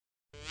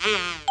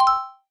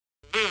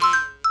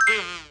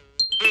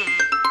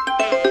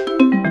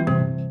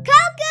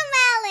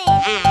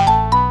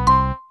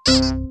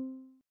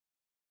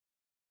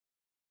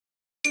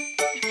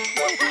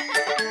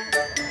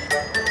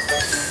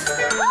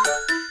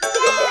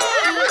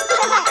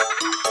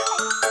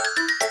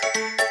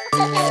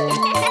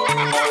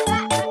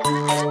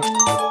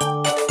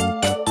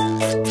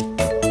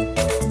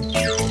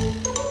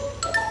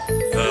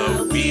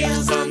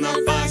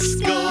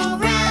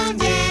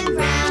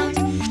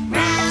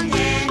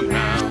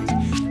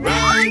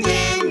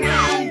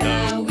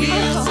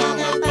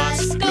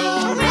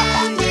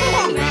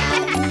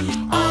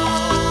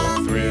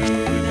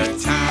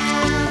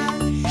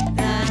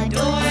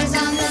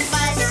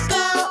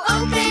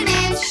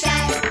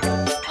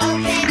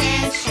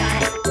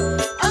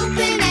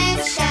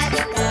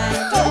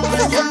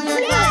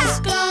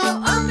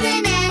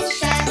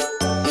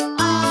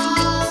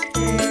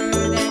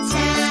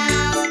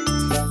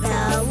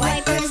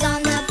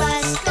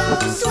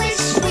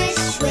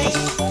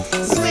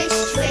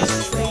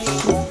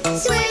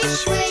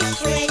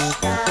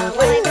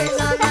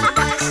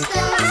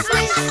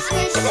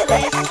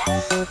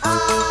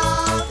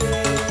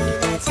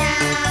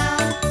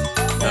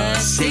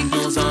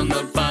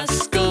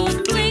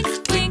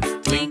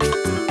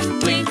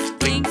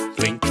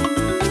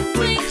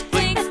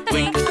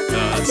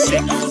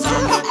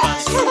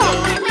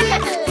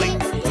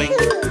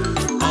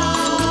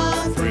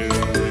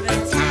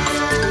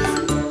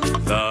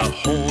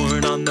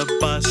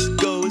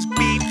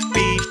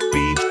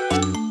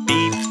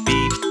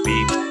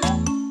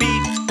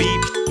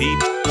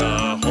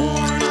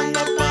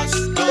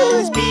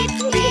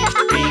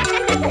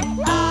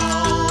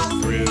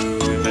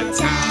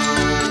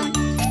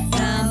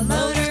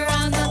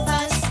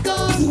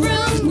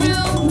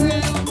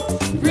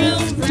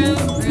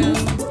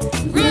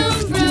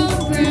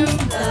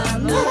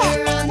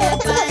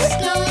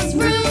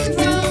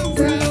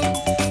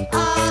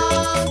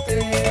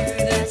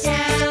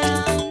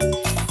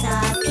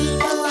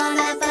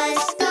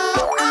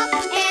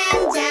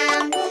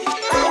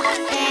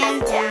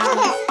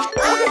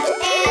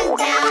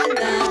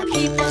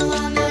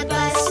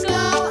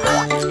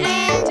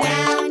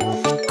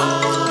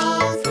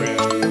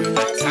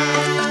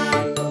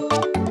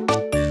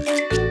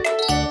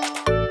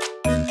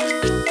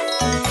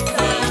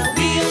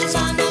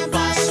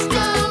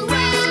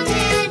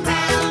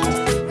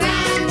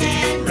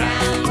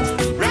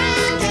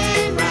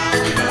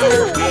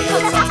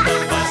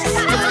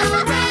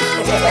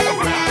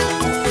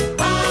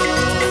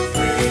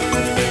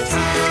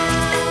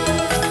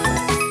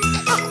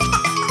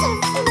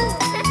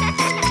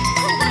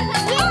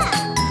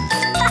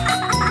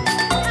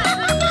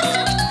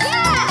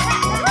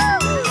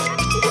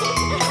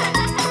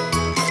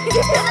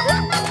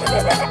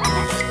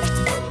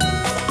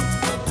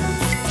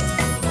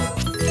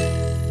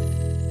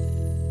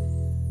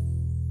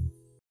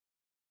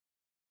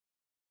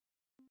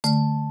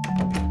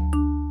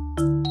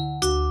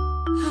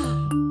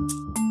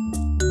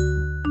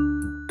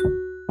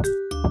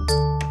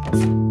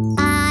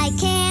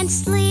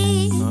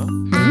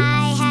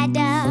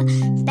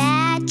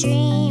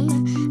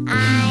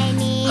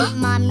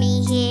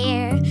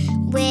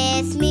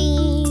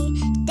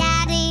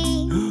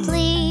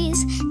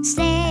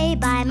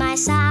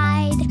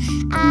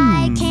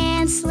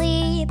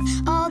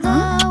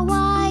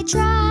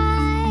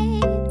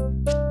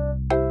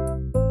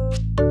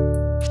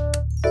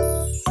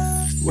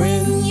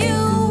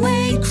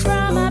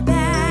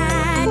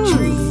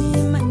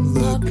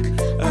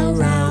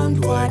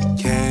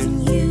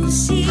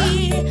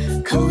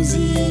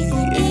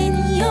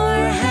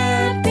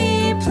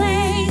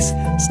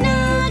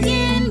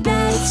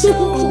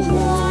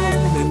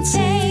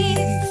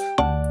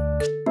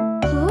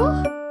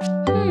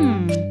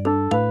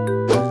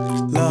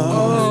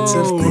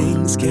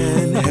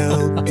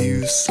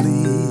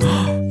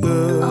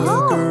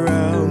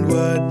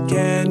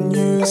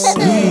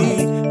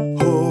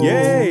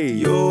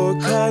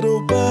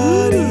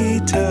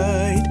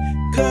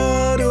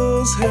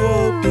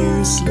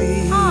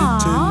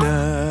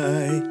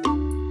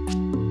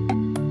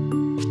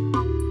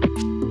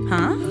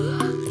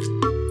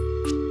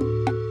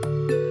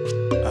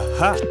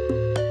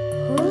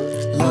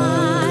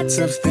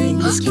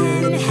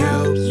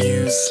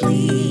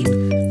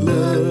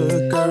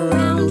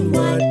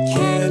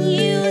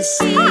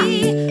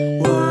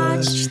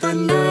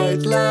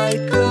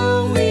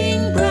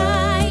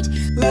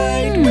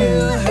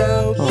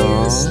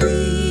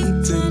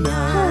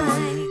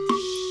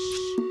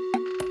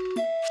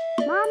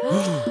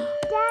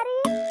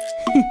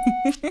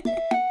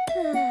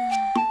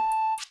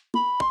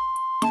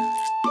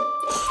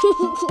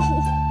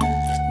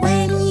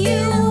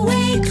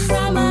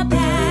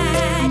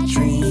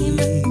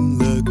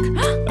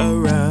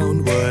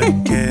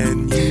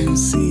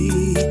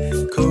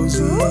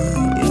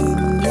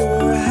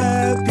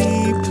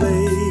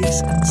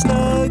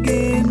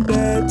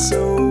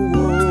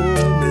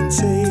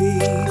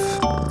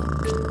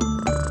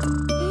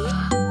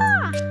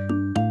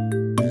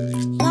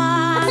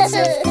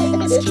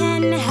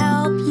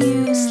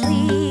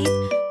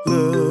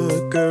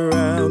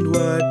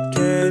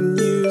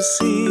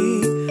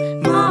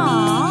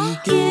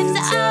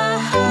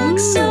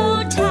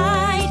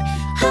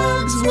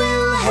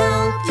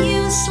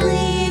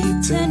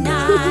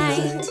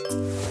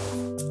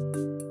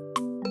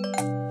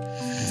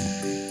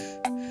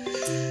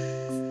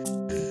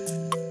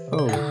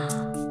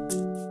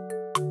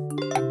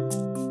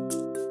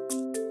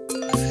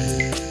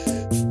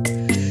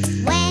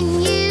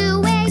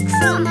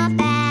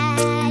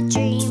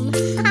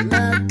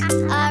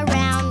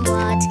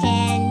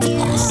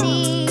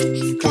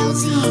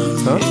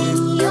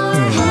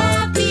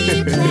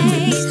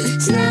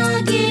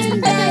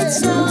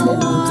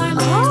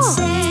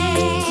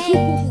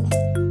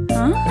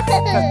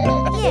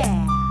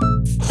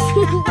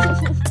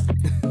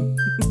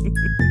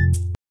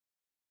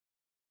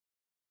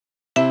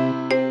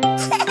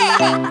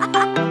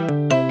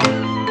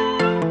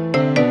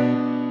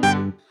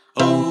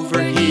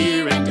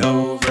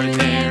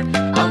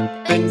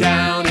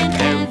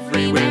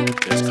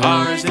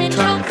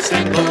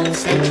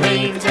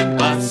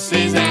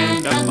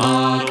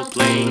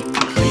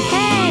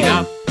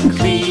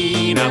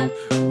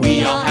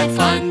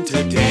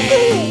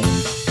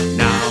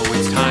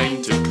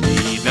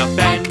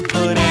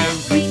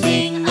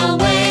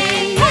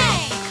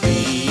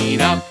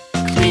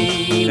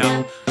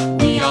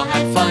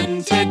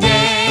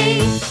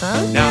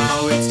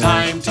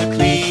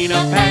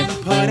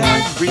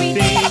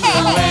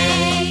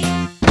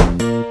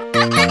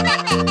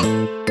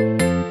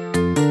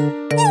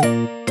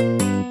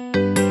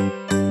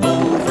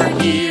Over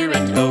here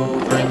and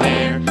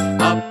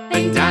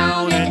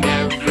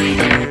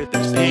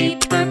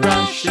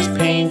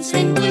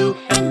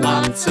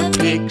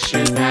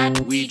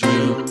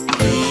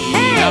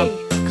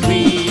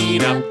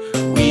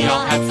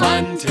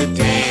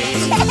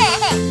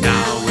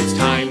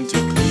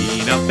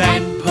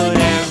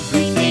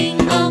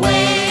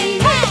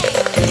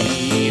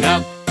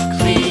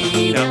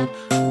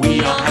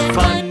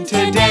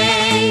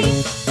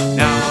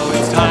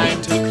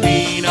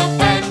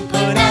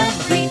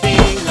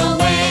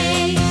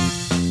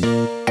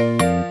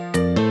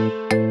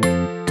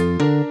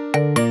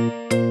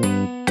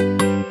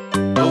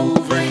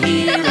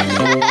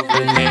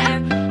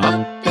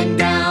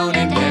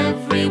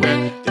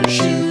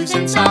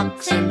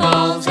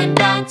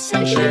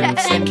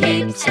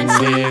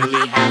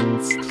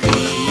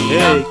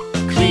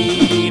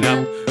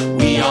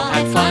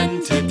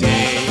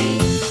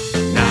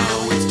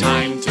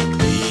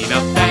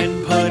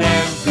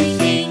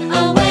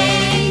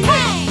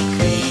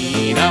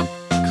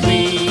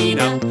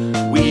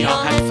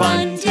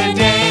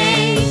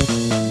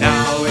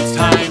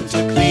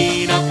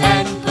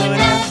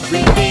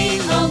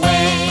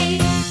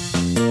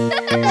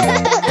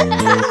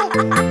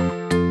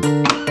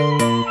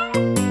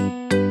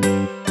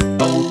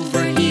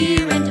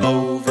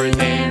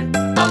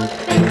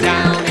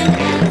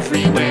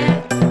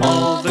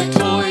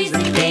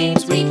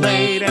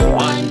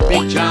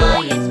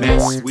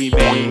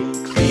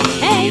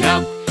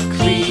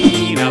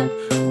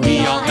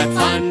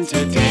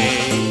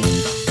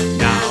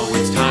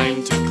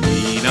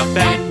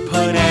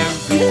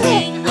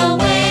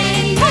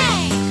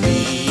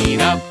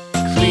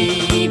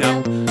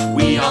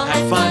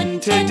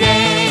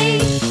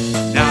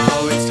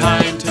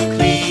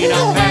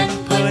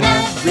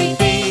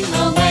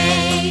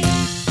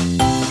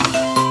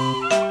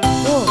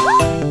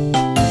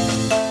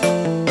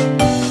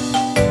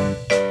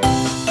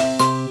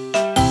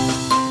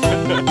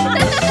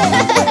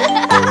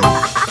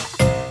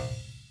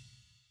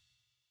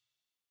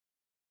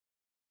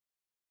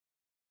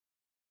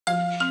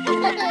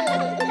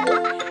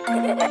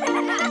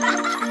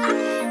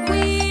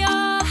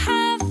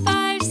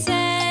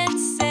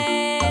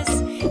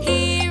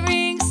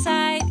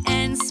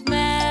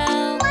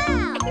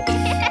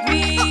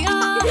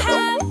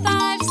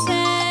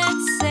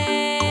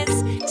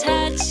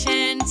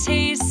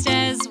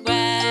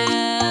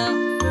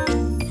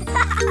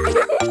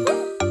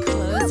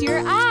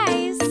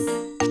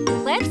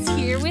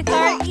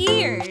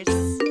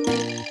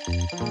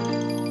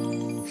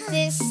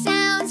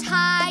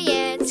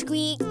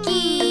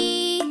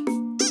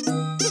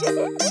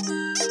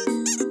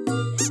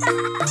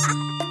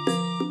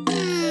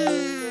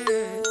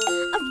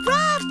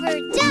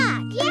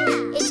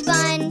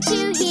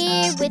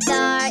with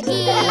our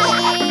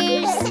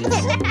ears.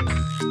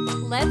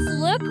 Let's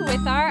look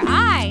with our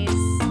eyes.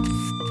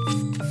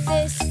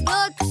 This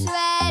looks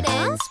red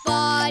and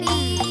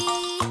spotty.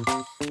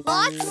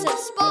 Lots of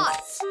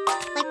spots,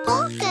 like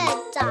polka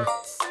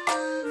dots.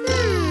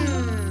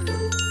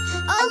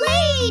 A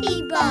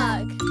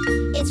ladybug.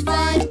 It's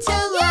fun to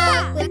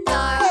look with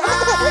our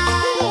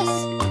eyes.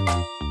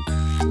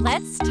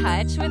 Let's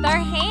touch with our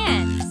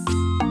hands.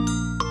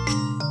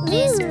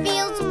 This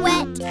feels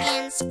wet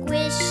and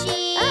squishy.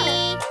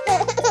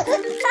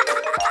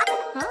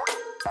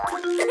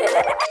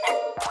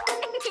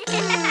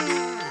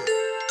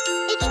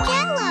 It's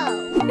Jell-O.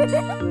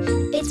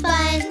 It's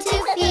fun to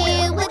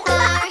feel with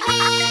our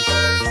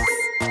hands.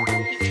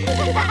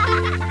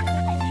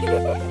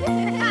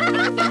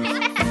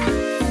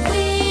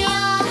 We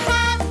all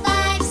have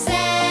 5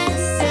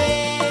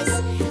 senses: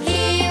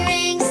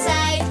 hearing,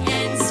 sight,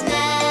 and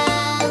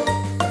smell.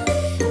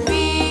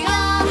 We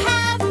all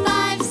have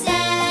 5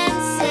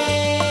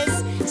 senses: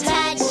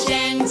 touch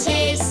and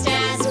taste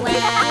as well.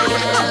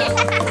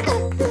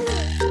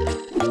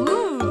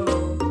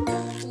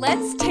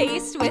 Let's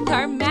taste with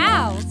our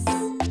mouths.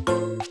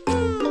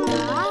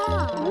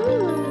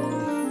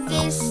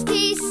 This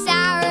tastes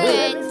sour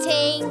and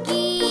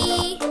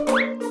tangy.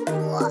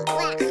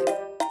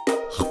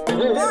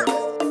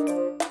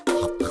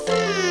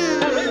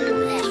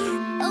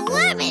 A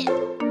lemon.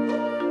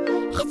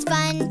 It's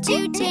fun to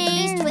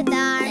taste with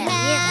our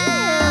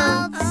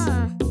mouths.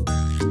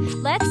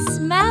 Let's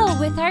smell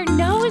with our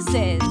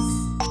noses.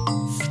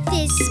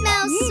 This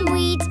smells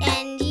sweet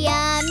and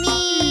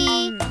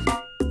yummy.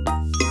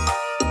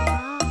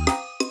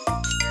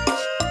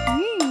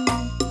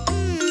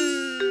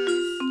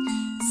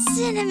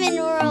 Cinnamon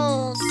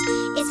rolls.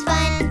 It's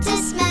fun to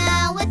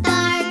smell with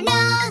our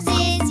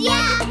noses,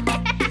 yeah!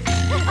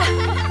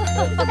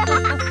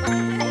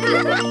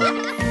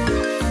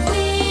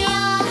 We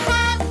all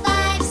have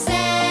 5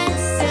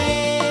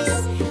 senses: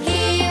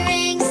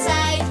 hearing,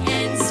 sight,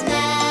 and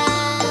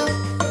smell.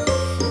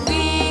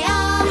 We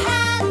all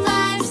have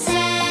 5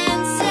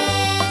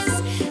 senses: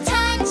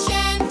 touch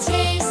and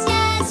taste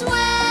as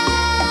well.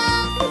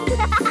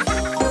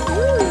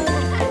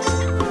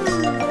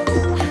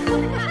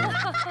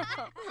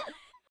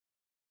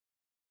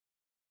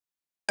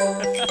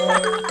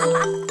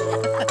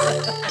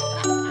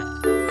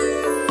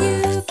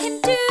 You can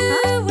do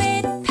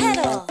it,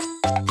 pedal,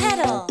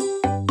 pedal,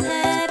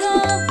 pedal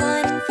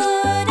 1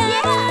 foot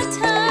at a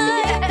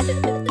time.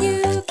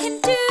 You can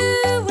do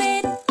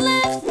it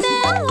left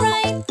and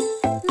right,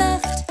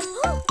 left,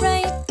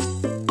 right,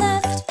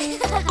 left,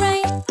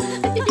 right.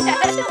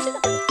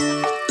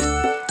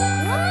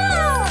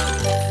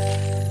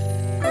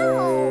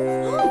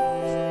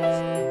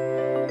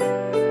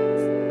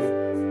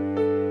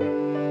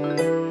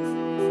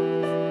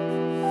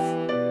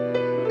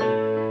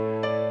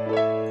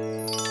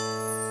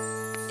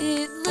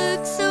 It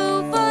looks so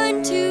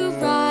fun to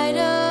ride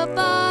a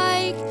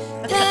bike.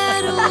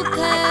 Pedal,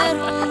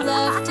 pedal,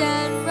 left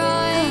and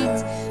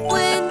right.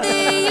 When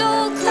they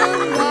all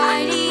come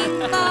riding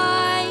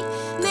by,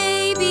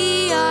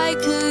 maybe I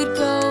could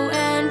go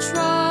and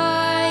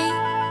try.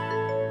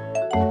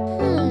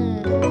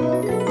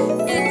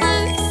 It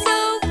looks so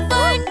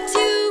fun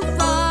to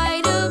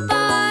ride a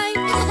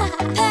bike.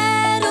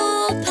 Pedal,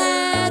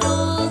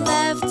 pedal,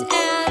 left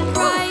and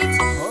right.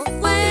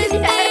 When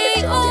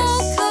they all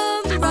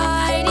come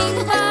riding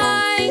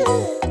by,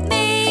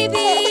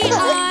 maybe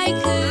I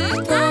could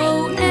go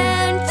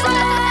and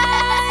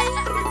try.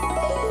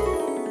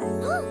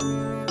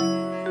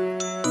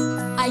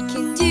 I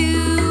can do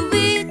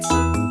it.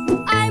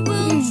 I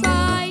will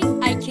try.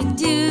 I can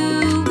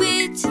do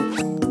it.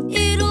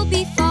 It'll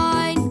be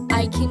fine.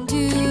 I can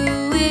do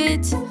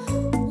it.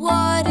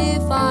 What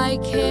if I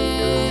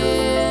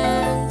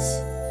can't?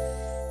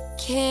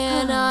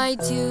 Can I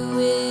do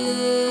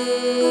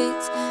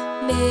it?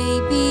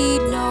 Maybe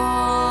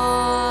not.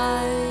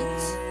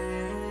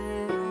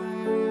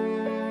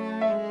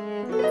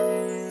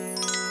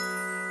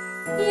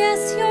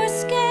 Yes, you're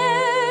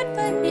scared,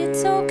 but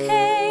it's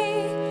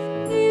okay.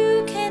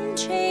 You can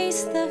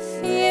chase the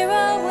fear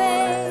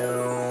away.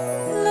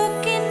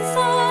 Look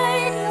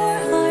inside your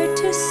heart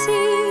to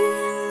see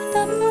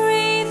the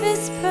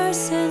bravest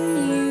person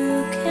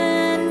you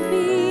can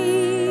be.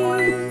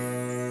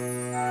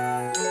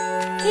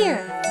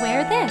 Here,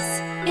 wear this.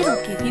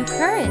 It'll give you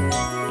courage.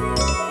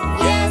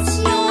 Yes,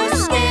 you're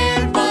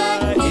scared,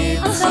 but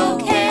it's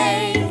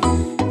okay.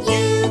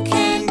 You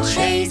can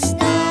chase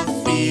the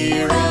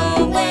fear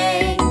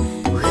away.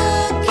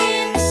 Look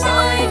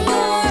inside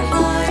your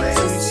heart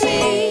to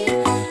see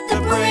the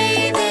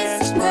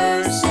bravest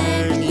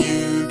person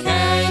you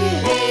can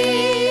be.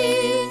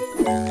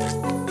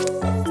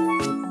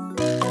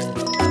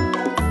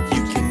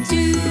 You can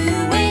do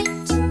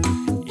it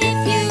if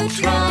you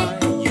try.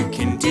 You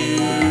can do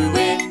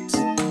it.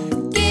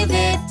 Give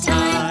it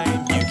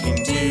time. You can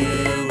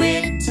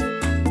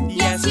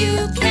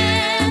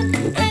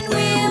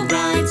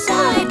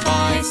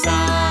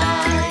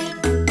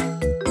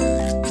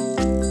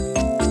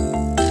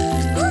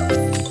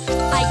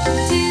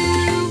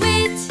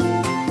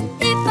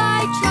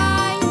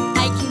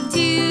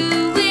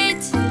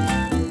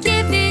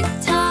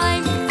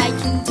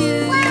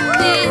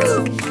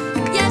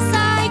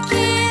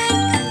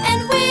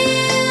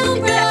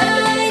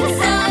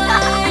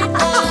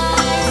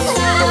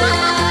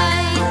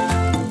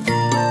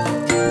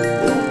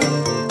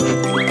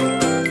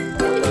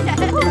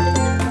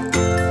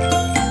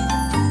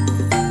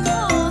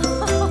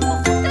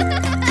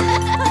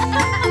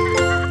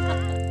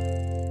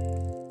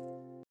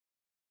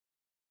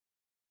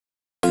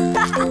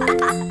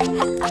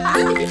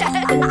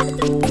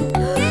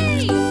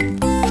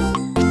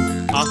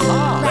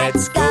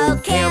Let's go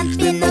camp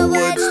in the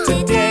woods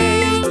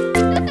today.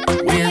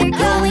 We're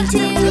going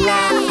to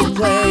laugh and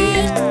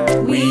play.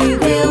 We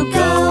will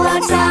go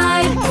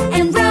outside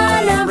and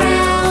run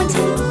around.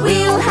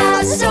 We'll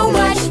have so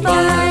much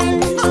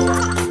fun.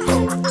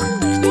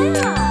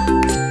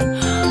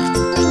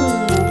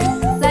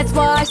 Let's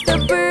watch the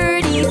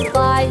birdies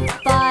fly,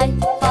 fly,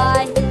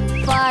 fly,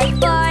 fly,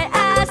 fly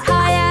as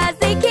high as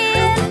they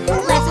can.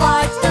 Let's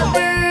watch the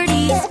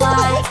birdies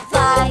fly,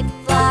 fly,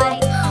 fly,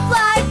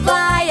 fly,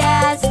 fly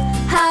as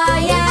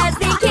high as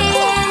they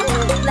can.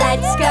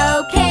 Let's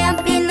go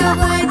camp in the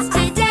woods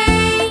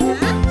today.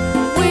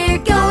 We're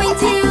going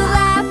to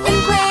laugh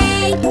and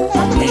play.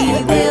 We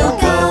will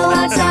go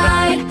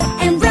outside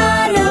and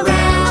run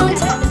around.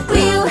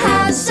 We'll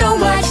have so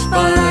much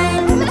fun.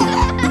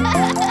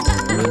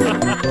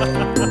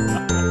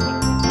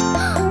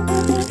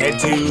 Head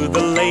to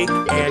the lake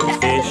and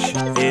fish,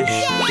 fish,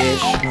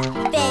 fish.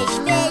 Fish,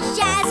 fish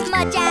as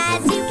much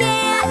as you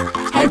can.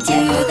 Head to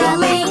the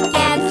lake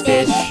and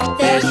fish,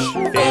 fish,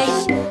 fish,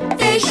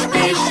 fish,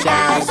 fish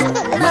as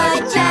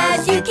much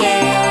as you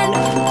can.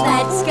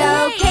 Let's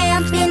go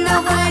camp in the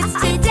woods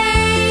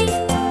today.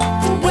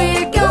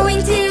 We're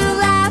going to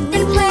laugh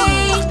and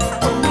play.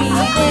 We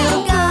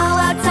will go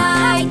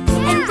outside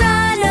and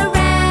run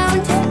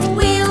around.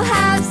 We'll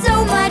have so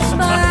much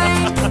fun.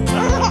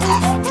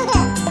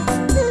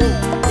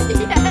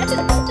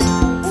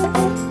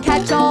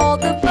 Catch all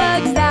the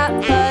bugs that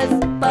buzz,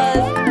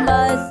 buzz,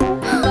 buzz,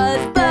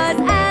 buzz, buzz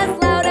as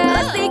loud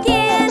as they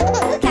can.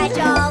 Catch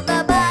all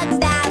the bugs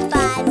that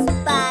buzz,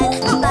 buzz,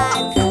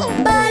 buzz,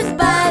 buzz,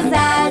 buzz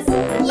as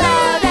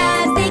loud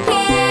as they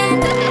can.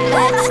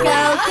 Let's go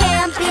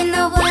camp in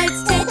the woods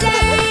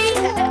today.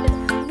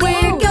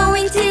 We're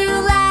going to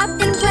laugh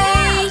and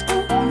play.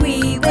 We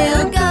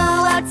will go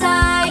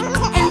outside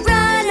and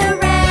run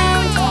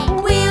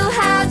around. We'll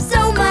have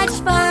so much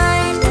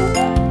fun.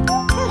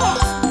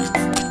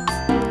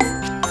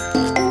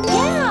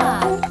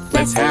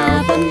 Let's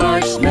have a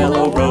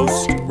marshmallow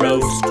roast,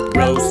 roast,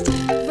 roast.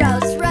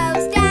 Roast,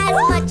 roast as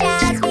much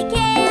as we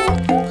can.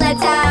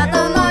 Let's have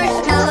a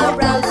marshmallow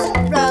roast,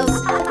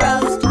 roast,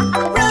 roast,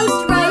 roast,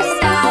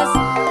 roast as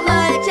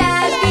much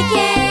as we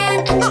can.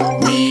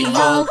 We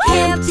all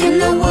camped in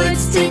the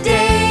woods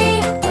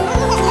today.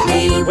 We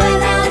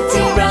went out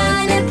to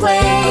run and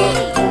play.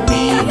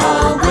 We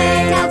all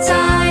went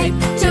outside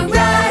to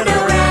run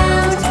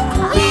around.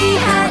 We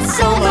had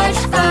so much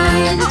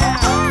fun.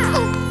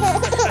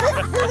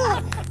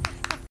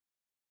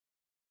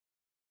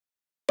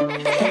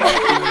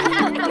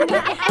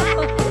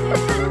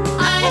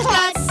 I've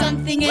got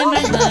something in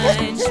my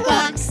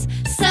lunchbox,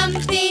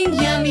 something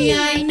yummy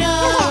I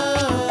know.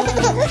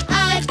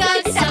 I've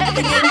got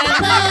something in my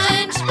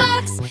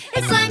lunchbox,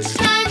 it's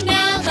lunchtime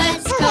now,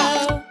 let's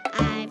go.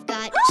 I've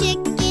got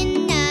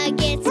chicken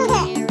nuggets,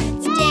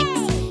 carrot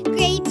sticks,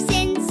 grapes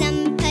and some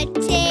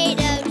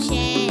potato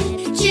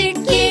chips.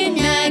 Chicken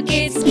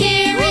nuggets,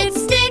 carrot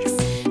sticks,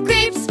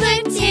 grapes,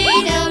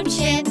 potato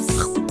chips.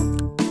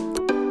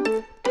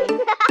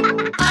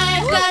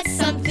 I've got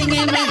something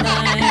in my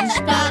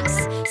lunchbox,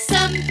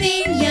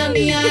 something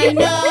yummy I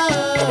know.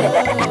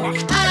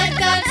 I've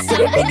got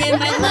something in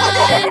my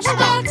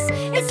lunchbox,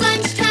 it's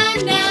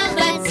lunchtime now,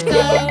 let's go.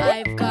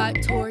 I've got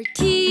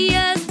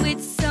tortillas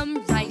with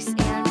some rice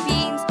and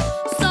beans,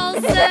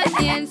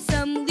 salsa and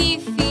some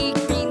leafy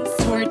greens.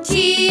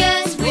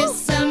 Tortillas with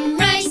some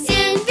rice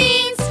and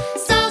beans,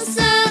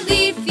 salsa,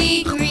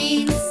 leafy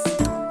greens.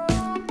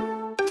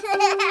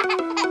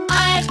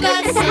 I've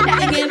got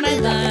something in my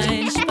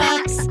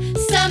lunchbox,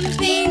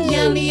 something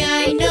yummy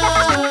I know.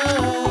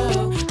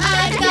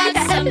 I've got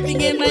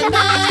something in my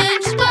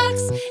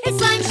lunchbox, it's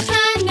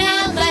lunchtime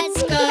now,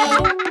 let's go.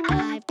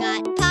 I've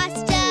got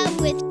pasta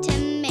with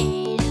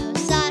tomato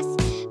sauce,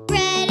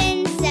 bread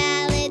and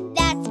salad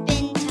that's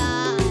been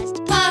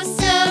tossed.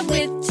 Pasta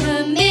with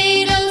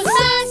tomato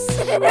sauce,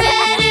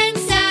 bread and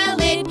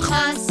salad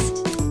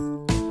tossed.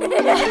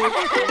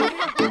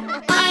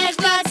 I've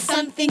got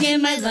something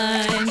in my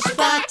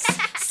lunchbox,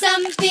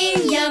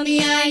 something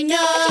yummy I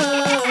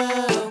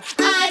know.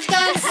 I've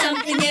got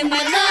something in my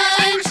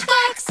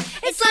lunchbox,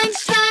 it's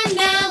lunchtime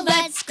now,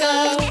 let's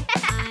go.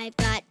 I've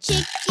got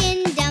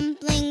chicken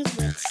dumplings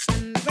with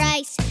some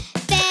rice,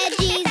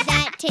 veggies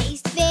that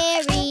taste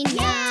very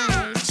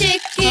nice.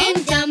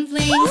 Chicken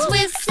dumplings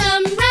with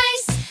some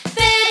rice,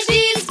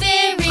 veggies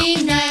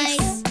very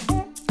nice.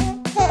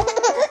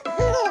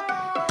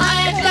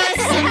 I've got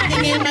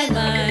something in my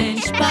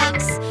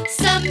lunchbox,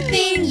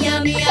 something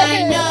yummy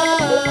I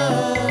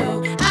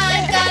know.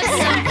 I've got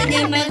something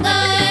in my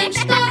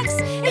lunchbox,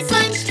 it's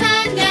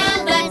lunchtime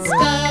now, let's go.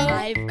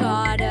 I've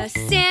got a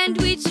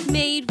sandwich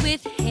made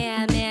with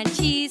ham and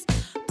cheese,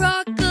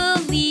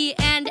 broccoli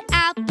and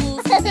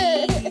apples,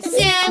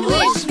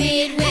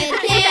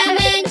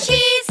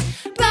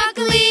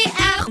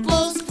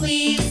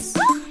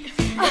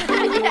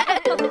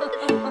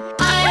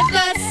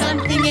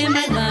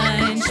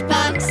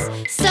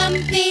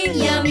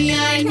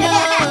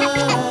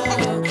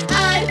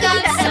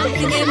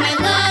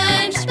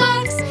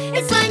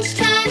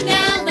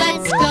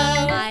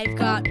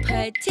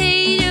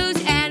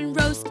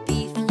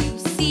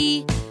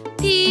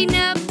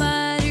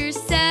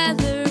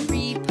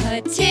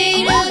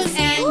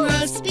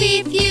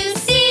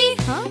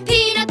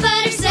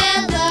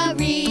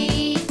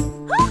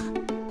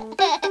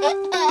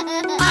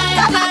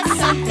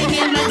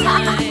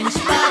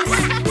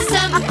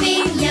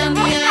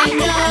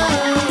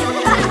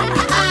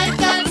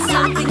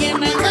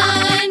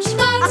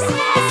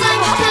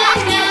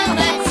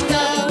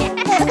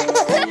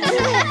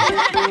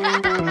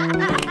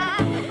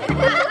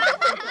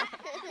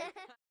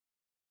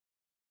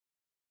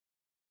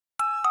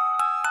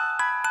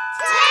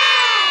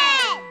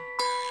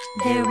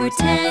 were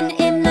 10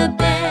 in the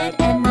bed,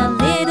 and the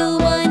little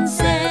one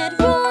said,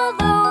 roll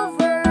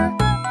over,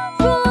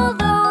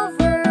 roll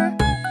over.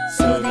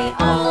 So they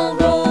all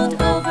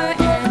rolled over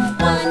and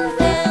one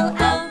fell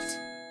out.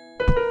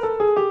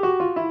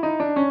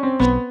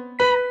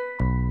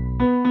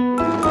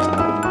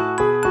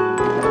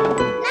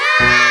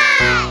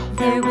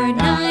 There were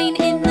 9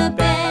 in the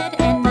bed,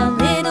 and the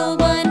little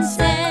one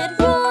said,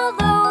 roll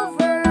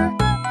over,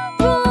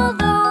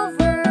 roll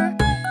over.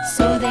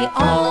 So they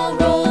all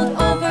rolled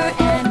over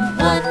and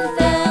one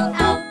fell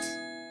out.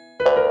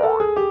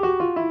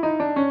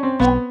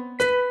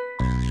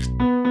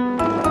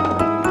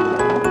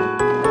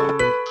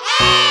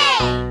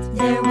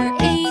 There were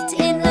 8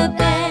 in the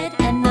bed,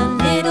 and the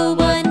little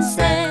one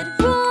said,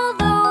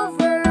 roll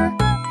over,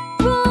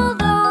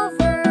 roll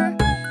over.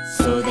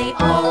 So they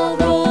all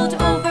rolled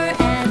over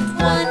and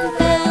one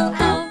fell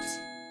out.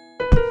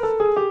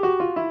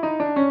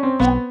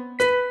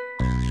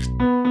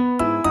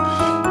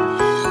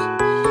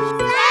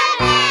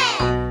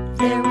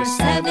 There were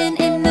 7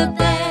 in the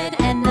bed,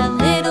 and the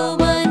little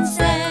one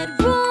said,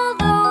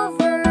 roll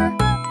over,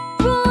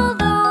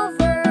 roll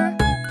over.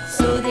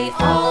 So they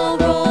all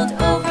rolled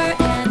over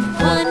and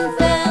one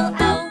fell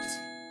out.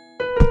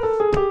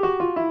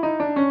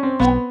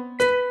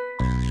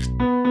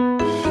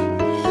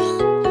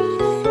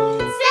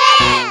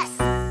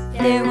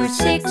 There were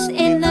 6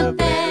 in the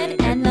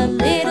bed, and the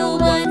little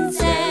one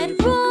said,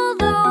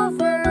 roll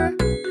over,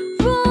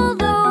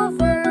 roll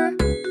over.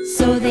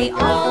 So they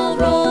all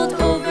rolled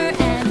over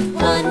and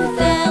one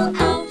fell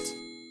out.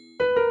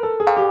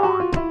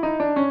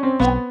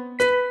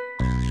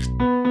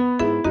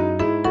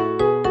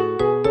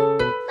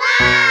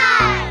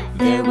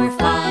 There were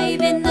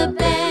 5 in the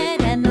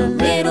bed, and the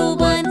little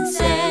one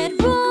said,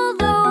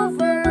 roll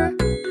over,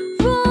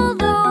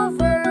 roll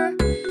over.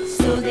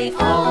 So they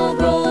all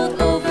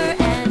rolled over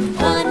and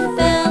one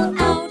fell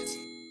out.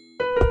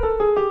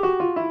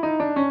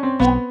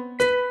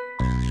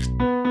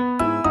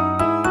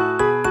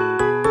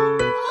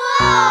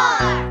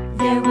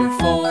 There were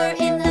 4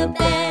 in the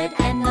bed,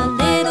 and the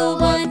little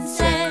one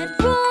said,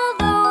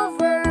 roll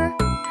over,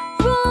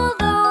 roll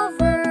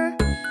over.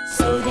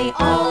 So they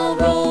all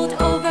rolled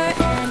over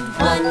and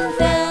one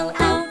fell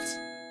out.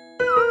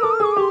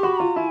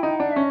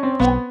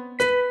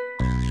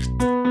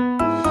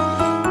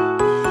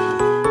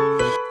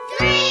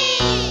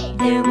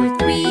 There were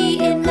 3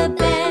 in the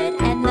bed,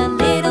 and the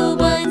little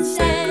one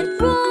said,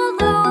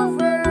 roll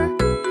over,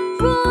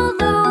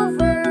 roll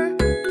over.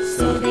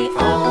 So they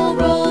all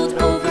rolled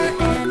over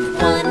and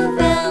one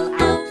fell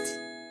out.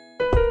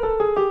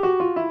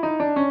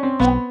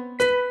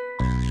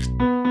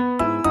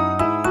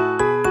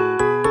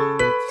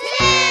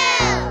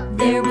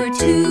 There were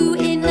 2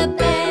 in the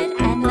bed,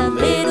 and the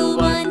little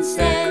one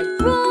said,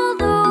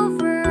 roll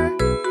over,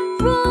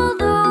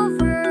 roll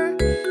over.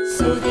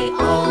 So they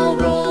all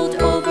rolled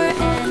over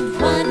and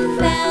one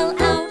fell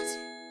out.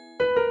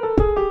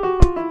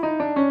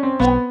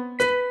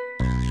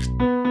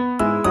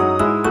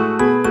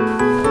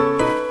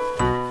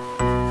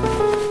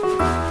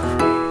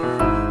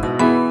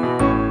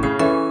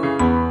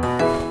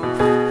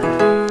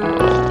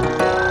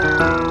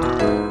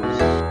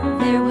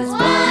 There was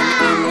 1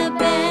 in the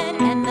bed,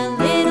 and the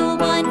little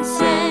one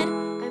said,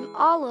 I'm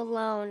all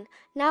alone.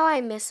 Now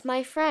I miss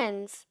my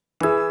friends.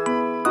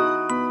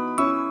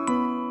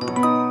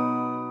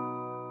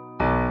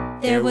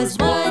 There was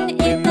 1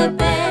 in the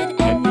bed,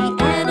 and the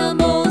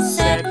animals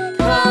said,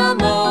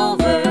 come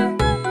over,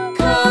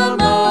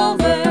 come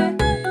over.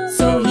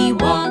 So he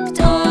walked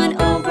on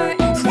over,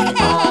 and they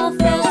all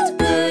felt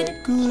good.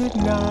 Good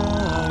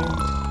night,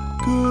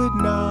 good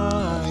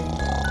night.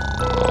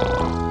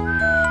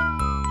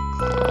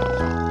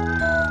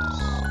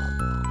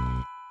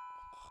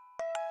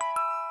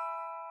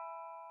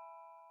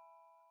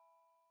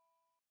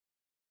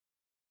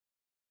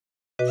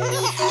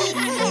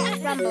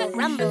 Rumble,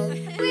 rumble.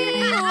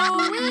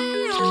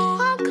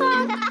 Honk,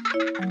 honk.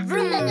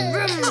 Vroom,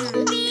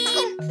 vroom.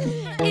 Beep.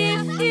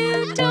 If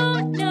you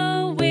don't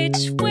know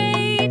which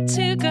way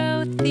to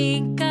go,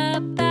 think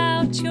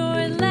about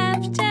your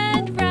left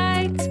and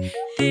right.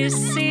 This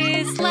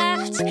is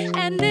left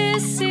and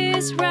this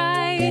is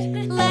right.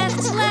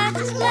 Left,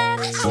 left,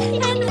 left,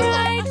 and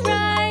right,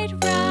 right,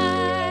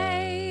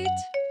 right.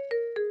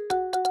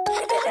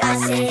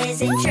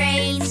 Buses and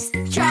trains,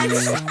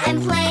 trucks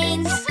and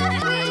planes.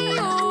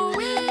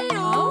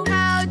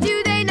 How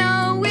do they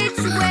know which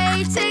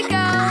way to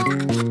go?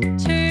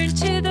 Turn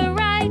to the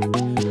right.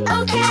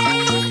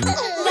 Okay,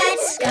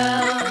 let's go.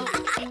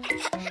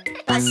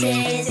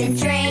 Buses and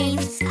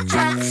trains,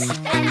 trucks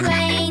and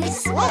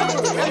planes.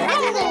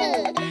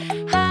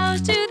 How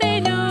do they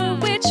know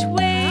which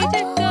way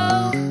to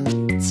go?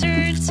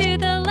 Turn to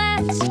the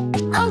left.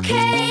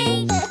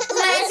 Okay,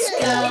 let's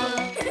go.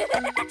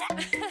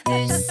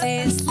 This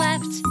is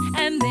left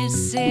and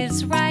this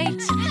is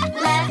right.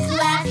 Left,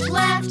 left,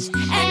 left,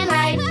 and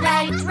right,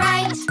 right,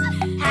 right.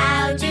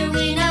 How do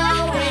we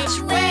know which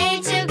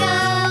way to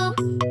go?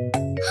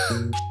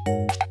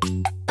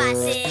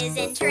 Buses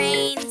and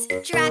trains,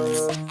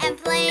 trucks and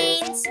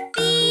planes.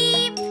 Beep.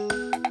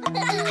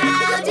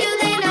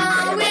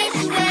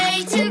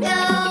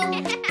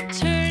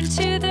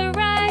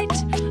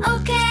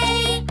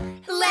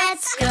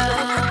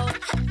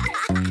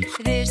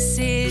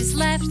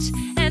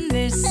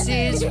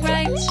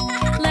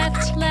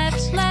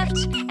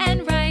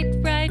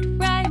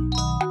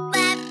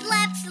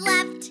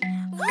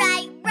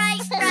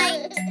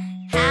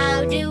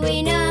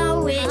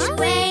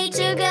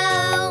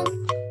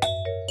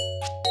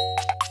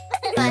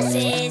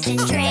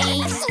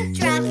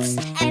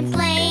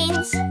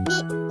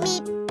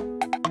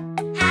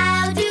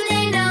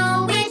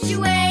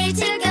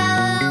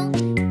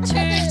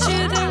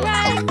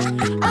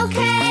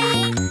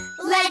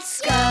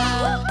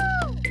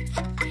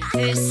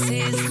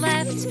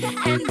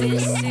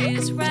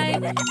 is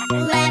right.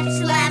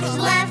 Left, left,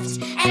 left,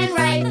 and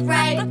right,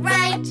 right,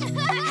 right.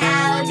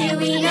 How do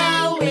we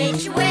know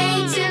which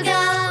way to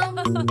go?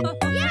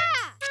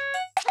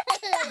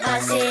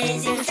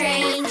 Buses and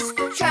trains,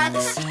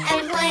 trucks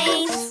and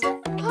planes.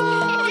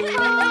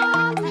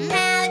 How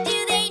do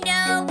they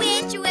know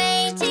which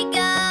way to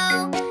go?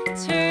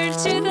 Turn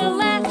to the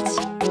left.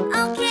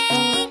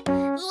 Okay,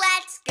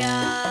 let's go.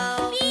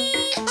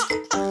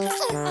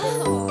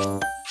 Oh.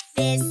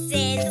 This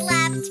is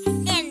left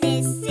and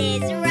this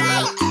is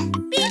right.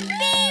 Beep,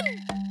 beep.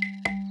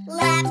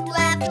 Left,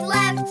 left,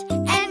 left,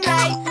 and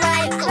right,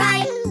 right,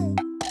 right.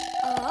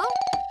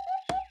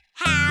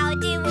 How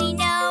do we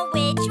know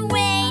which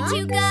way to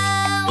go?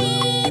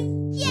 Beep.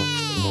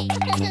 Yay!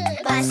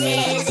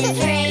 Buses and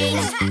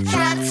trains,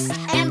 trucks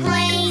and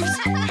planes.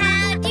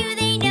 How do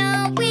they know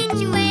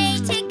which way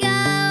to go?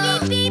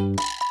 Beep, beep.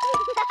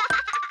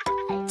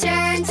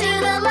 Turn to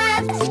the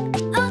left.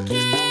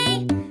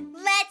 Okay,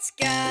 let's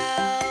go.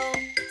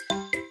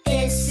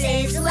 This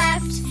is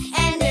left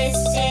and this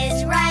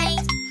is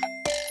right.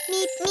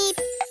 Meep, meep.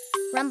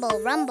 Rumble,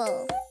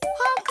 rumble.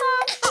 Honk,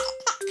 honk.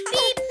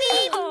 Beep,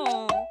 beep.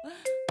 Oh.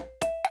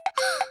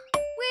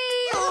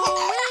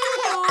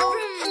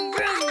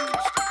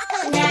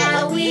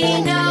 Now we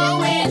know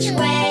which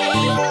way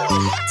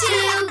to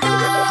go.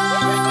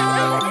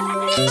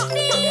 Beep,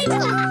 beep.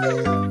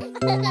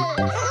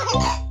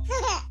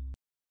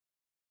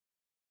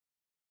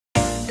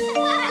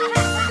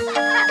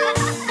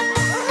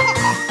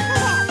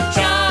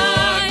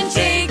 John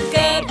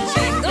Jacob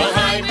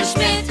Jingleheimer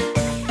Schmidt.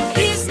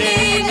 His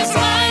name is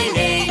my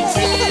name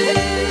too.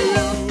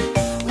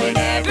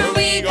 Whenever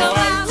we go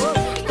out,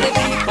 the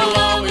people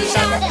always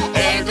shout,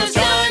 "There goes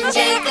John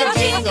Jacob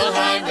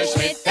Jingleheimer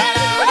Schmidt." Da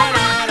da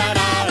da da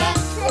da da.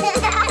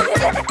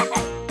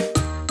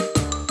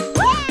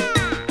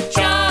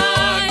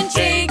 John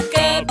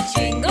Jacob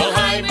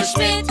Jingleheimer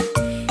Schmidt.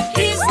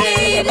 His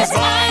name is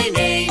my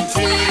name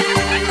too.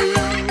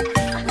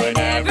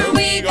 Whenever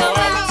we go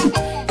out,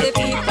 the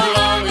people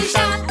always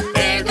shout,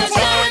 "There goes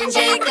John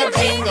Jacob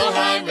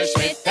Jingleheimer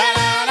Schmidt." Da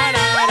da da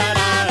da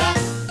da da.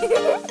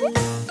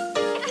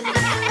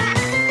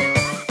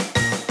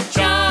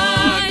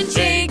 John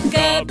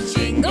Jacob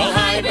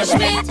Jingleheimer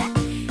Schmidt.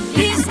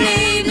 His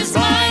name is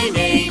my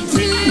name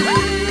too.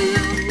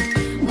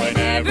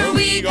 Whenever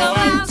we go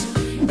out,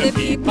 the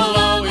people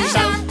always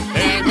shout,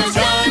 "There goes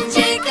John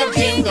Jacob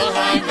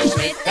Jingleheimer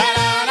Schmidt." Da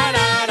da da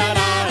da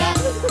da da.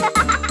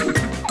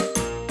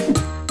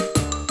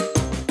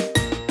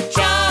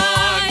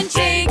 John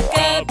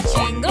Jacob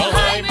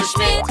Jingleheimer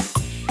Schmidt.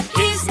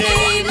 His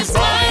name is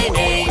my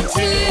name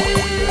too.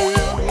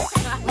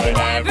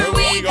 Whenever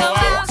we go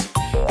out,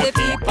 the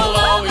people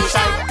always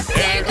shout,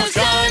 "There goes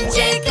John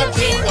Jacob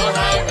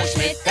Jingleheimer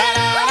Schmidt." Da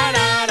da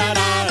da da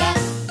da da.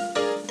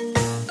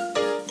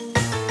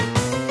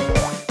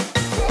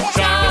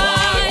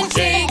 John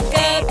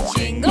Jacob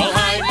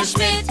Jingleheimer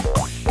Schmidt.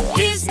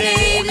 His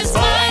name is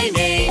my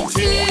name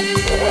too.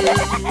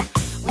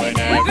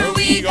 Whenever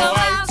we go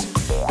out,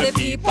 the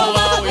people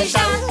always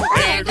shout,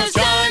 "There goes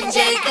John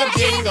Jacob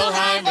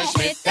Jingleheimer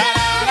Schmidt." Da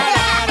da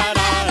da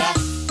da da.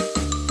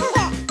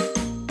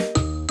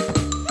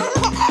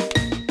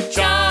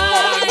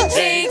 John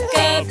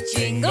Jacob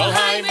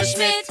Jingleheimer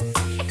Schmidt.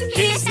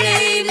 His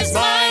name is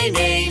my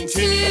name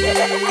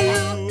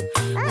too.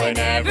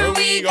 Whenever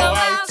we go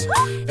out,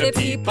 the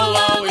people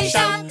always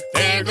shout,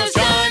 "There goes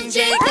John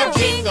Jacob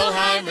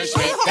Jingleheimer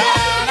Schmidt." Da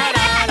da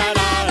da da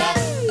da da.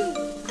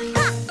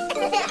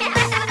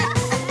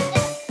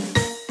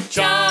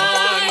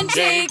 John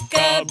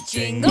Jacob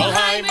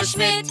Jingleheimer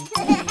Schmidt.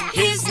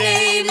 His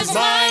name is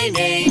my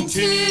name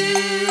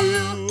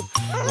too.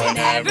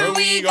 Whenever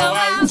we go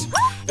out,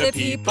 the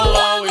people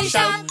always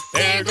shout,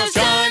 "There goes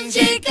John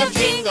Jacob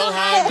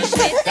Jingleheimer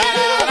Schmidt." Da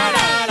da da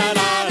da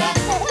da da.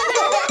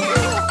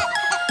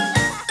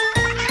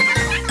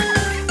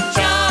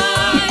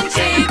 John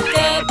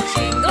Jacob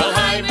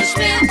Jingleheimer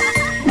Schmidt.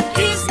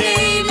 His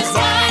name is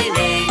my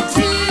name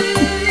too.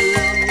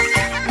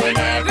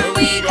 Whenever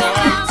we go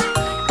out,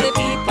 the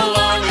people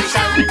always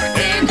shout,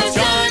 "There goes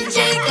John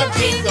Jacob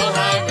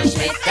Jingleheimer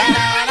Schmidt." Da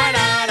da da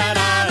da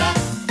da da.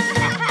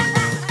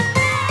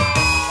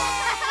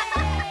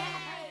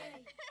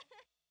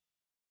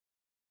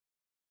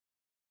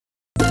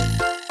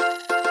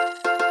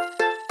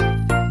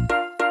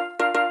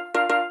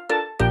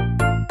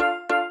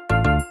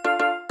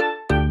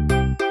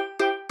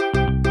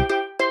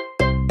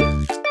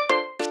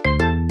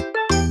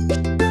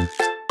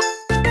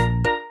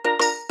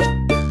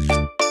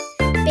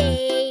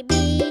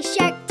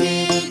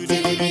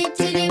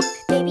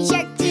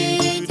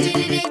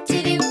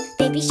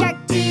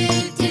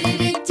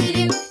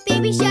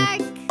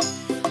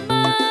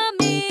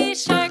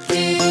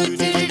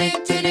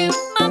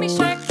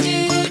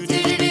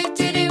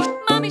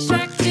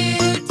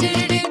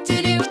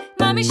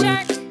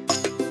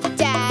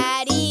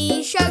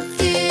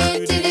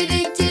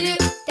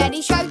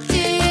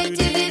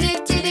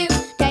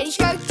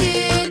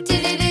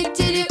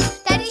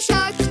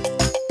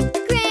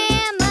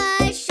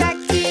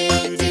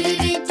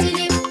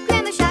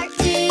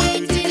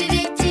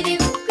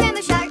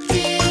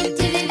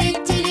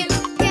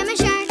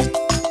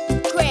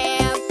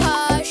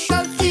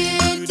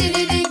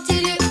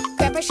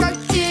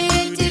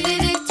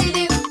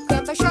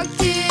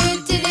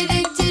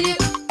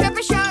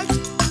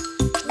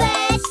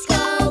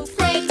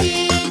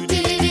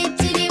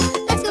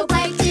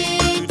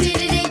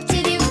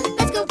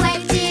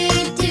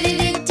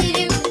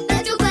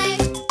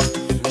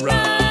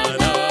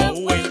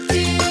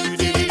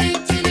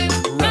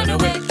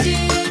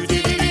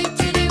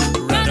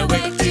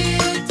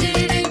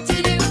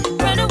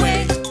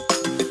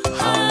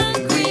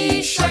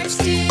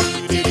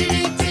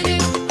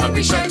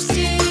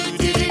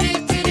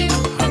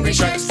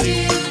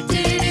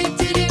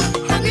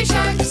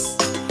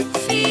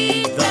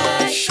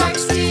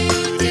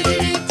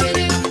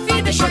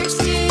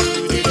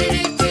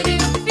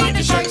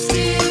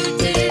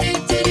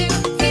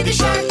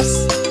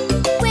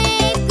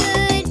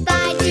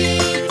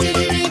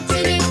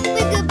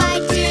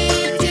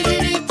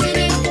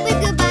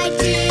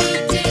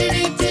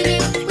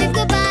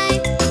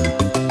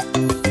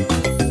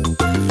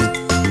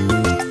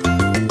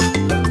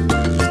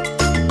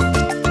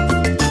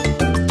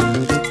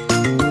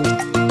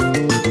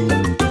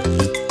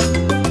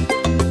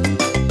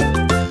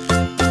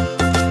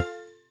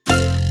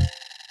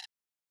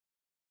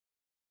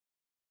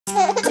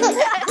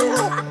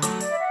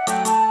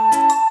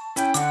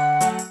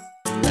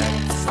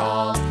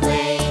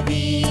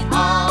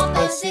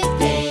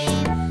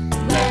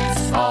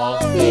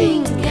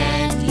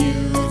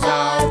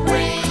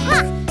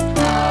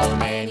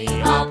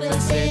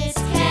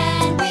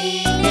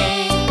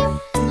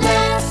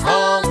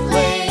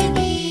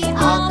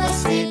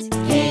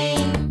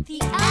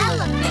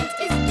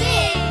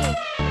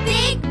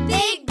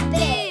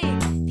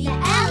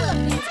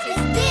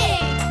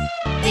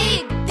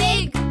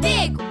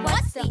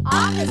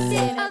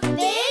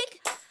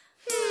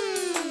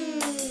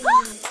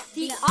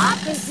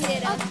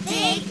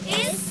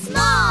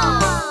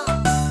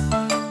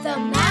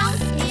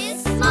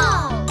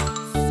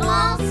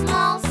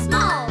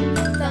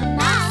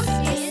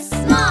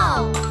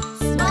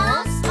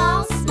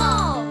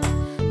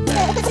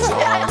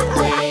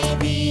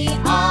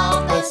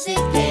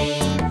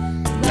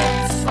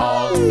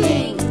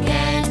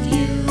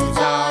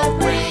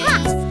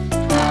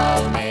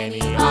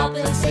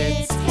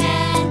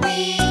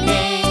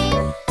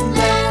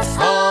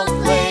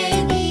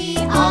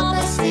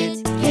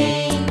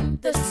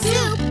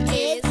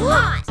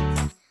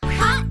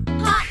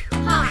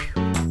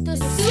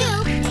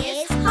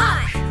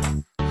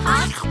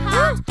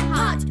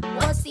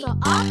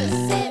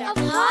 opposite of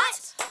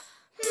hot?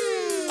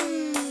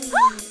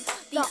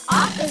 The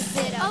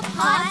opposite of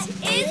hot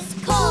is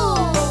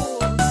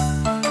cold.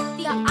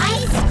 The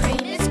ice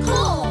cream is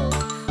cold.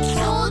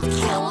 Cold,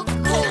 cold,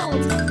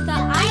 cold. The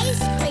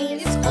ice cream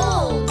is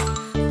cold.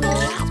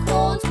 Cold,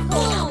 cold,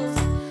 cold.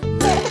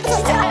 Let's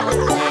all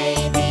play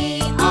the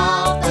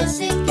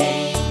opposite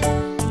game.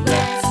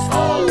 Let's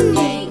all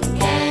think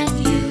and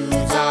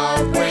use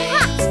our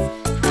brains.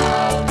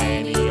 How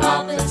many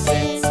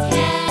opposites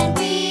can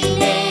we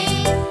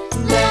name?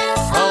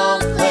 Let's all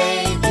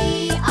play the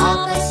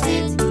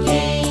opposite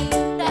game.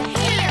 The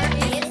hair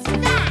is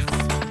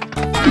fast,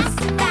 fast,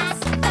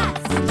 fast,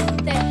 fast.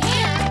 The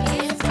hair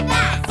is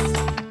fast,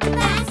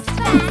 fast,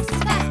 fast,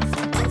 fast.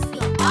 What's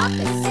the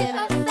opposite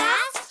of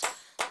fast?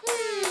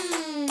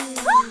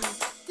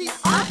 The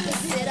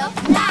opposite of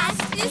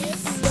fast is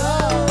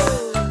slow.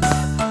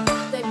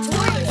 The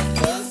tortoise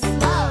is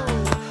slow,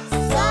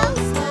 slow,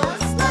 slow,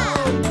 slow.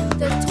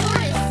 The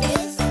tortoise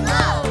is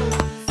slow,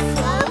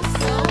 slow,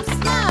 slow,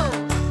 slow.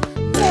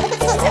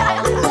 Let's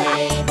all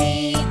play the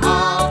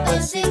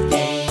opposite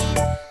game.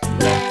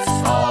 Let's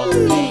all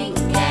think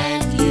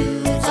and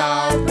use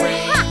our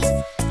brains.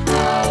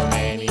 How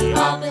many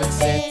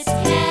opposites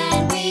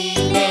can we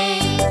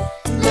name?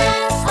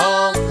 Let's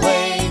all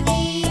play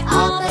the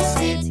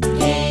opposite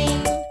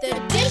game. The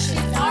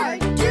dishes are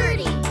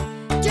dirty,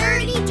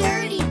 dirty,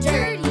 dirty,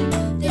 dirty.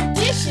 The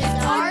dishes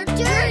are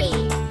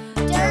dirty,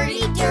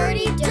 dirty,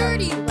 dirty,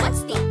 dirty.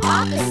 What's the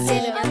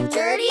opposite of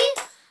dirty?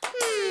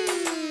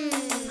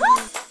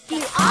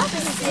 The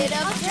opposite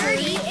of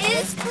dirty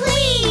is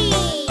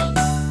clean.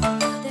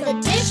 The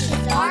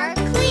dishes are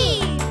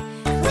clean,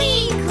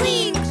 clean,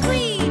 clean,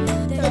 clean.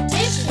 The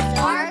dishes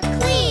are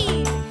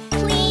clean,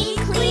 clean,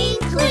 clean,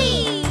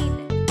 clean.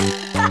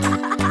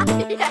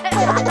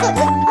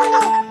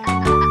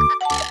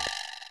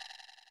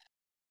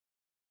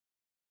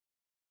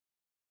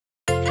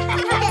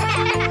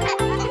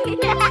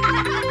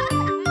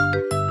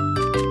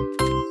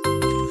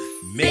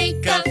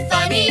 Make a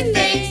funny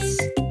face.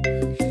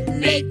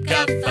 Make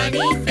a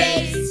funny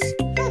face.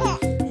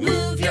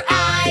 Move your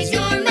eyes,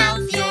 your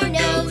mouth, your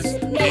nose.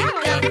 Make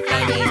a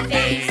funny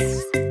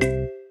face.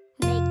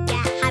 Make a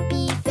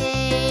happy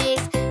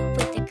face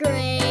with a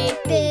great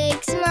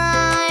big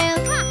smile.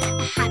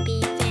 A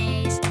happy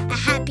face, a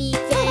happy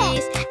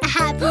face, a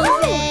happy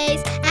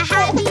face, a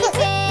happy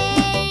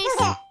face.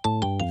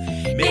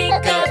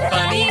 Make a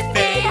funny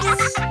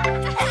face.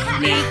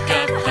 Make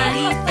a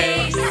funny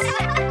face.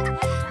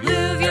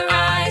 Move your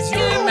eyes,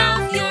 your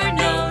mouth, your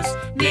nose.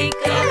 Make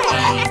a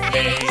funny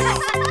face.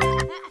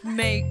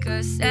 Make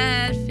a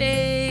sad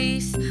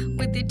face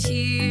with a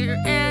tear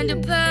and a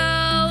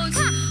pout.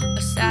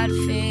 A sad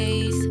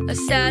face, a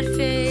sad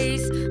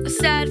face, a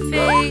sad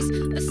face,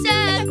 a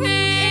sad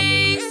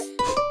face.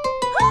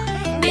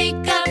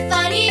 Make a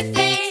funny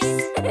face.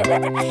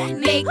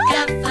 Make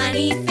a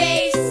funny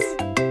face.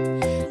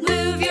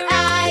 Move your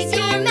eyes,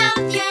 your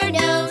mouth, your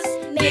nose.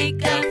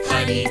 Make a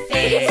funny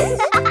face.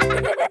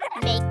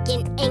 Make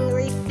an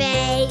angry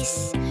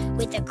face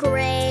with a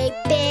great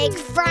big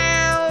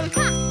frown.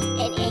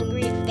 An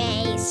angry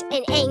face,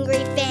 an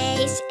angry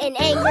face, an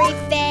angry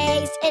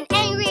face, an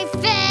angry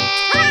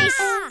face.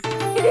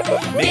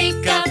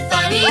 Make a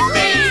funny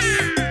face.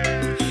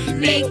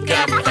 Make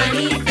a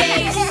funny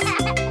face.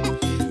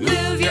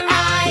 Move your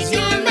eyes,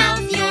 your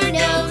mouth, your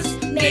nose.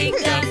 Make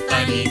a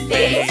funny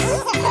face.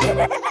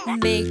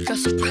 Make a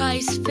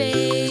surprise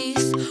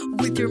face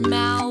with your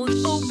mouth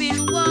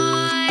open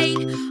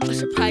wide. A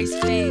surprise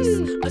face,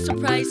 a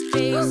surprise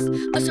face,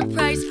 a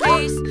surprise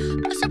face,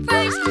 a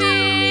surprise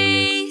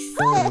face.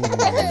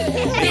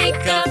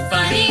 Make a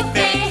funny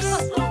face.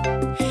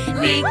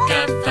 Make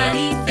a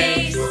funny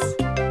face.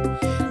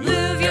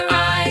 Move your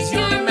eyes,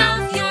 your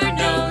mouth, your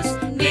nose.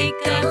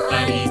 Make a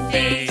funny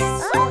face.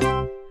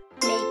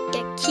 Make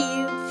a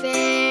cute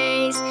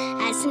face,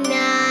 as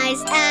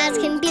nice as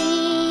can be.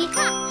 A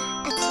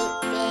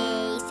cute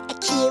face, a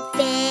cute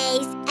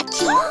face, a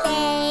cute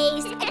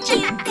face, a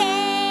cute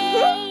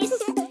face.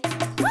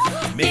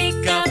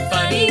 Make a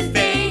funny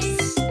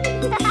face.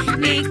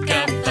 Make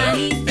a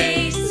funny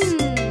face.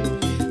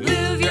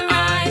 Move your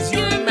eyes,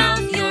 your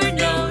mouth, your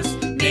nose.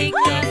 Make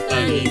a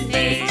funny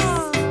face.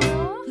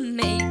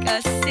 Make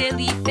a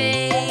silly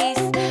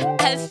face,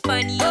 as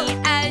funny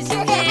as you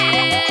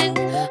can.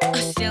 A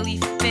silly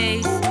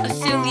face, a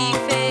silly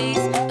face,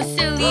 a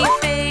silly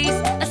face,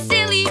 a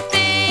silly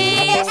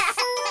face.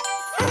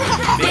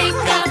 Make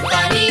a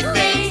funny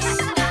face.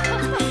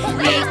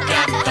 Make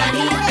a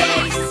funny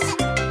face.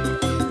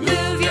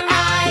 Move your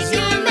eyes,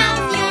 your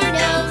mouth, your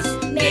nose.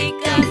 Make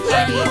a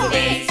funny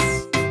face.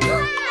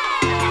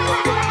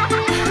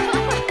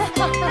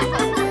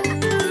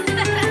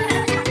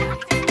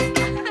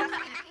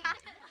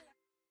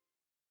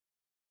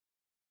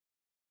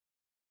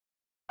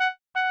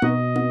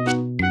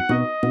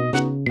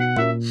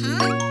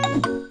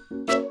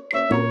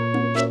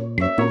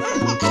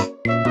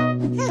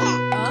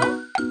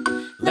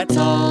 Let's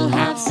all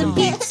have some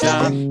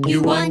pizza.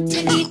 You want to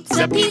eat some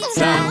pizza,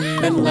 pizza.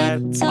 Then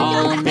let's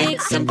all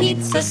make some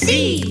pizza.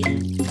 See,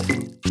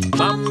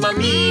 Mamma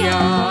Mia!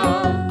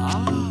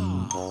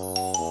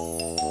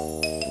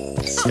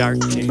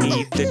 Start to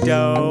knead the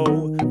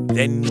dough,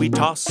 then we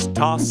toss,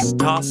 toss,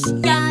 toss.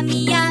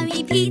 Yummy,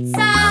 yummy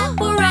pizza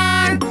for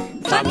our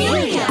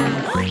familia.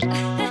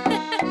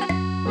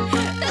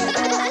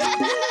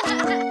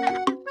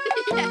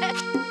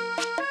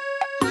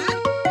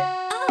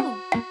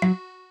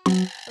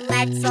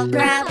 Let's all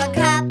grab a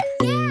cup.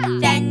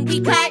 Then we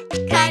cut,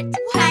 cut,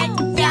 cut.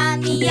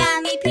 Yummy,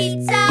 yummy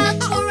pizza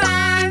for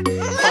our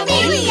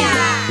familia.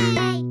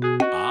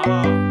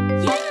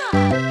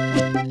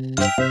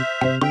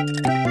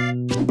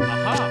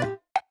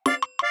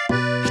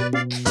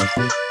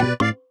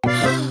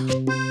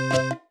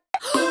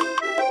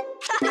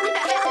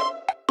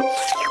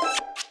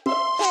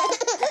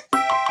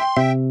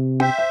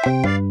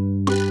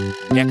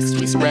 Next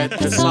we spread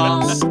the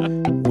sauce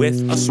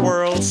with a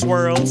swirl,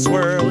 swirl,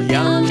 swirl.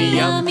 Yummy,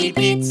 yummy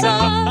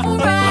pizza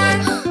For our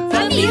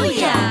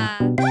familia.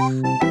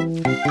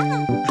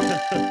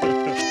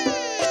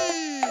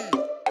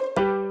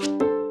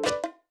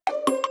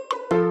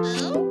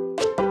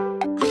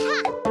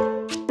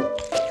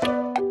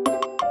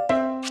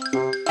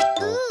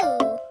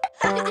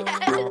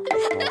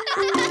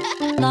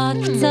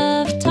 Lots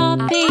of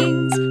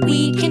toppings.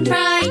 We can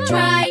try,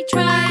 try,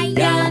 try.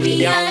 Yummy,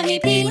 yummy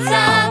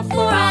pizza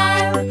for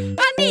our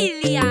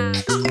familia.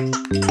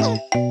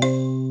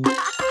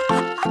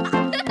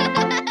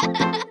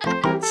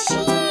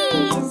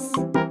 Cheese,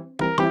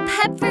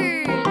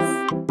 peppers,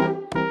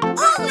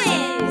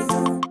 olives,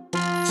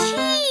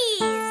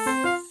 cheese,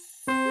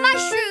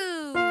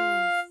 mushroom,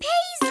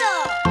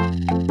 basil,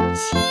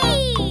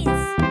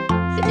 cheese.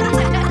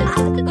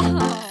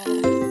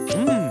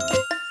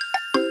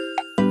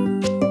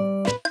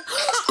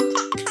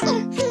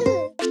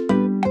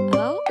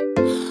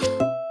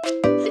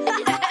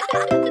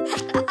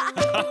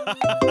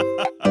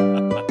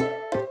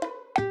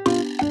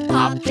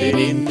 Pop it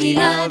in the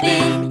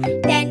oven.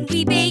 Then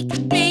we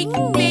bake, bake,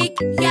 bake.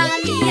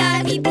 Yummy,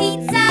 yummy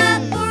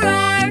pizza for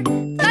our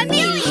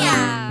familia.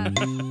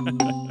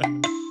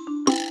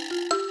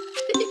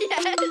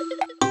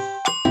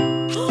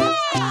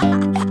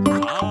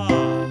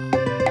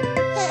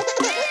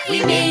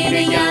 We made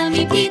a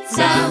yummy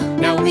pizza.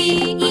 Now we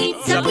eat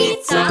some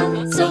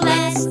pizza. So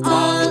let's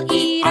all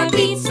eat our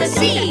pizza.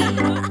 See,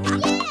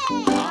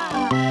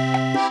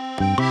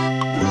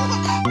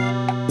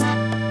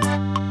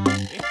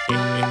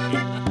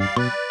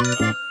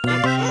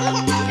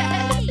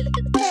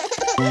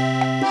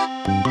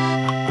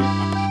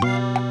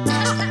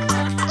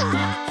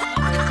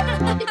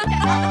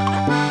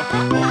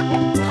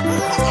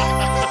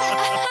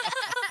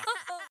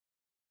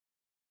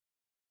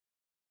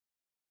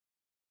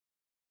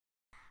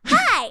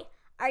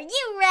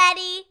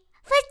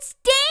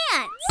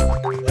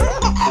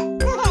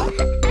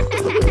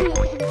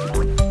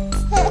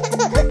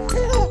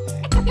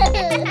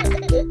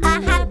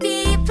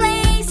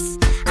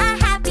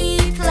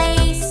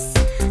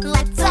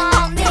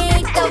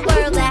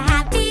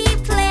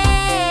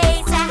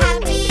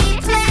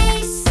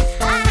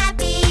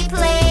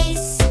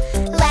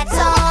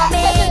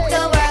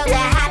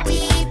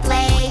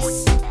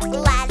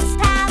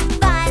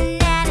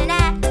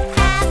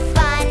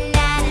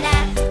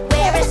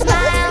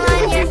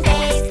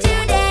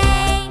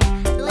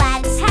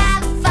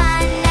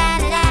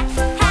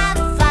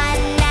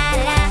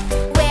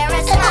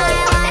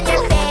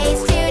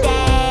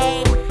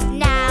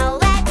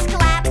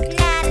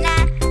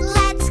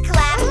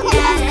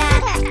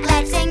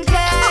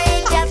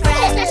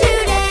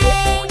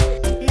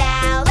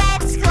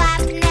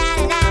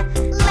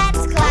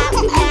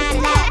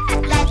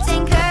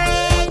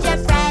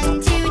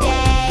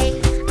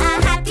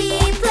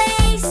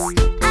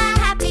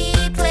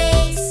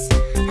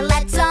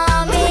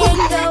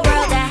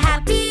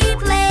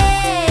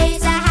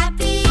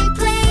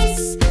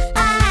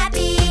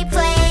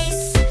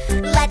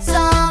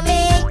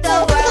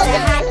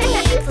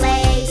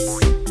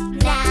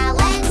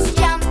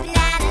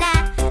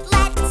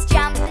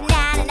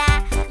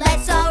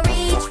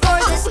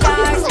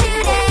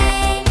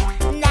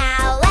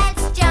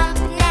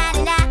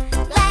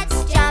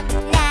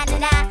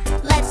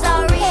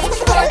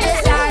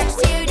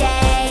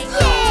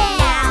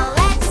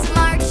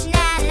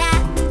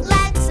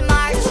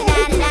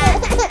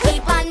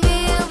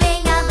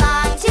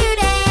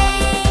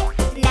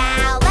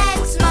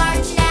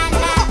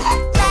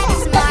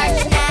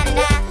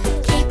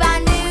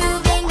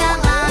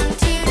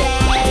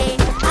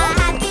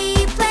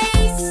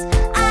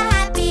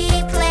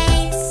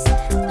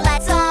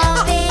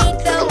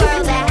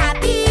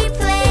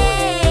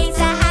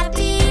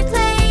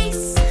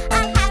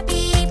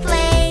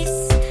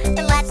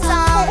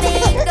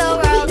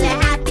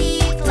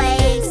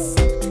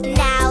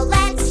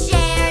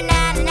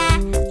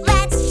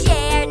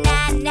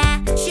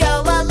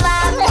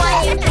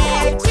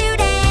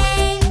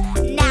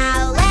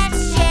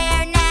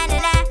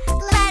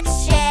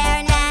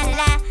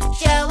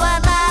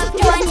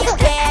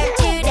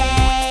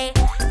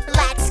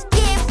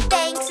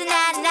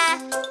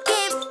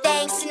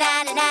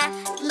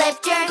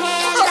 Lift your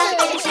hands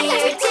up and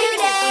cheer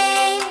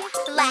today.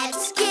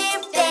 Let's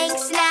give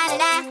thanks,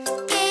 na-na-na.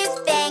 Give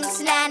thanks,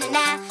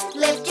 na-na-na.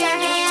 Lift your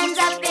hands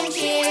up and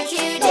cheer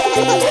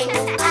today.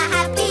 A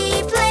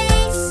happy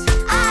place,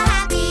 a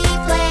happy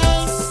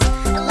place.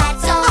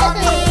 Let's all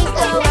make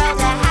the world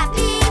a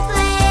happy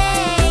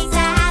place.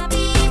 A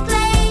happy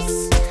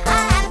place, a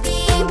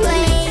happy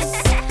place.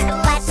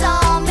 Let's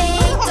all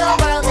make the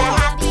world a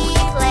happy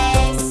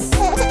place.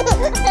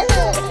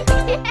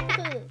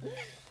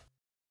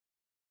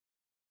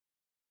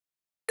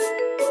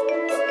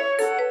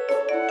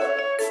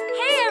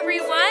 Hey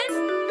everyone!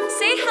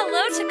 Say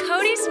hello to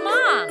Cody's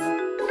mom.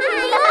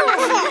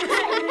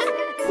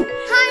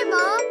 Hi,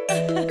 Mom.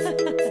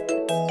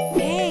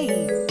 Hey.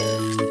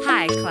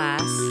 Hi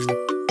class.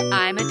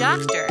 I'm a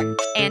doctor,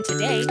 and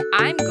today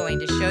I'm going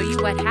to show you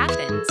what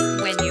happens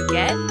when you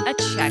get a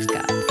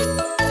checkup.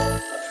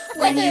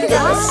 When you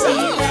go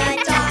see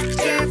the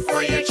doctor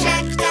for your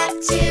checkup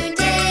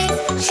today,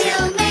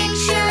 she'll make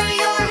sure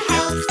you're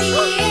healthy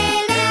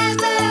in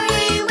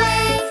every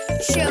way.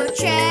 She'll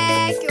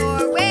check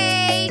your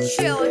weight,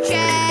 she'll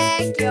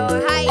check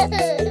your height.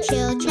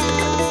 She'll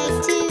check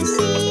to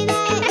see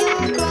that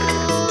you're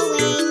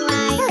growing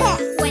right.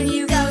 When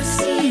you go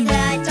see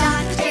the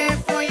doctor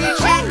for your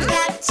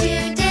checkup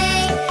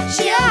today,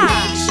 she'll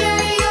make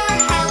sure you're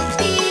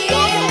healthy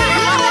in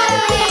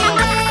every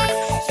way.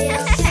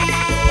 She'll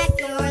check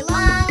your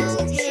lungs,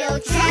 she'll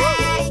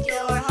check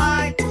your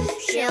heart.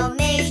 She'll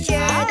make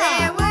sure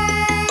they're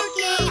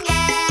working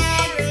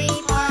every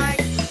part.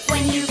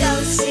 When you go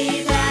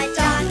see the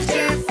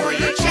doctor for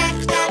your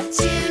checkup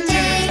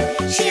today,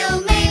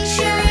 she'll make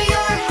sure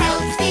you're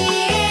healthy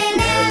in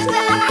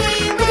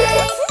every way.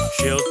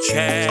 She'll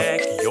check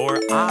your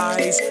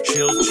eyes,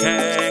 she'll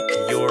check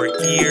your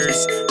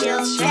ears.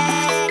 She'll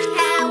check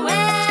how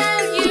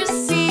well you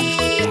see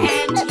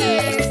and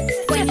hear.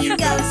 When you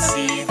go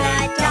see the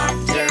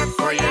doctor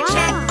for your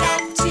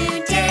checkup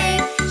today,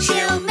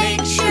 she'll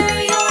make sure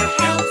you're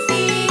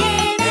healthy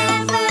in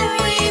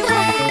every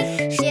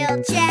way.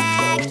 She'll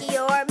check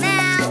your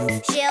mouth,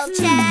 she'll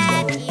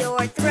check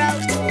your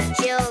throat.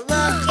 She'll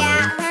look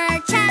at her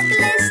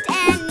checklist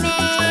and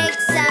make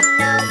some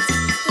notes.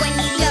 When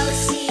you go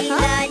see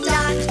the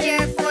doctor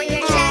for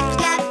your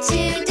checkup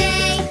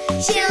today,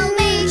 she'll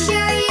make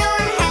sure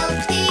you're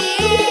healthy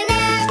in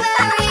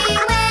every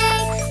way.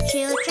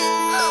 She'll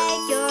check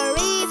your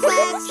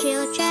reflex,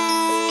 she'll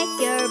check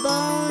your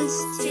bones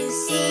to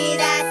see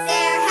that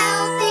they're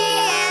healthy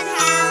and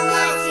how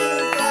much you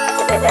grow.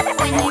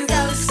 When you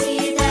go see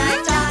the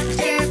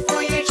doctor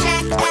for your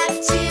checkup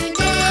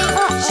today,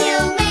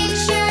 she'll make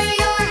sure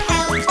you're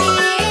healthy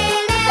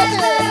in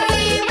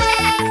every way.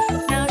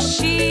 Now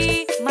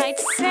she might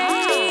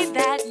say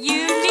that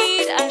you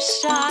need a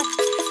shot,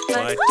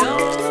 but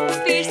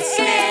don't be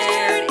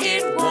scared,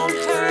 it won't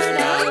hurt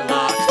a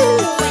lot.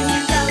 When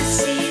you go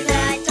see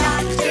the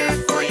doctor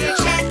for your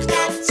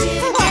checkup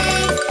today,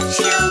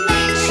 she'll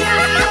make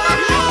sure you're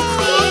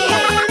healthy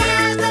in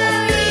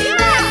every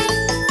way.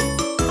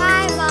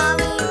 Bye,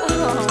 Mommy.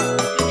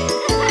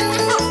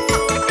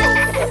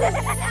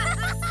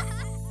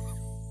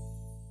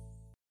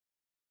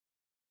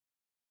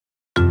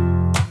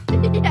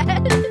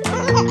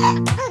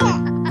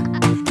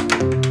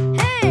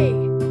 Hey!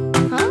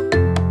 Huh?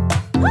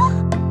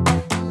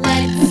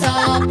 Let's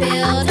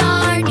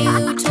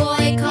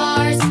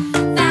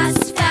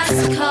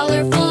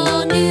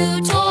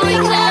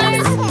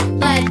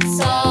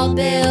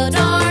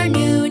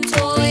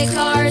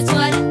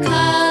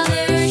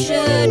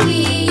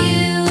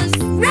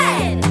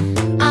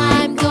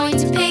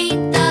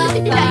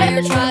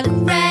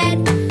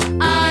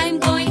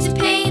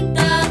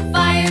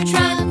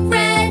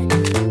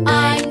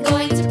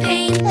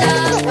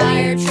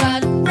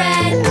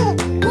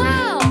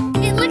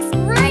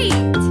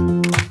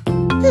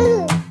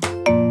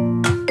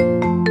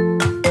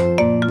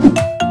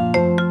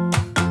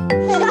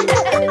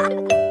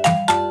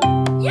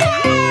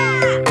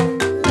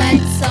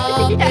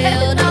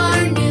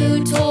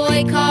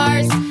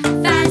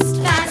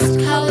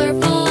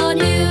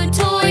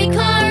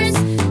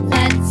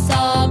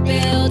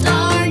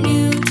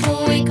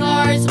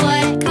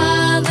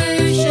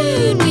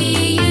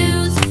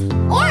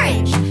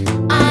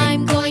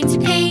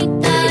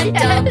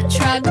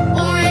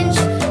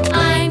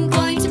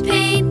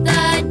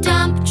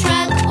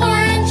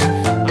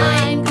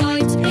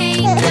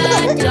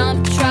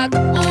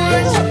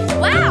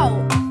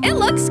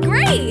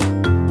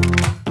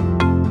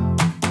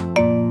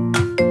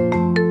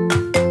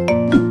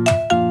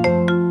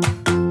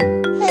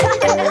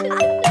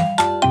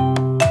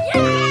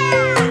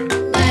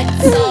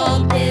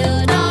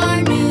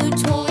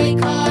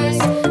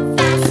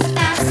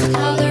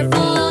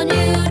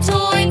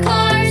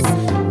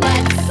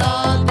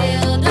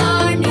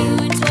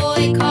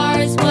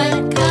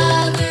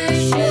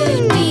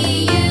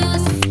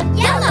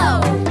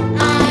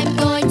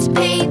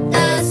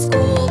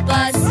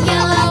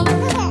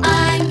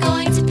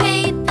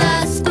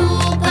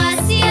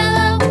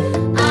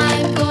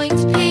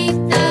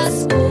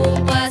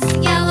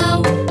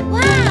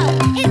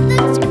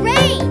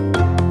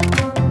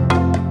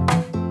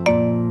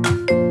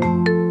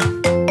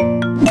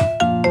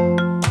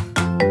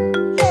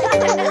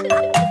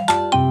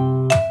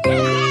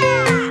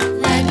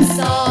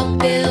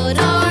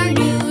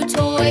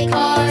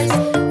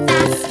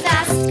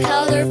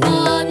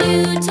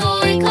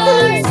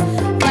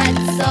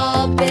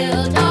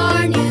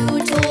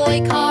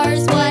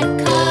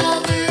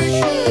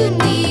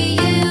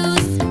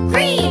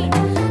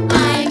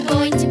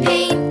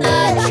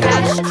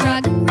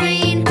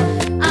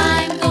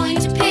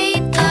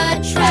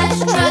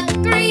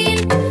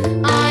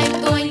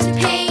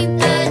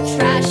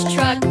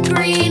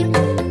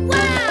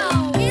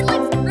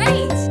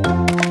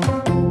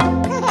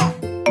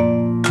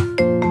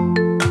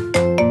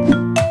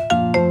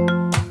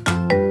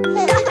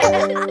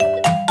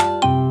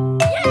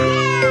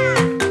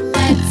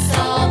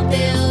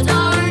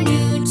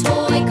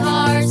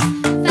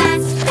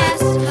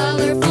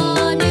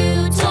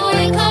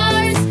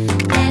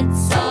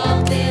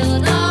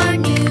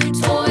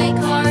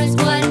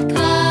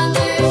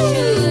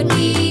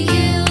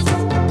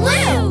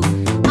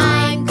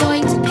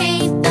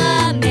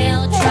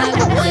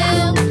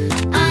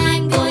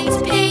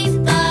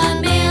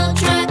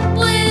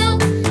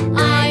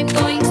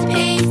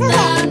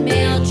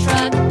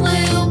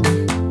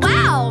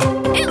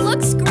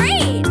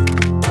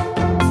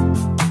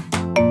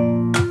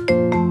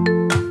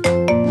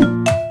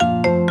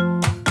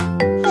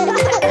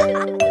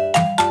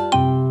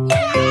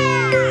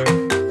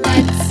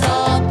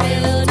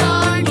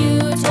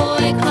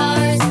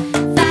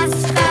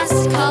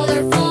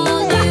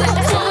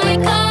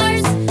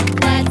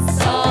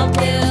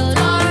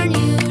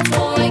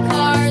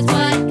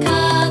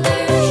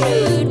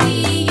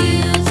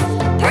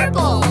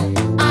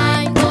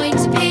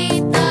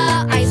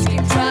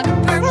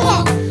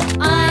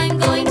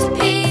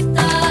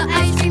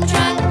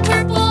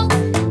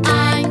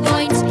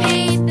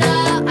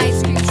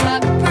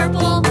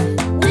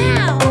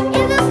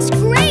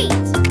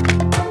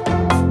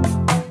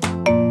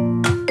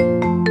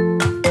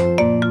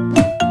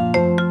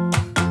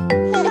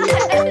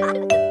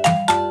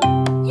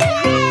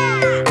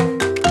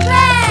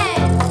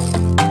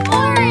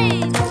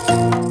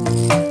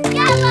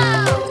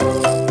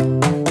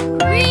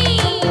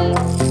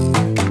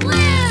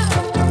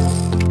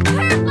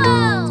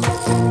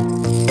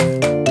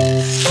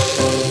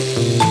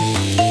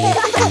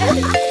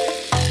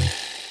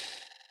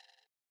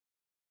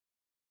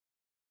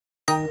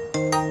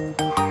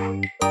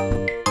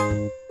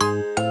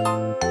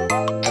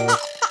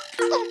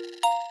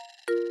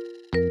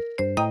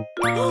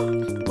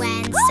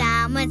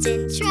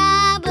someone's in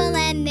trouble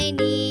and they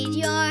need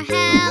your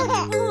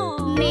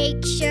help,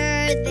 make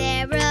sure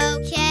they're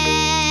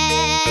okay.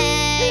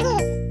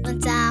 When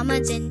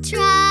someone's in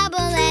trouble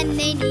and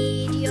they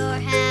need your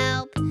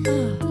help,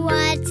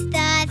 what's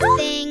the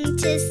thing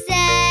to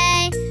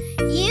say?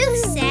 You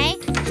say,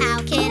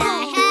 how can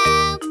I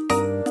help?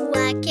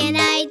 What can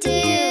I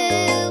do?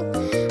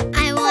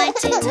 I want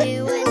to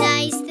do a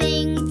nice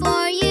thing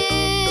for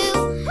you.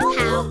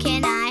 How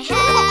can I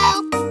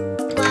help?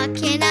 What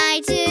can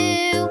I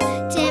do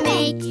to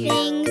make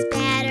things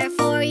better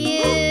for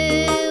you?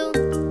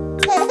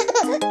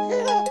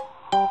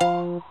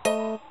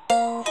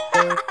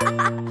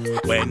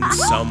 When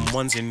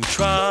someone's in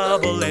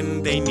trouble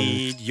and they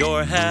need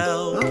your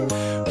help,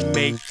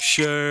 make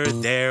sure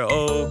they're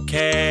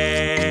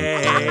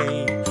okay.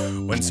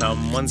 When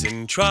someone's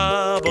in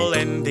trouble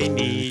and they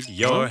need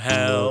your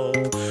help,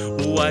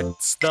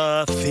 what's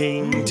the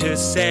thing to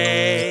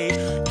say?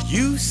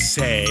 You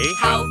say,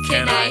 how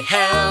can I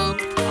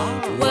help?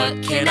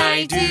 What can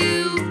I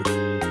do?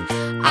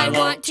 I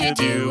want to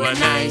do a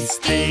nice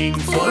thing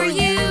for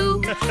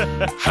you.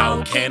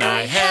 How can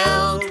I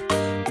help?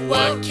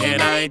 What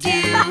can I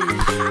do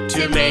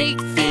to make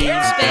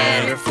things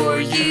better for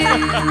you?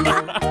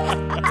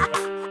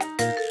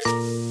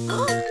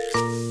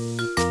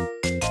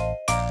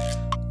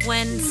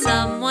 When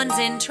someone's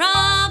in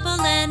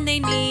trouble and they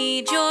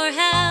need your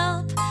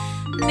help,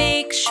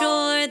 make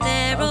sure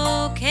they're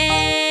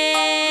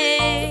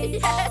okay.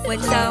 When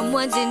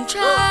someone's in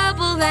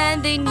trouble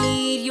and they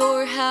need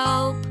your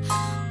help,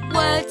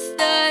 what's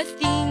the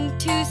thing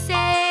to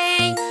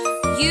say?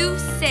 You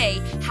say,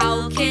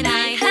 how can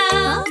I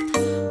help?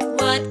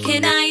 What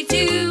can I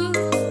do?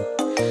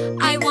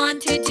 I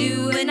want to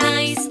do a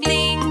nice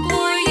thing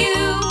for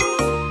you.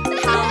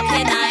 How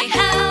can I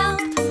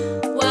help?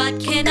 What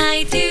can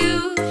I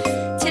do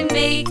to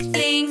make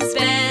things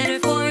better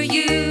for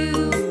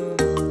you?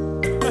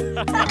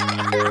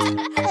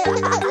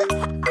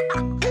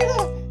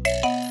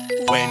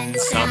 When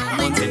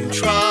someone's in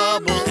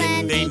trouble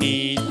and they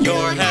need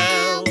your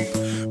help,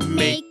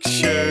 make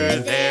sure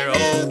they're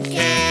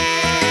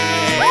okay.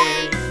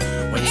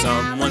 When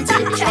someone's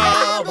in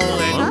trouble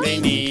and they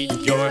need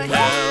your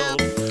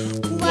help,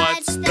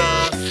 what's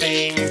the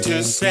thing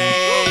to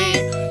say?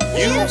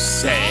 You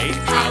say,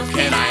 how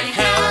can I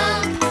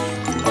help?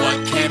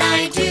 What can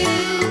I do?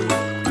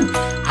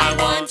 I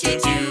want to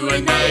do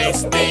a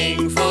nice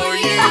thing for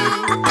you.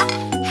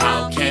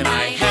 How can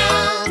I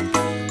help?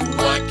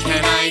 What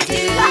can I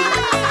do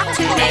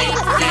to make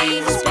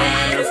things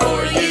better for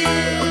you?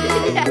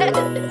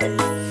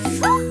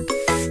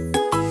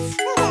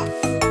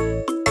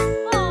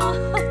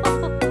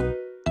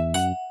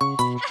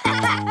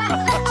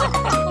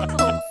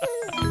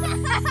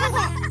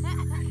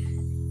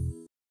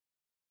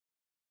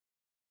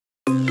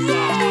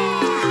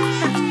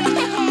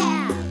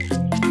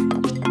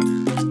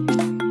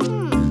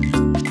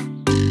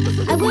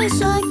 I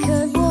wish I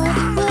could walk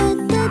with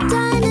the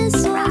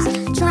dinosaurs,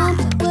 tromp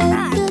with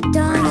the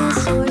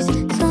dinosaurs,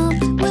 stomp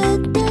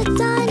with the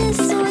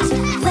dinosaurs,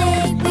 play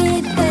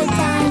with the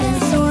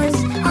dinosaurs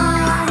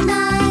on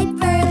my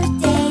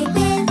birthday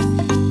with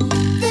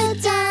the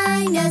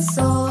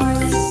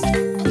dinosaurs.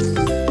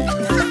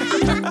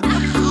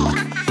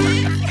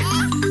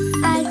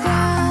 I'd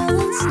growl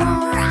and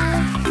snore,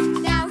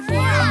 now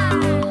hear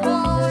me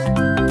roar.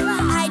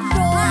 I'd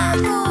roar,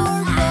 roar,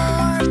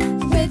 roar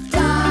with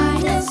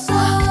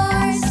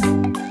dinosaurs.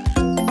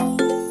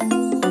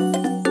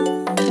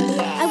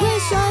 I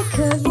wish I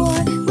could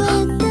roar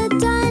with the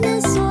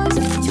dinosaurs,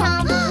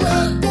 tromp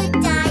with the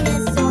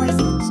dinosaurs,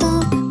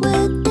 stomp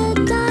with the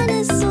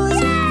dinosaurs,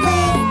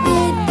 play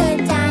with the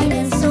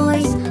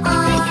dinosaurs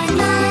on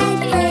my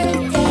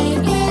birthday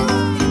with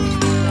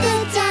the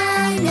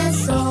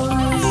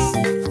dinosaurs.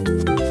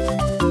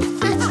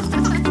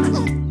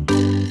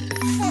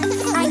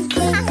 I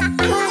click,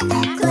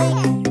 clack, click,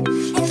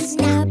 and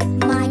snap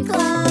my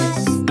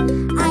claws.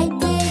 I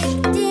dig,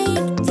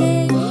 dig,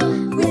 dig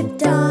with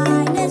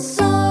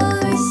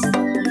dinosaurs.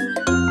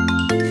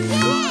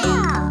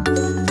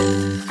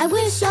 I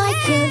wish I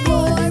could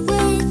roar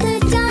with the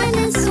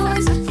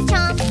dinosaurs,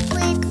 chomp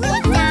with the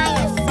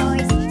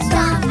dinosaurs,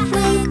 stomp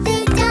with the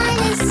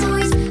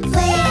dinosaurs,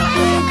 play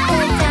with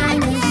the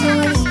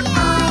dinosaurs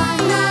on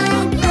my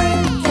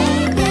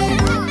birthday with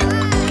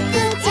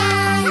the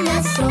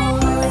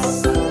dinosaurs.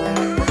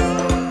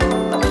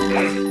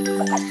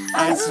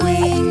 I'd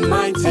swing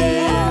my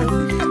tail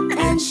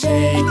and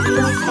shake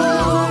the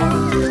floor.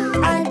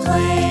 I'd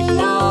play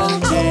all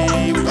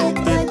day with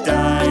the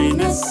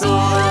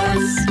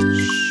dinosaurs.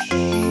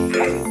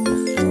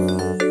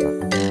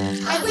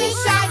 I wish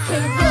I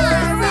could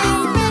roar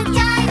with the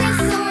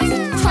dinosaurs,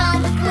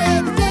 chomp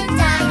with the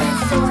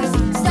dinosaurs,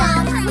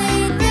 stomp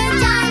with the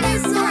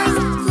dinosaurs,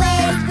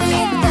 play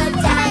with the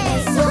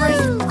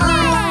dinosaurs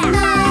on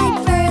my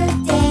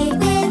birthday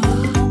with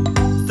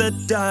The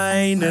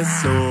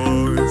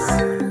dinosaurs.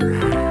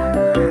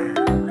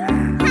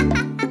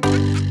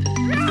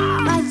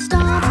 I'd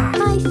stomp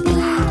my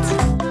feet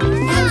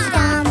and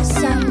stomp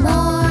some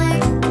more.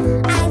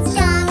 I'd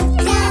stomp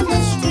down the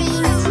street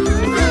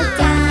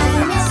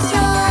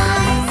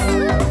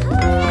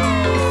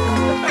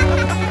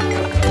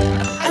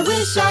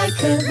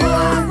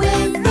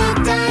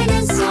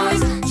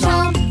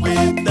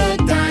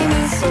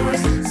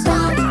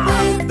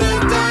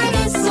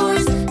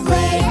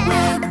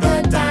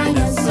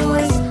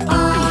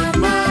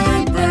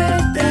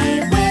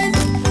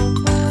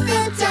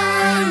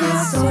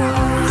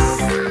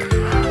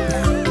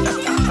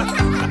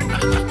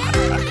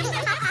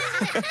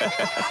The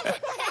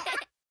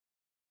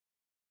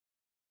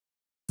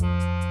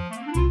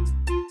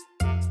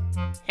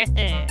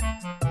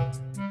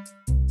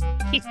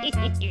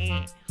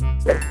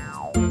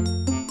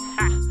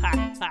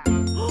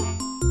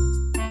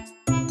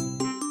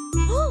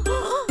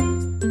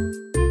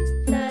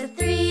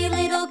three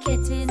little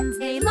kittens,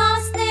 they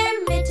lost their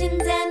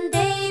mittens and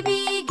they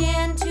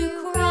began to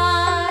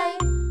cry.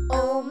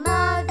 Oh,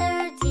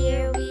 mother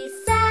dear, we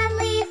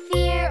sadly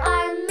fear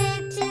our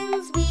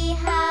mittens we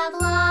have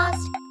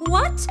lost.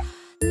 What?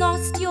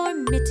 Lost your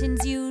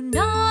mittens, you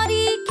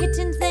naughty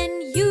kittens,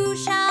 then you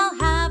shall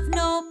have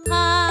no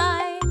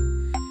pie.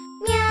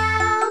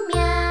 Meow,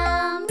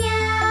 meow,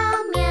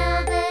 meow,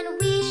 meow, then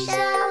we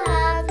shall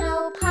have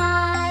no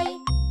pie.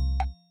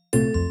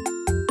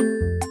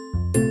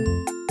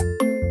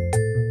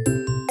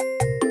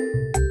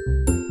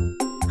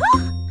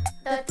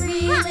 The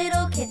three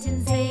little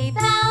kittens, they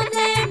found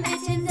their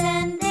mittens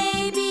and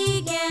they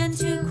began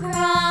to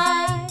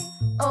cry.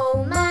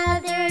 Oh,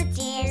 mother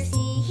dear,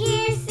 see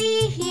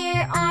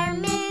here, our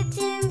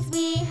mittens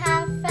we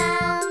have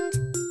found.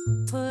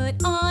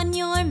 Put on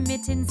your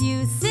mittens,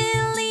 you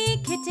silly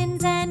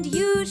kittens, and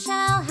you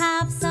shall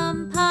have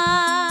some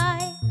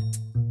pie.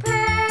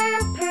 Purr,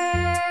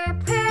 purr,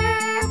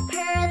 purr,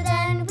 purr,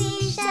 then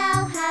we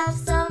shall have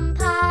some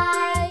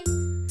pie.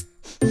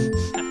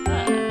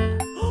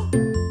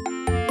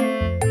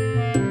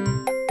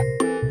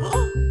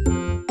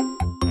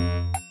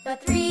 The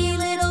three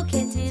little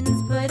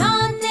kittens put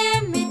on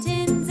their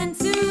mittens and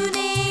soon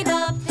ate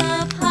up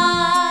the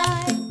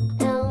pie.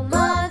 Oh,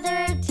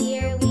 mother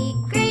dear, we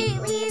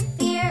greatly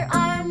fear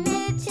our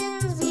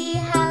mittens we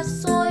have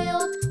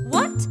soiled.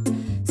 What?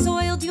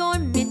 Soiled your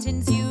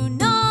mittens, you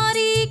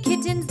naughty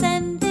kittens,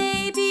 then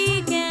they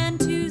began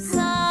to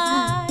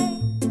sigh.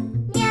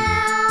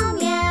 Meow,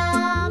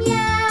 meow,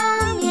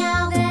 meow,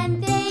 meow, then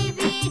they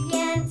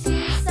began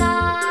to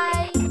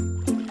sigh.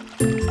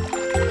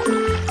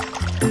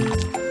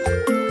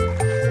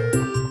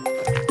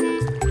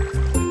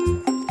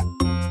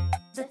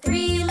 The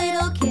three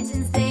little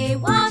kittens, they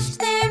washed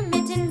their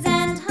mittens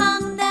and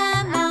hung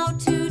them out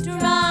to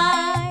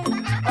dry.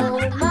 Oh,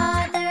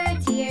 mother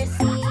dear,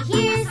 see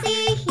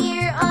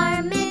here,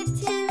 our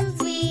mittens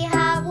we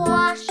have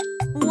washed.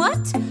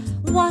 What?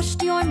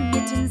 Washed your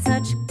mittens,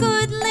 such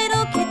good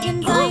little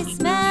kittens, I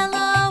smell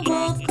a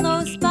wolf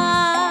close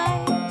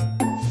by.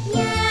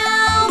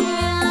 Meow,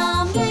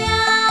 meow,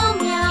 meow,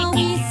 meow,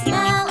 we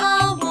smell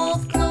a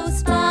wolf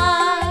close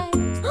by.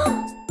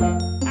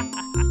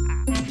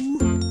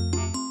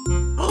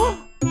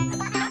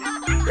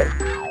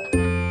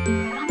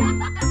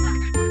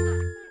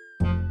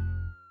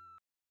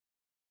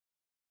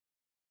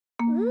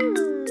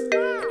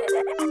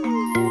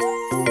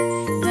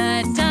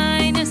 The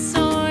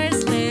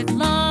dinosaurs lived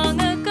long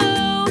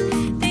ago.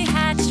 They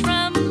hatched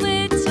from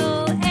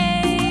little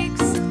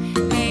eggs.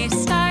 They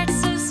start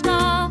so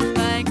small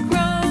but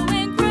grow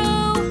and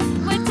grow.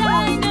 What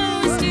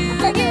dinos do you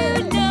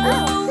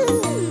know?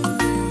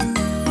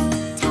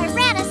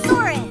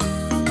 Tyrannosaurus,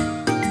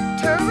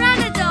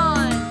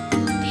 Pteranodon,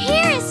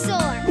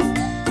 Parasaur,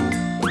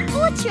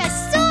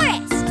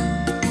 Ultrasaurus,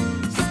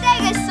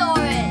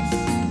 Stegosaurus,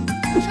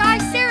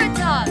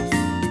 Triceratops.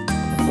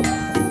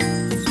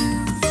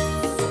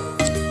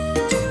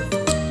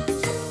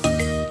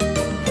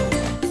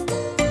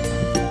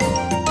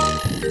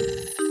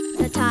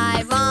 The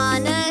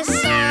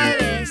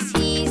Tyrannosaurus,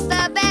 he's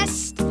the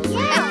best.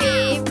 My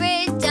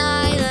favorite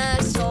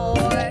dinosaur.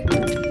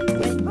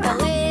 With the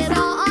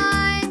little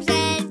arms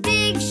and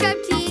big sharp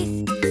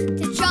teeth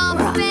to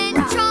chomp and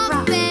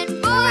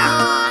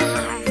roar.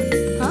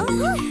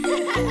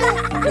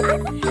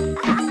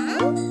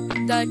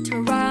 The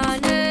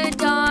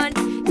Pteranodon,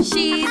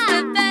 she's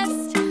the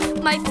best.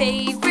 My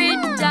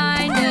favorite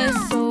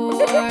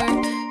dinosaur.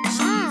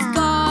 She's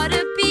got a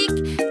beak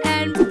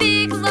and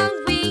big long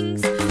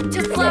wings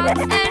to flap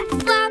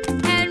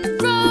and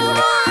roar.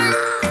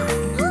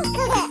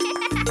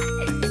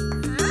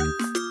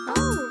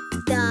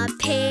 The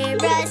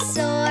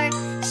Parasaur,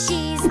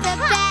 she's the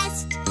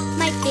best.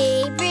 My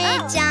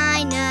favorite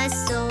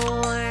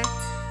dinosaur.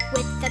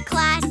 With the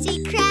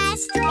classy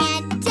crest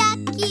and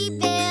ducky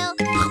bill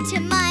to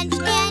munch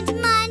and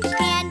roar.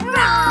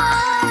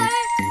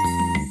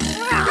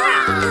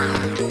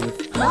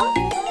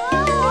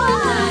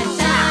 The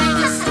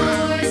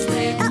dinosaurs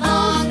lived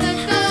long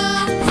ago.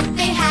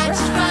 They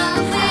hatched from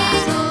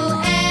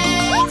little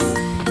eggs.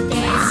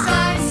 They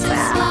start so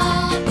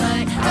small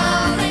but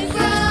grow and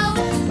grow.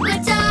 What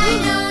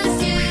dinos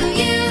do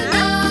you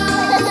know?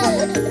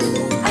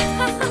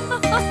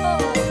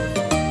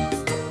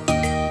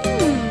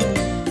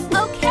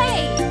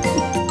 Okay,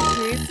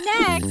 who's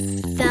next?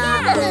 The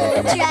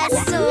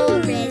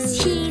Ultrasaurus,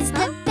 he's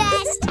the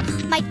best.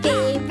 My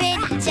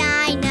favorite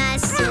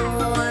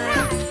dinosaur.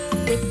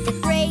 With the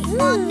great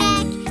long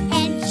neck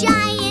and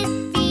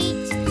giant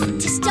feet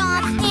to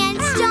stomp and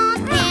roar.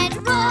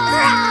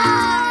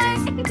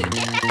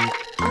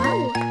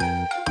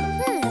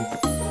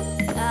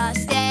 The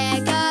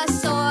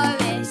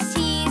Stegosaurus,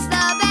 he's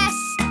the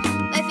best.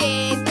 My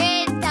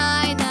favorite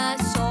dinosaur.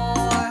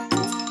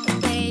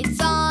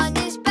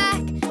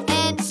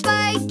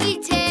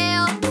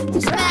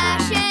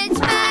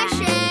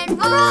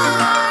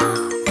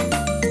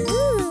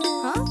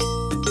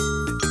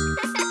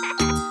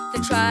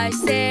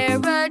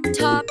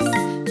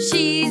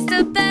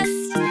 the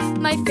best,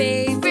 my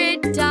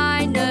favorite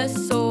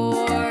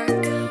dinosaur.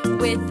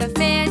 With a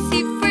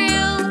fancy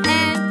frill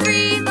and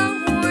 3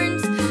 long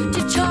horns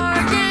to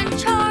charge and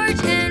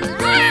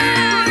roar.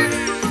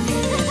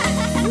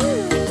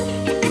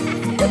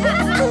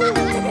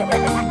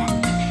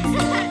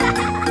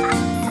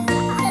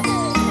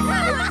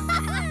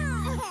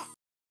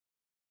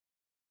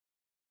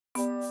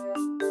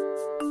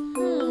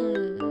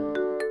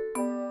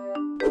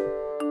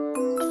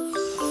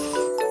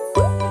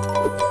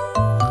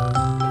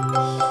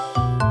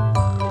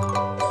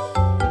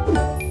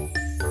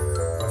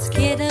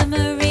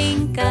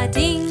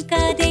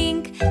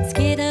 Skidamarinka-dink-a-dink,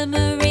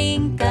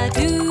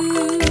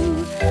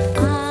 skidamarinka-doo.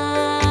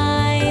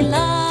 I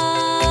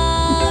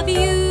love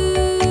you.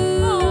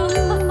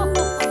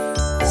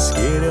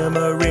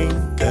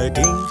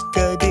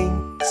 Skidamarinka-dink-a-dink,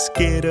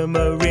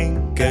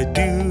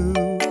 skidamarinka-doo.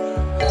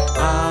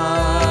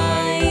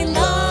 I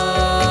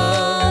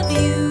love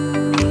you.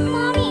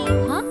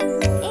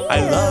 I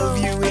love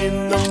you in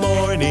the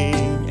morning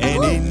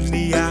and in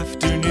the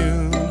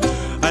afternoon.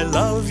 I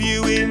love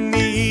you in the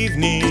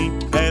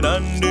evening and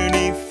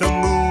underneath the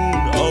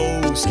moon.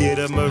 Oh,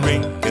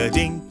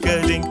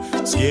 skidamarinka-dink-a-dink,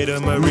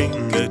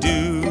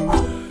 skidamarinka-doo.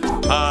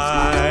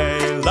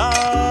 I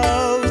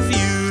love you.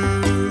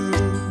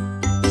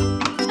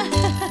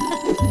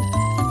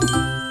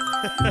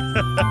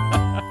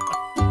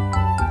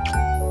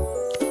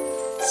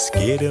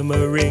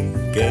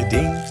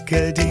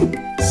 Skidamarinka-dink-a-dink,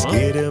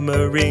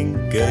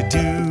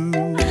 skidamarinka-doo.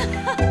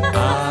 I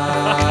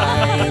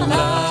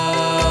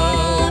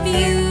love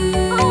you.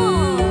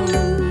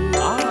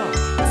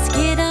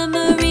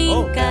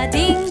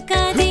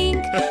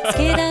 Skidamarinka-dink-a-dink,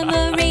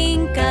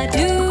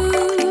 skidamarinka-doo.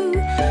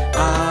 I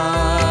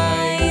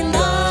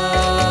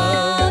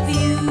love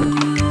you.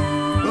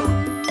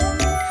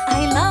 I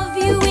love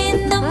you in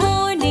the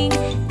morning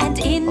and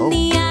in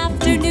the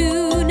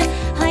afternoon.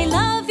 I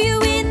love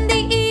you in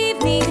the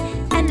evening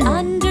and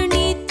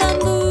underneath the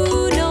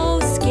moon. Oh,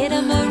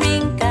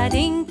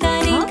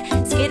 skidamarinka-dink-a-dink,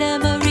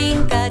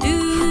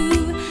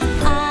 skidamarinka-doo.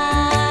 I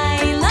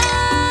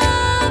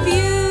love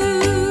you.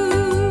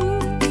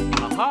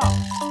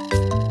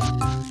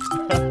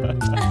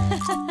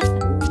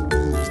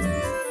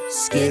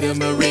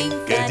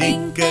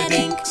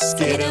 Skidamarinka-dink-a-dink,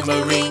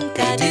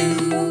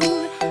 skidamarinka-doo.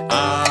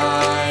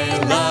 I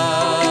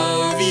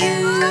love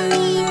you.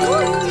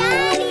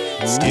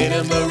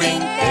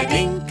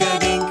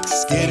 Skidamarinka-dink-a-dink,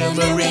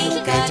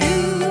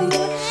 skidamarinka-doo.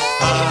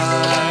 I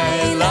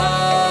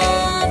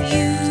love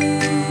you.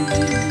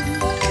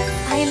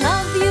 I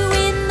love you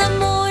in the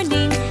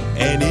morning.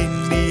 And in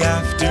the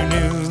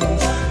afternoon,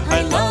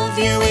 I love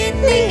you in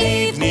the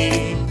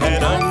evening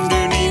and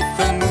underneath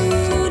the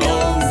moon.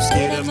 Oh,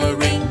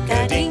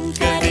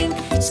 skidamarinka-dink-a-dink,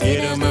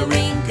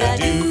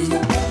 skidamarinka-doo.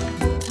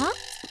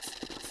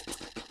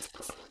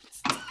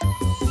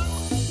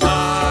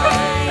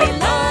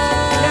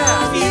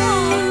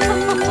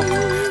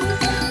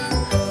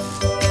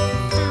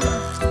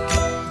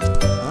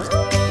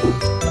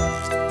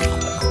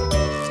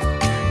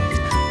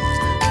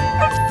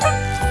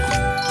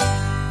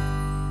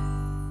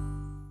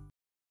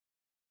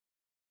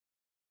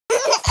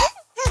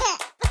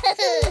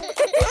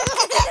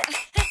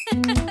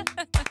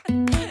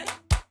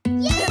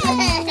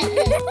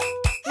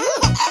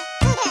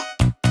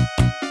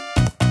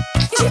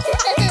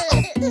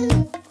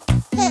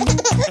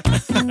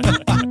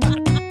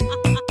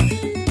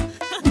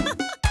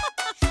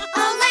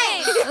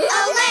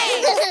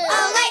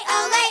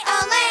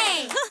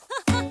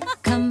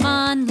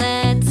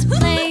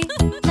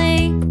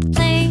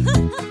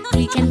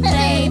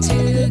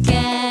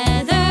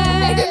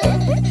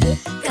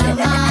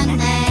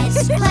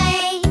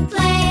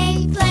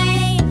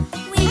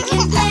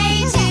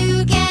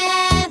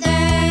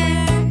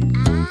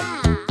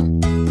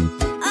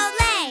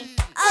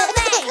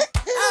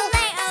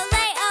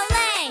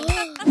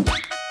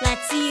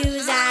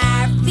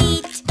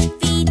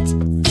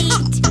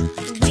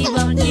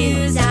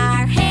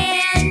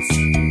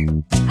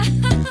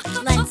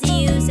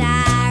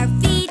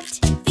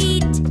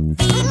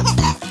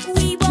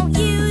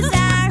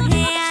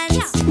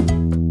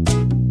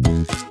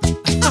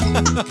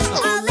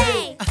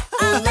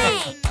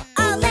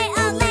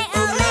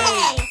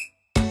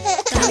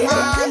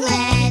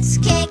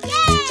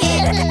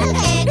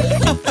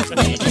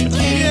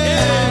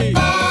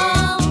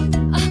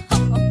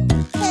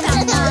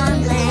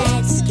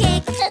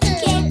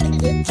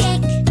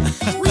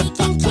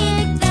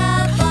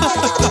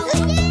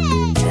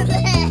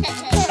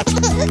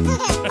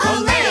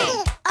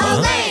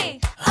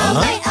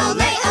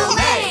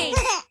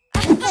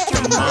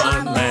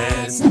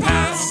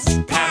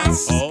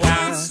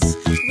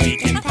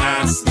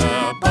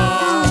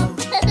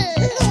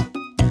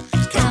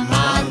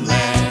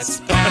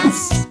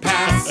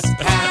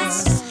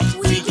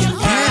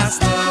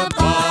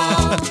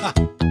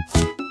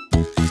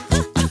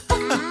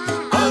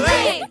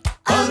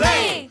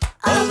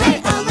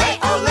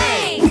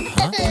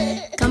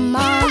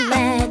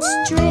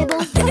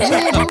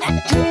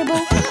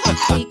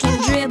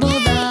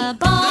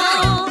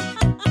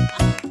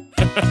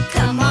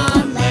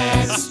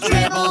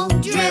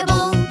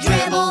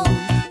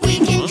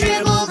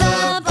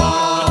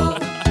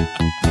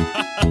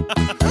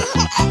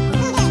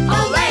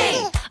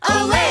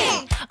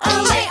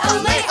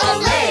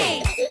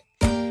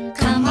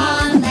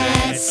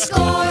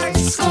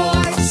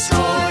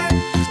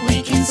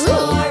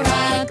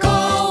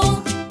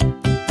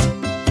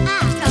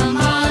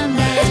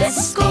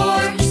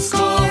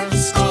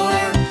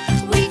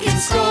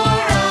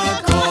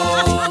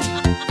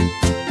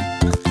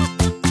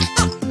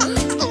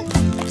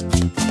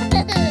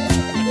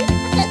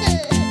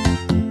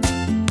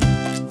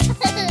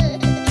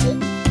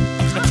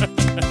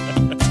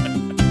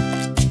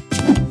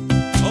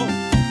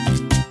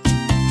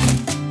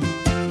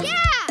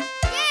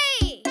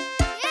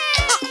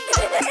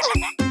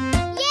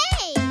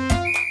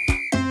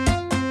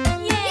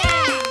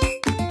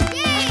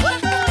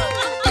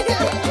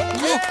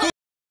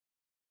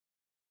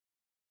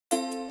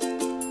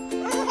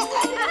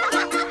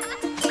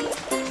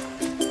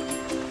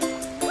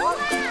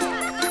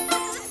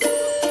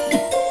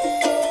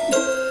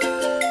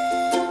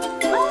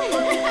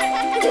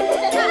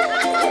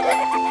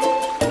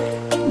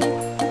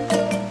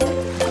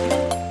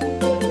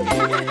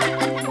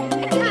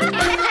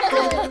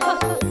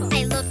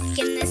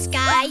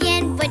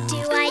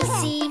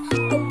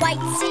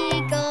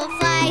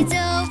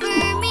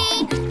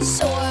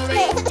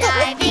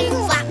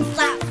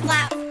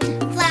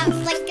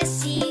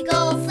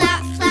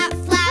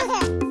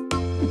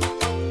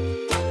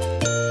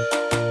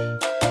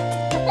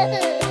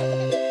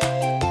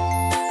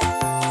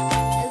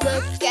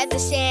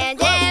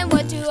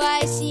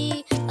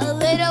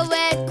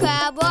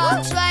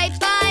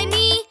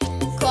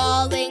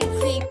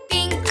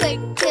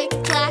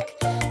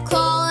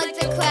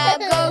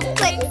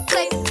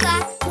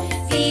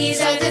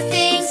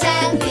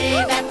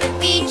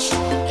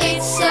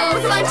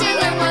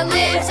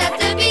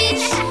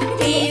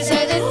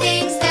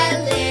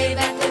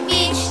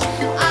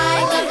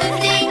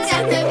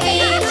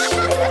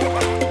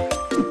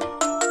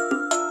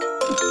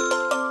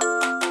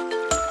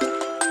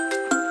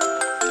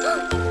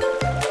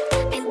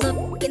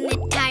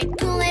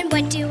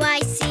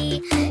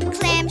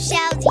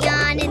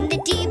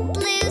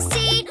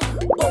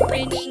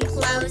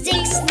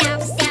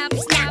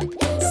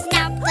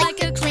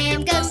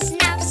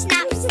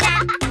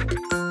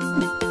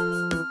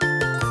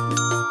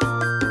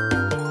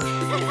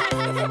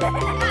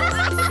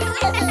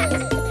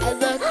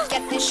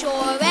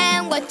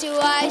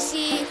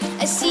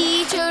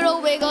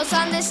 turtles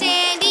on the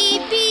sandy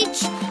beach.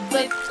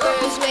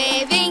 Flippers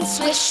waving,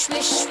 swish,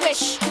 swish,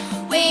 swish.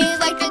 Wave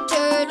like the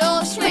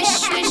turtles, swish,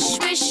 swish,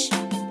 swish.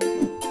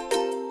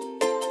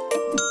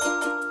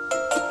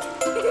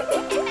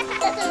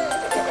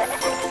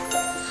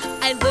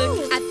 I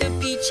look at the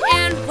beach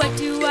and what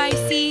do I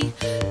see?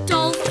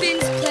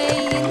 Dolphins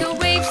play in the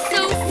waves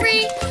so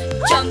free.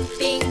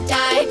 Jumping,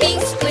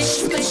 diving,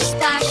 splish, splish,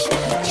 splash.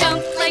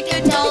 Jump like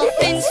a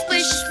dolphin,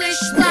 splish, splish,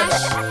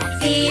 splash.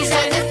 These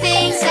are the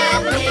things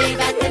that live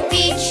at the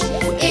beach.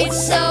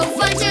 It's so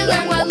fun to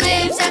learn what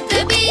lives at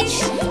the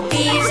beach.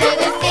 These are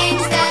the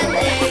things that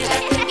live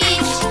at the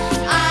beach.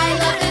 I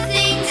love the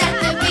things at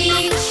the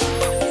beach.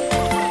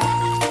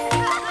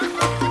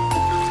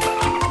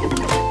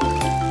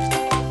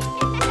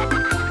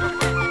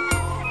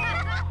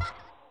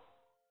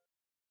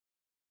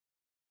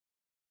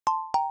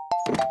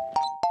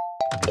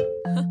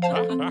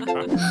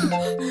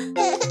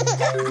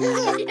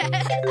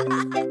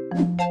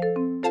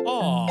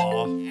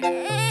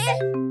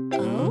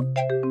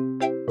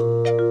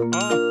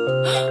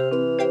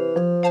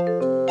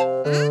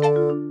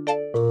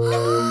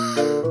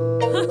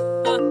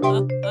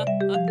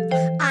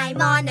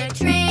 I'm on a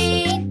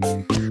train.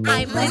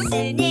 I'm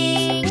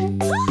listening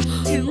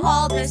to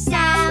all the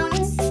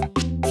sounds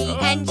the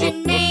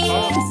engine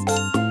makes.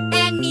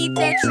 And neath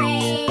the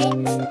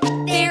train,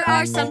 there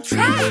are some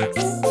tracks.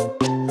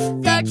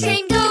 The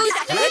train goes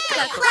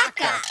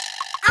click-a-clack-a.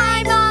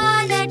 I'm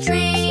on a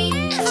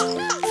train.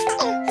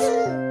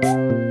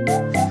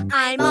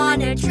 I'm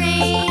on a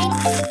train.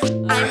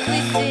 I'm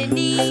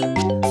listening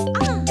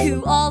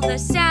to all the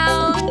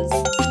sounds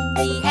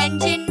the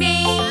engine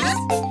makes.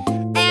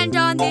 And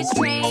on this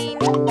train,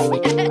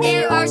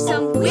 there are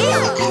some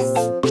wheels.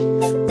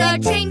 The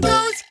train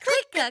goes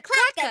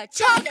click-a-clack-a,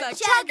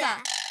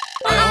 chugga-chugga.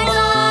 I'm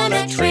on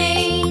a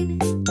train.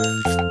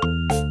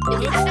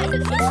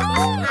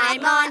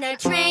 I'm on a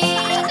train.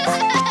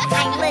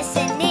 I'm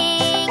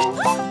listening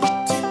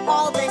to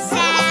all the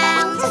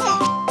sounds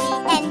the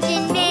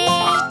engine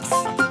makes.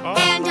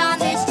 And on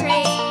this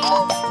train,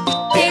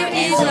 there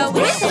is a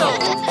whistle.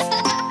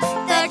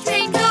 The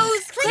train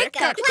goes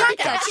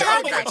click-a-clack-a,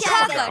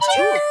 chugga-chugga,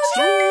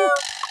 choo-choo.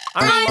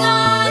 I'm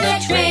on a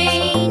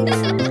train.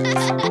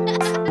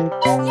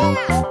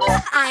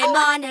 I'm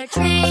on a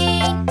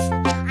train.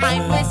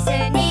 I'm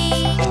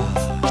listening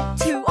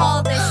to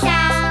all the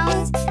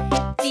sounds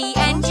the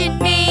engine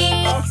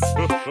makes.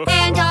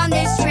 And on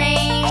this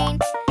train,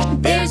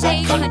 there's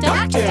a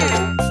conductor.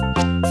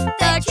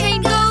 The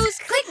train goes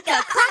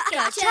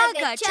click-a-clack-a,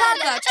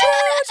 chugga-chugga,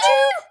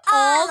 choo-choo.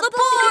 All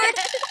aboard!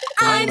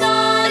 I'm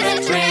on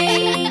a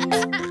train.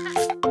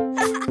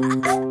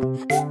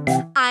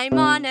 I'm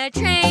on a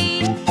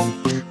train.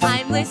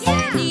 I'm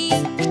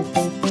listening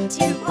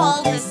to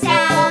all the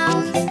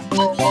sounds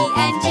the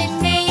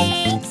engine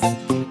makes.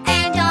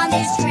 And on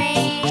this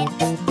train,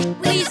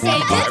 we say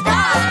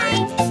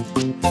goodbye.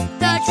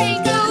 The train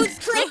goes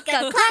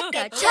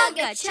click-a-clack-a,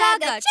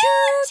 chugga-chugga,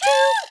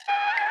 choo-choo.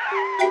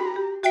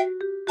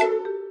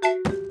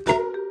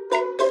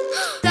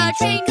 The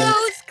train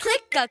goes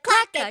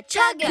click-a-clack-a,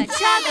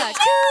 chugga-chugga,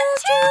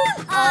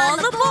 choo-choo. All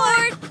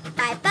aboard!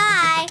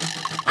 Bye-bye.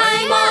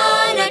 I'm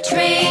on a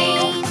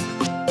train.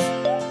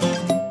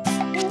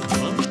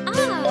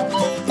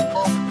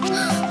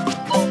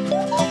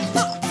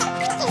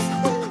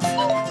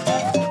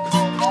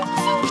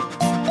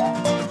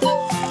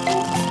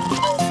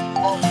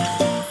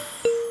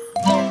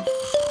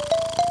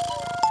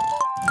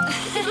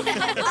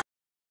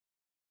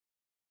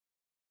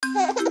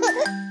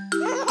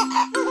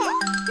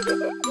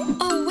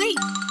 Oh, wait.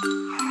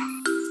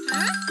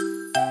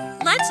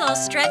 Let's all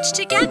stretch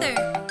together.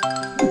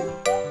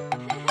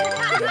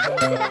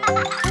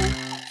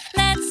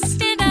 Let's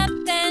stand up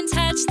and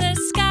touch the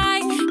sky,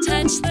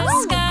 touch the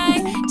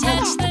sky,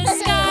 touch the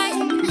sky.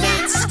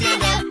 Let's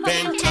stand up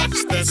and touch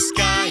the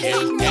sky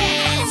and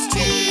dance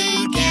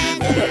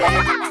together.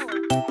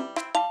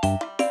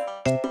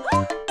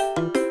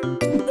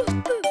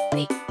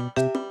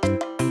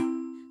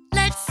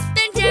 Let's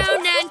bend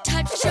down and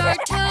touch our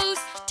toes,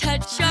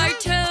 touch our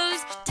toes,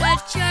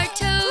 touch our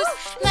toes.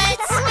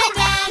 Let's bend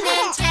down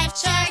and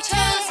touch our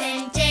toes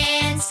and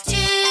dance together.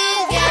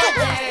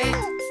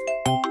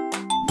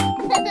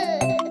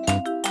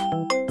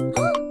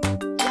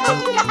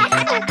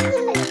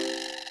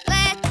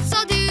 Let's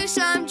all do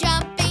some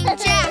jumping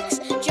jacks,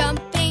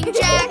 jumping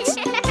jacks,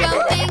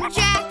 jumping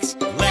jacks.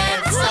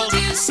 Let's all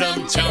do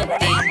some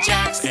jumping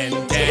jacks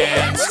and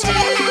dance together.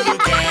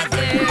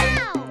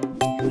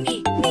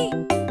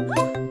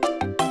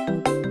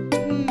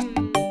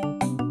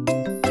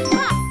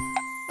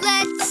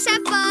 Let's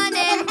have fun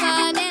and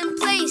run in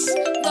place,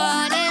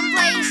 run in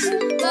place,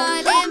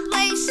 run in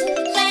place.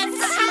 Let's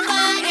have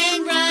fun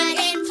and run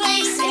in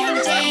place and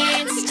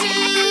dance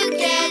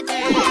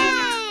together.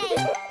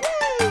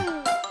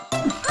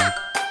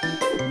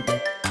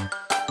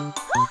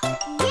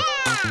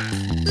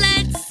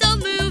 Let's all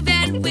move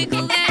and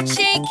wiggle and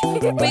shake,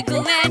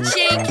 wiggle and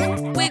shake,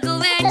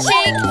 wiggle and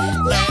shake.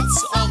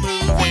 Let's all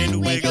move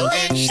and wiggle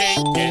and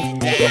shake and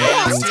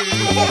dance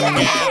together. Let's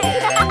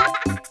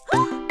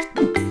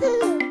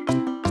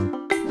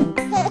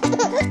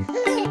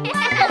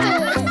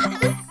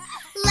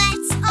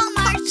all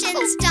march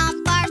and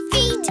stomp our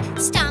feet,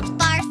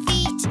 stomp our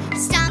feet,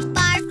 stomp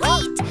our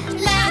feet.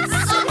 Let's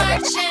all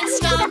march and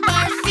stomp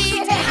our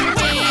feet and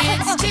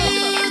dance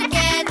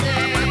together.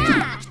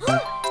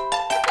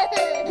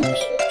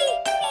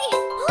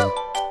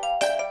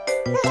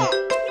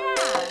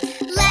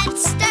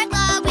 Let's start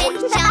low and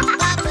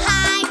jump up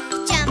high,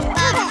 jump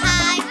up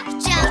high,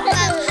 jump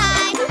up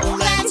high.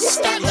 Let's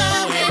start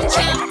low and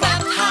jump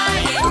up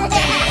high and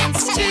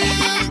dance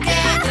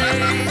together.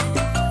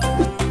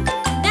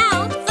 Now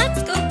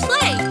let's go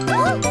play.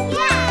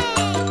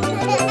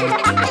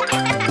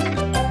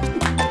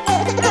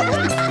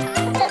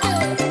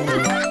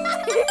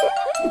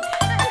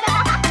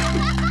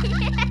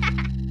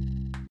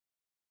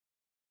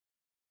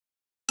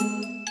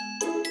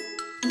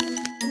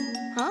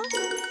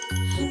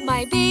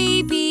 My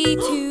baby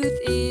tooth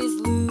is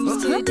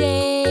loose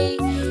today.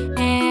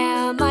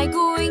 Am I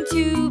going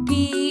to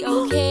be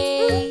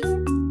okay?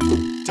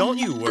 Don't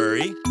you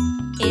worry.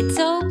 It's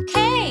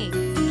okay.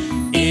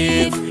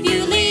 If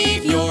you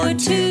leave your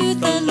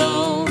tooth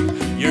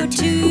alone, your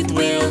tooth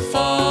will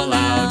fall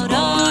out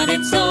on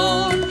its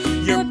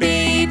own. Your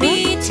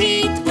baby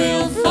teeth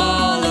will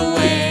fall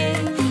away,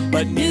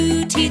 but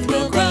new teeth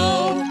will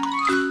grow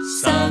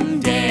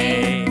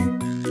someday.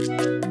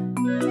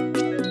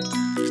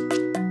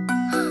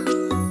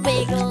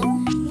 Wiggle,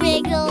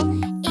 wiggle,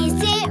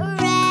 is it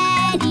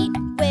ready?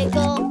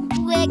 Wiggle,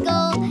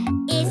 wiggle,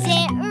 is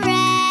it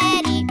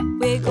ready?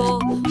 Wiggle,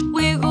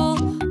 wiggle,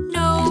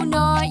 no,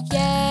 not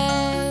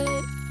yet.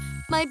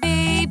 My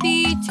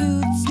baby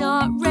tooth's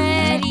not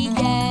ready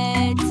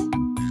yet.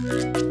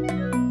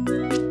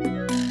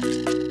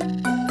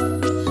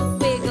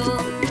 Wiggle,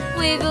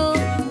 wiggle,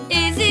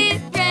 is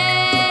it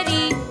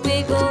ready?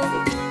 Wiggle,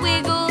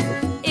 wiggle,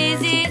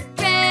 is it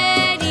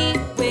ready?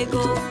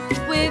 Wiggle,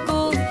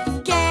 wiggle,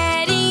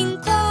 getting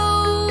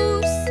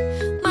close.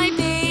 My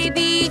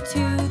baby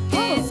tooth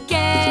is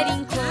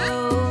getting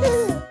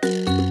close.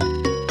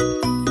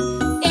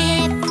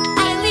 If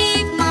I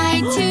leave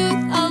my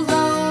tooth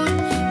alone,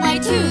 my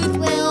tooth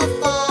will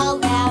fall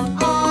out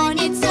on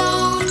its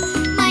own.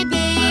 My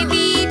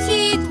baby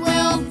teeth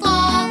will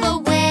fall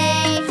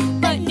away,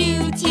 but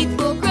new teeth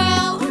will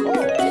grow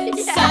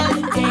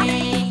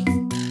someday.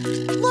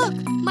 Look,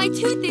 my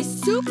tooth is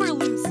super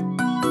loose.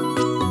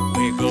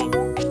 Wiggle,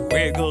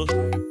 wiggle,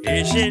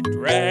 is it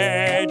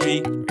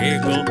ready?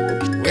 Wiggle,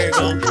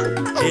 wiggle,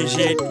 is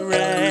it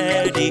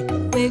ready?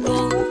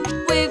 Wiggle,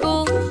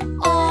 wiggle,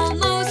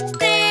 almost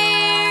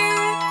there.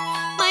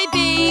 My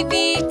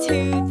baby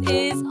tooth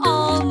is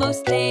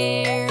almost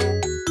there.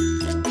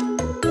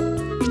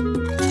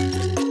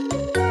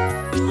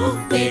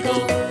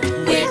 Wiggle,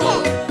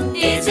 wiggle,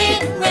 is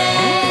it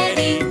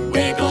ready?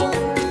 Wiggle,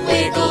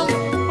 wiggle,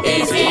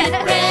 is it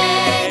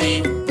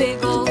ready?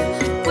 Wiggle,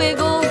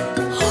 wiggle,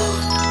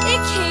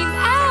 it came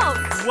out.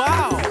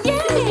 Wow! Yay!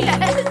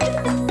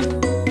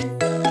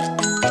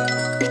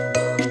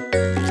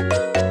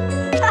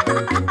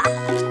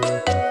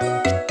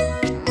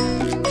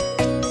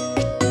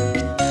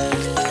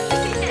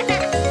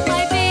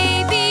 My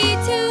baby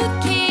tooth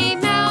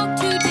came out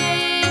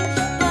today,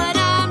 but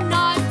I'm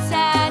not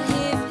sad.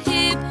 Hip,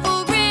 hip,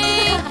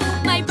 hooray!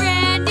 My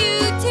brand new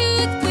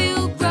tooth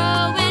will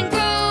grow and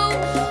grow.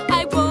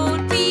 I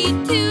won't be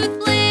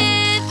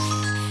toothless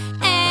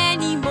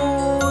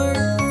anymore.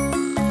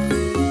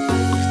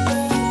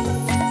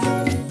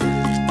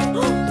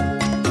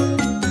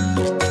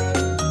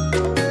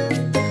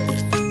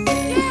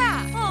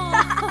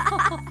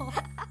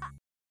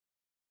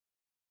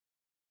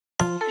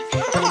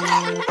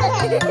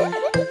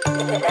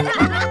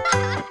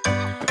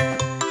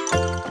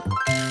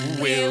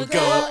 We'll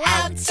go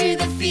out to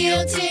the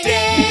field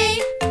today.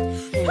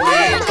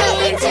 We're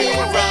going to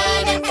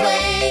run and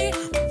play.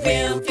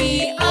 We'll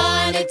be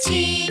on a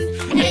team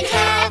and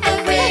have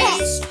a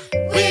race.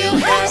 We'll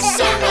have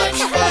so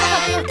much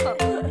fun.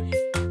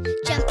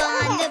 Jump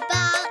on the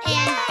ball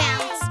and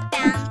bounce,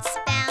 bounce,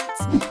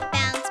 bounce,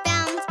 bounce,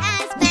 bounce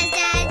as fast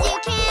as you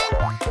can.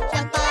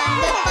 Jump on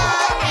the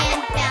ball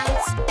and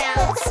bounce,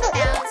 bounce,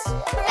 bounce,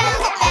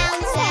 bounce,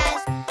 bounce as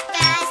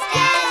fast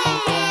as you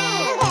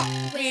can.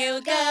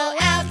 We'll go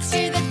out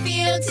to the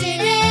field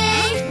today.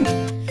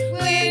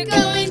 We're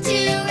going to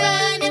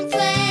run and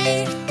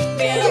play.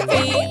 We'll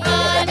be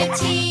on a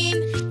team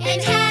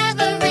and have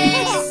a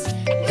race.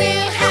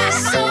 We'll have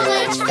so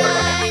much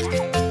fun.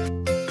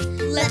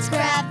 Let's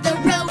grab the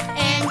rope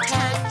and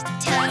tug,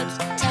 tug,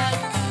 tug,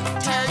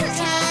 tug,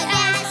 tug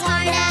as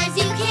hard as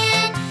you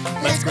can.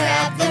 Let's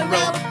grab the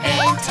rope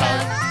and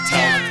tug,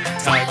 tug,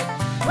 tug,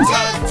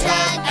 tug,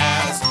 tug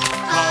as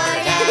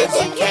hard as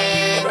you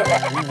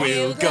can.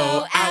 We'll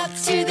go out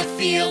to the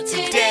field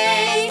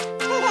today.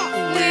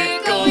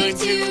 We're going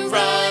to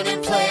run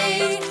and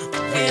play.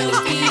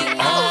 We'll be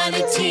on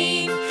a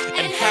team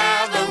and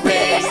have a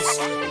race.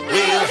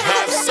 We'll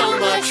have so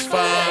much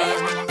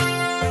fun.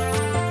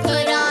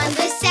 Put on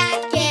the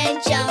sack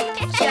and jump,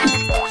 jump,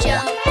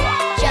 jump,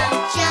 jump,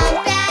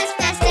 jump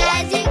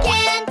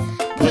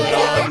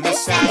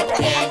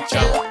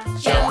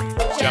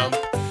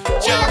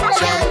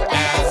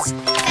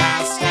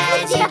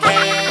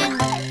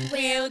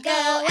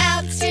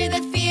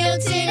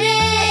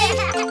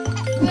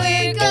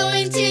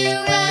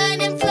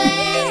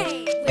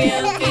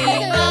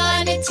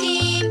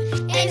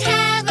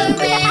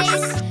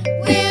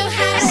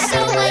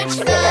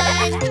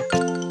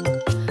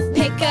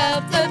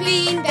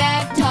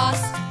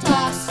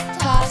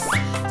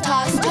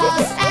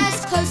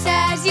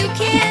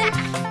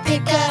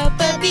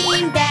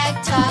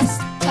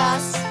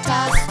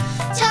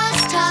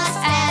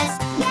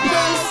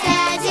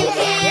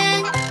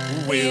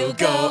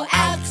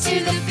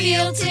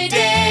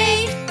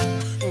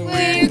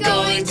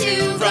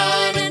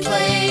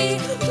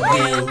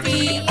We'll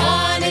be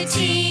on a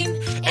team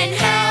and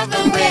have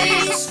a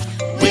race.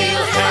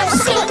 We'll have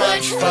so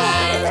much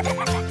fun.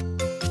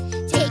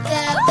 Take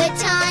the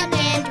baton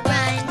and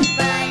run,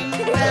 run,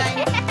 run,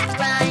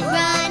 run,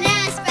 run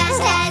as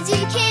fast as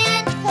you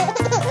can.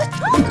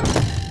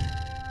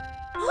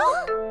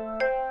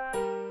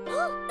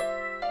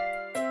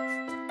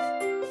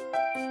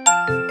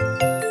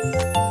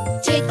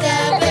 Take the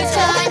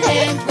baton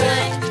and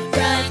run,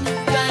 run,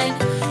 run,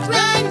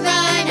 run,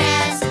 run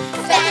as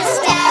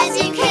fast as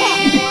you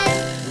can.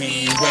 We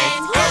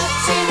went out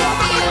to the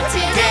field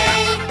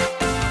today.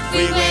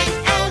 We went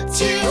out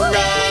to run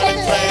and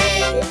play.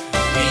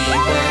 We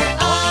were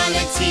on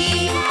a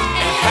team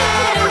and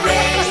had a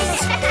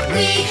race.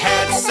 We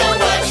had so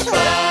much fun.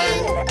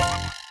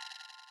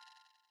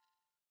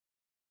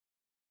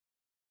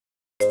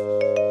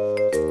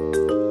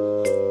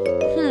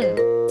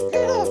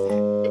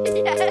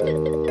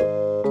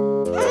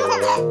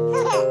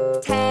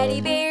 Teddy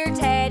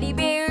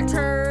bear,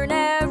 turn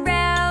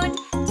around.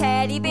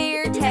 Teddy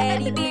bear,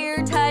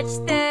 touch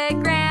the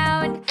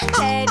ground.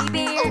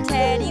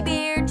 Teddy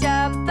bear,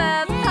 jump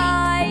up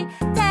high.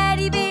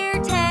 Teddy bear,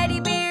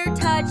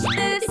 touch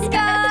the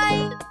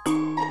sky.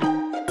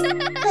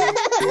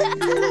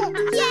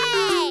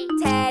 Yay!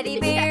 Teddy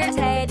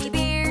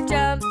bear,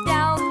 jump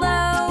down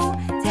low.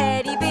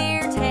 Teddy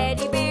bear,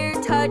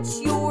 touch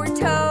your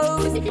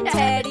toes.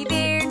 Teddy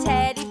bear,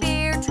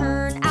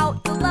 turn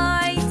out the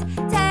lights.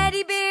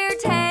 Teddy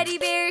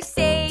bear,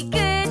 say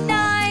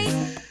goodnight.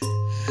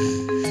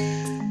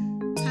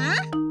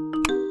 Huh?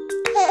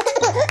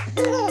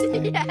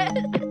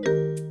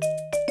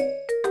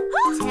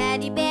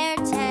 Teddy bear,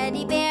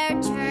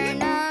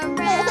 turn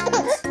around.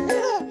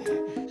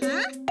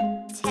 Huh?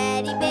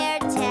 Teddy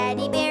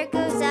bear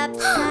goes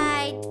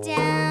upside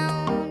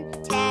down.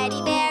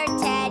 Teddy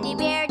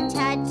bear,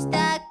 touch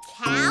the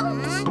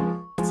couch.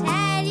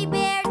 Teddy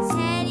bear,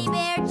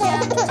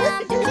 jump,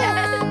 jump,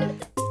 jump.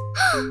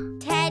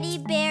 Teddy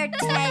bear,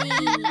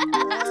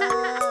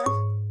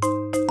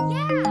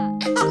 yeah.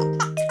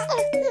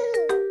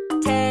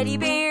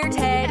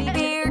 Teddy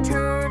bear,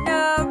 turn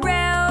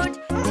around.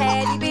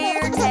 Teddy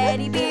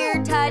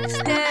bear, touch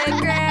the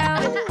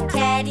ground.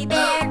 Teddy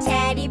bear,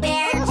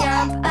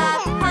 jump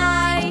up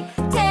high.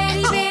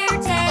 Teddy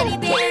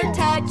bear,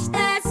 touch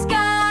the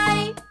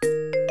sky.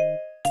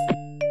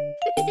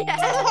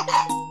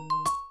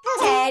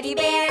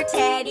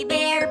 Teddy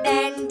bear,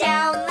 bend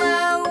down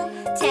low.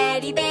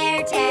 Teddy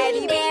bear,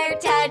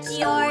 touch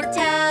your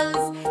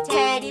toes.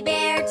 Teddy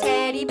bear,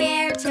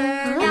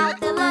 turn out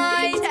the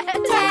lights.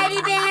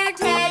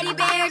 Teddy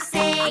bear,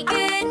 say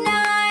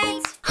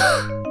goodnight.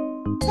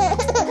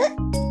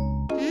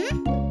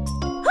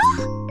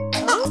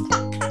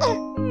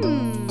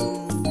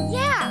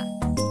 Yeah.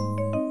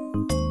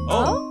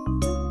 Oh?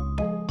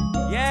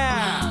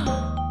 Yeah!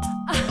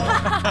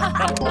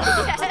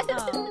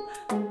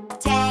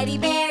 Teddy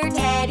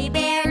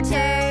bear,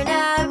 turn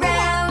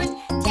around.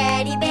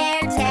 Teddy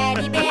bear,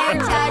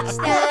 touch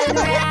the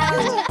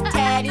ground.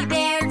 Teddy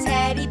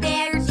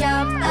bear,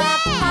 jump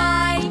up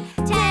high.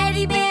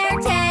 Teddy bear,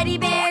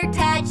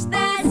 touch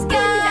the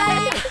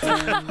sky.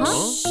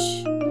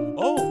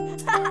 Oh!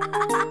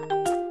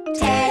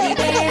 Teddy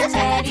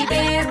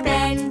bear,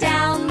 bend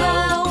down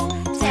low.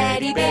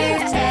 Teddy bear,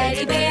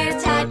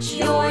 touch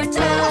your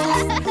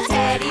toes.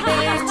 Teddy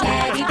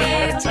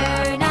bear,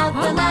 turn out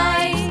the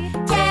light.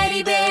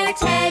 Teddy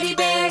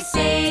bear,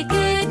 say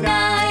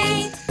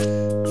goodnight.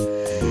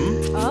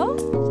 Oh?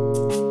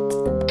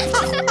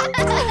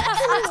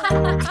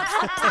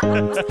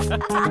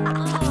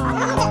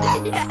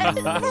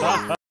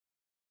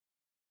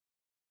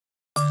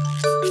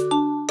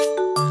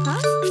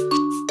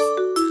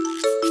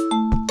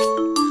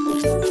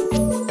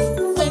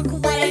 Look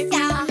what I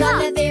found on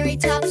the very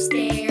top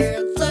stair.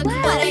 Look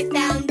what I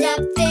found up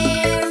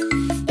there.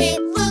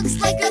 It looks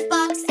like a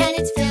box and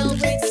it's filled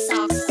with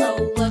socks. So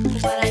look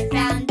what I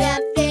found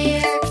up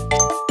there.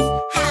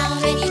 How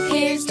many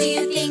pairs do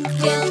you think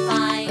we'll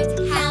find?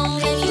 How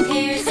many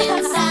pairs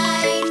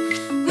inside?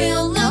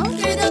 We'll look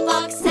through the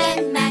box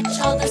and match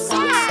all the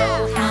socks.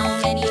 So how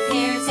many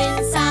pairs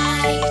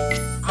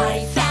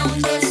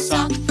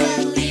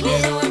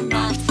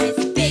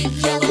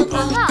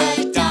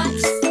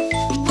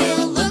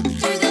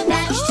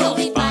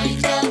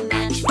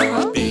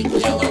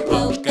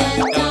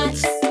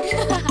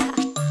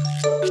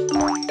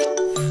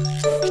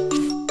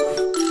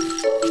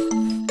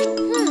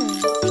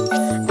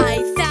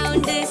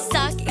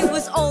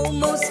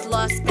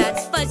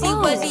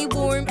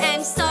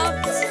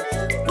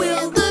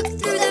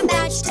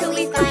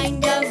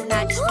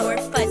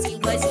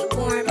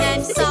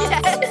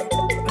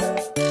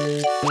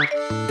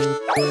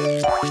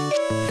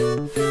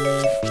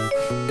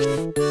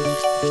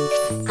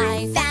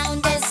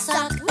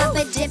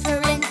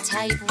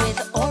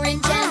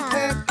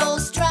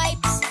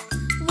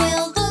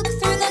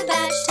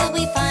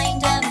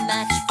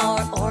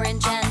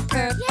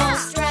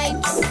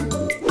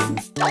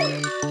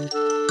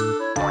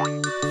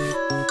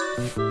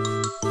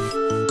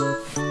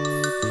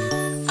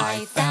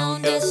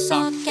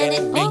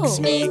makes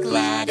me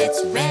glad.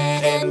 It's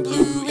red and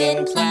blue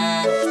in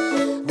plaid.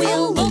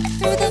 We'll look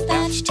through the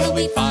batch till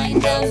we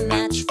find a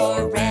match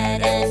for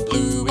red and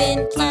blue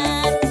in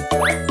plaid.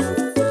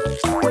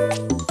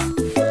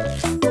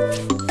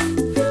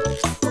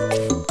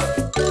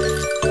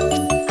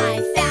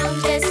 I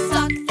found this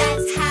sock,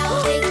 that's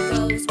how it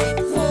goes, with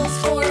holes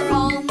for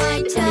all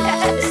my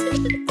toes.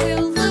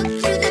 We'll look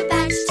through the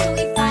batch till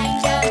we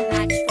find a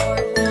match for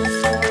holes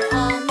for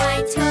all my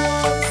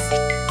toes.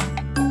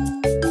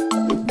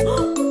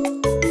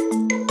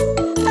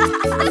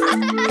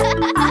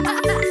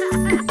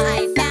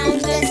 I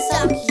found this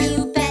sock,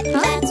 you bet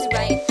that's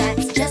right.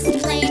 That's just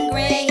plain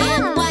gray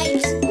and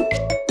white.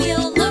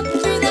 We'll look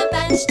through the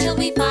batch till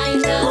we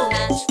find a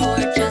match for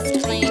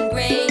just plain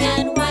gray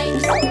and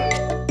white.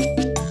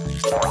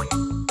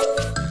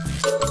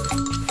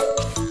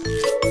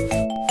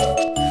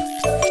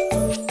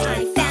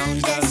 I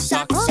found this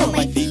sock so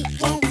my feet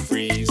won't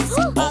freeze,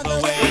 all the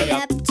way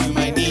up to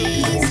my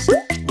knees.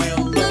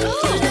 We'll look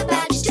through the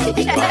batch till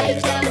we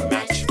find a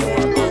match for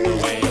all the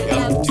way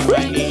up to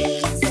my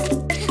knees.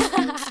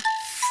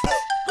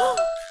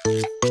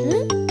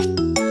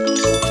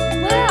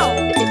 Wow!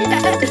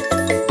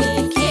 We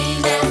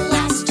came at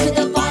last to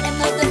the bottom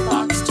of the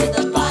box, to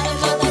the bottom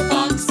of the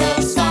box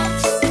of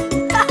socks.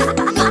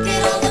 Look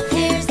at all the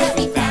pairs that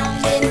we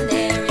found in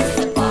there. It's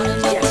the bottom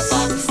of the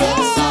box of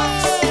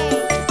socks.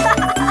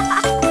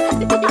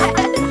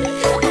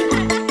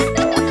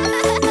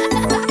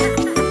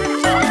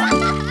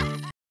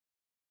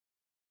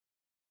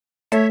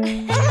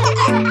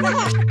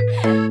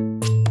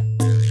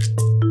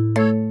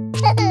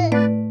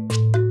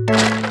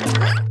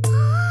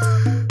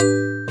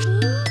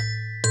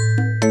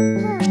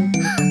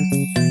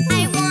 I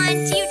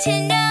want you to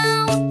know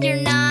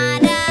you're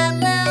not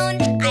alone.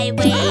 I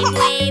wave,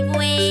 wave,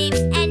 wave,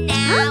 and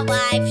now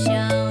I've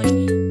shown.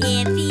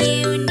 If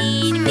you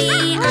need me,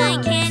 I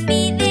can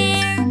be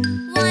there.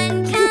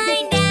 One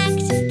kind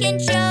act can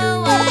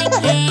show I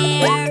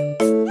care.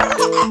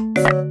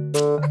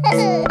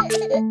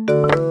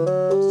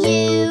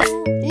 You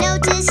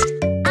noticed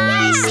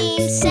I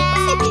seem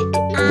sad.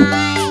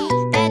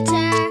 I'm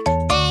better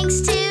thanks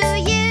to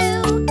you.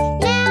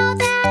 Now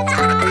that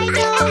I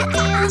don't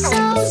feel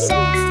so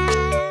sad,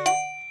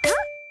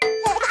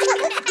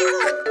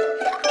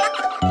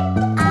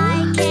 I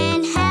can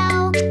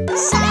help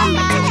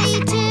somebody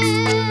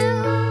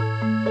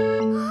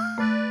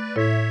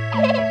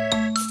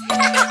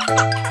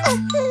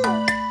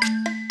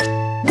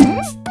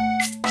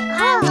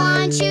I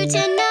want you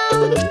to know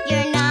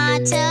you're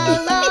not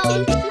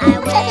alone. I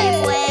wave,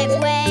 wave,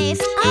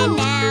 wave, and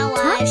now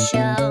I've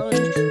shown.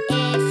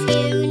 If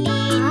you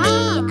need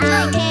me,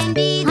 I can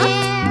be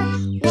there.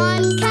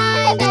 One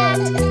kind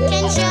act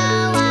can show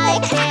I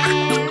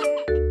care.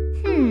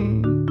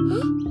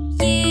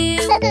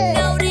 You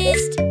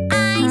noticed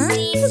I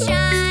seem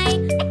shy.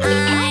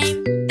 I'm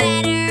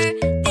better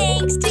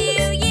thanks to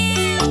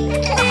you.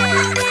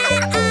 Now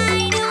that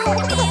I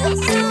don't feel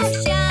so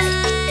shy,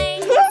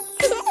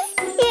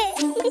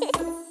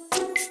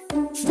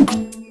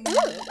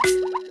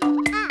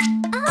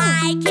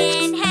 I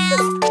can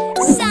help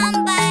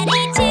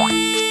somebody too.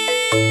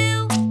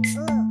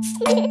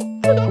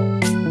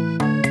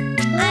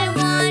 I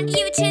want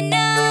you to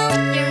know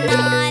you're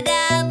not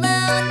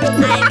alone.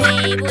 I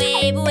wave,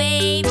 wave,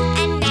 wave,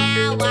 and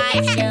now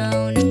I've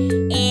shown.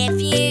 If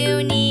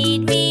you need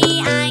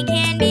me, I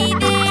can be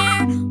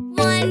there.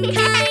 One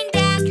kind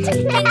act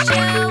can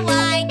show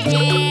I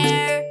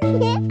care.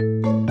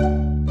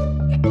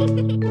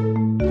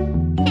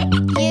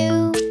 You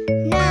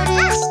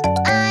noticed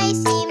I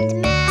seemed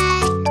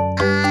mad.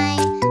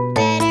 I'm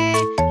better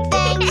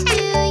thanks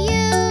to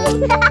you.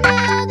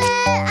 Now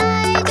that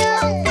I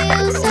don't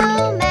feel so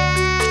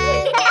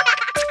mad.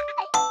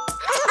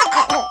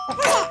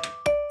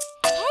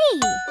 Hey!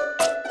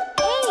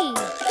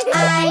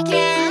 I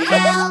can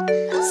help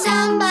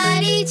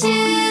somebody too.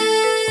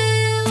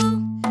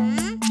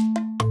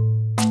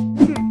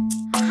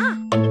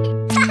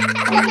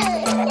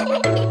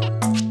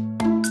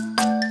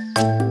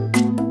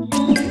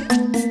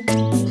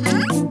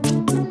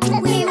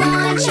 We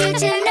want you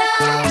to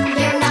know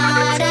you're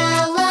not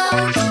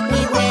alone.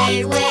 We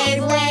wait, wait,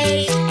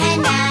 wait, and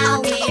now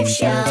we've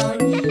shown.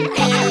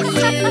 If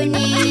you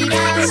need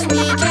us,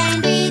 we can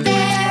be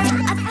there.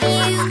 A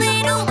few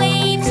little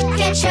waves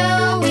can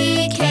show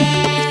we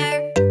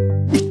care.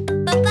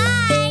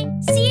 Bye-bye.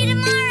 See you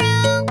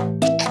tomorrow.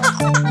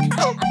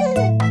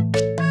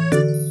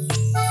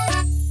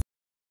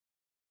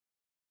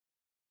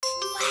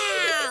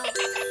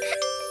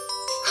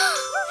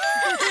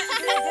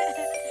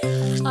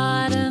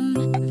 Autumn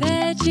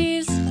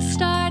veggies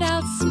start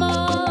out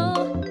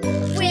small.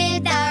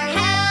 With our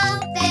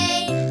help,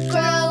 they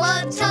grow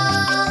up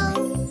tall.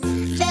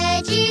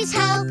 Veggies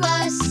help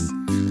us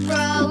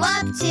grow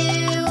up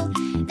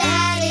too.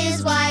 That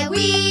is why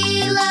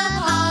we love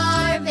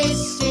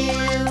harvest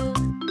too.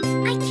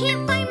 I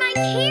can't find my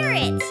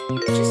carrots.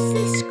 Just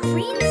this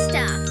green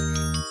stuff.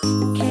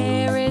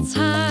 Carrots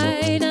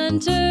hide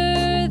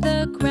under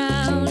the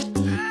ground.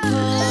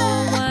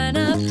 Pull one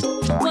up,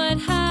 one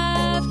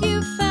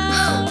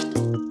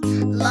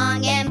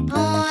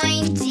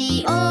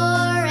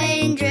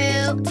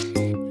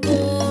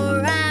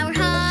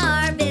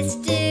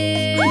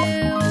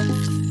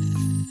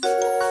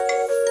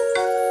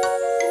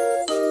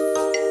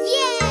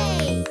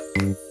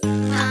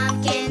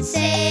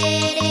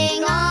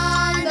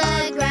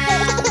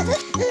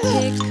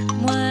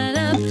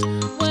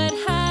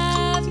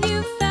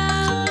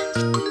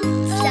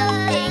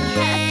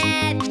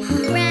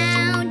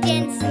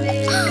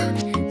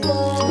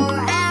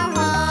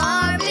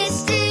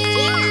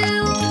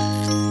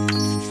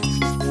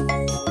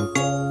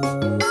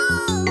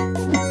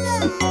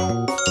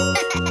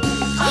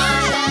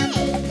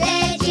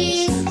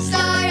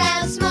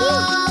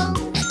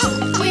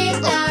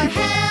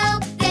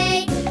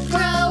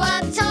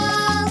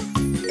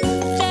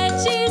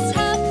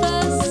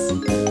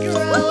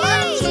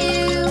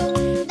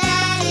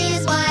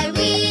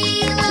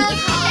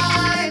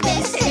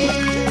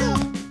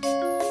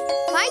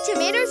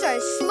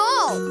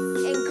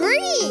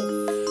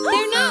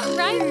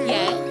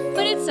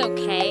It's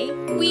okay,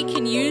 we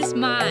can use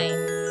mine.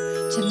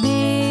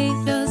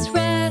 Tomatoes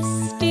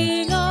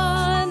resting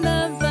on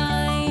the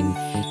vine.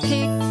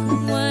 Pick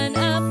one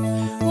up,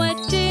 what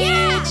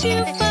did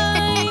you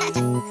find?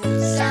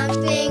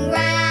 Something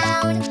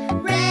round,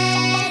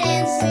 red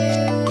and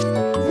smooth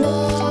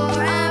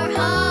for our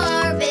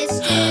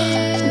harvest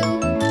too.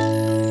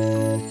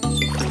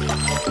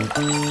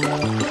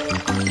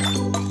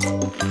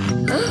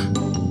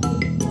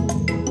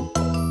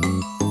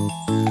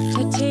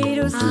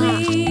 Potatoes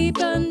sleep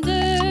under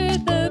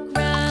the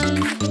ground.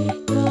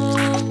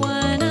 Pull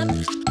one up,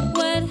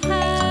 what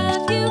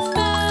have you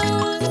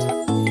found?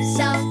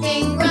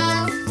 Something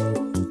rough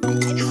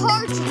and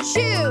hard to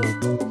chew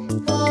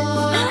for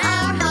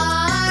our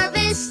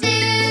harvest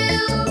stew.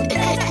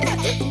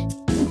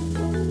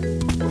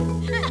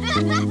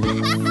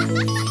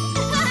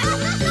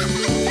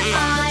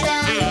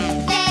 Autumn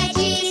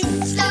veggies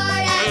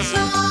start out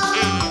small.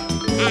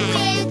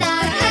 With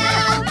our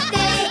help,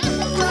 they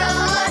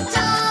grow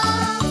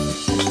tall.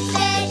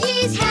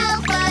 Veggies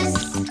help us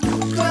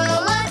grow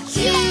up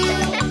too.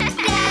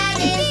 That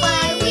is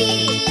why we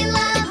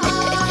love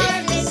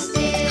harvest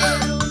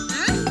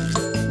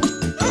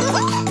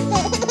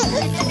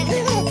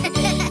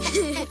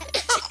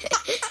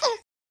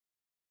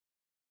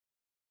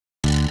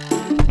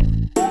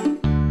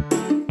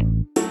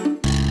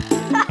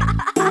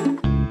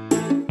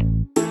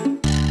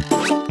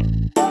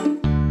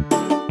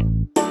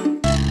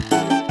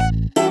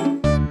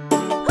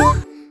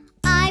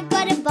I've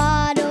got a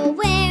bottle,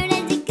 where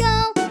does it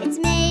go? It's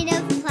made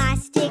of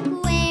plastic,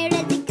 where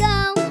does it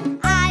go?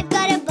 I've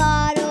got a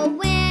bottle,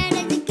 where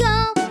does it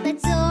go?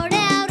 Let's sort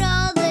out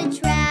all the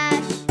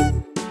trash.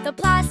 The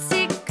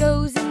plastic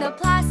goes in the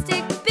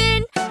plastic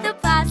bin. The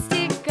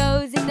plastic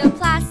goes in the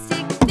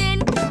plastic bin.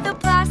 The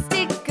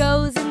plastic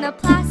goes in the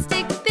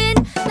plastic bin.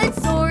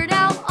 Let's sort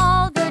out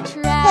all the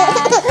trash.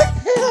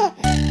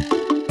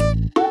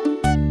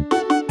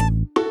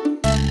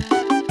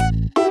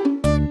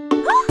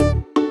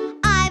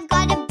 I've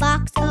got a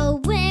box, oh,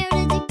 where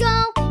does it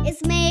go?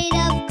 It's made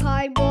of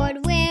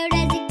cardboard, where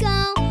does it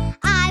go?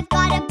 I've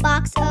got a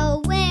box,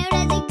 oh, where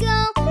does it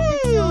go?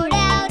 Let's sort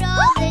out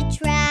all the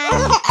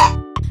trash.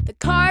 The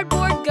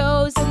cardboard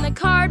goes in the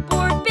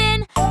cardboard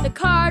bin. The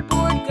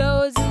cardboard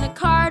goes in the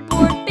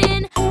cardboard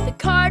bin. The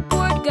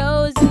cardboard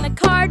goes in the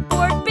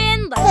cardboard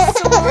bin. Let's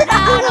sort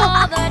out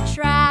all the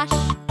trash.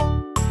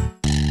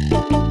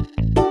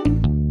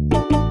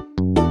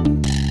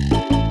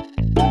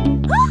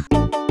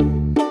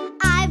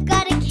 I've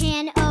got a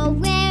can, oh,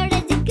 where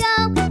does it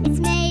go? It's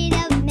made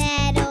of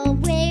metal,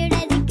 where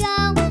does it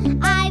go?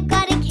 I've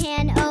got a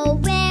can, oh,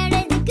 where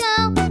does it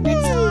go?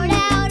 Let's sort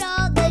out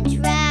all the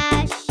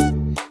trash.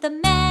 The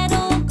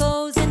metal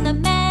goes in the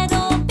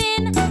metal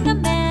bin. The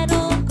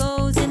metal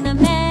goes in the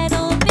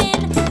metal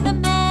bin. The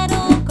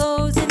metal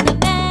goes in the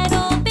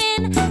metal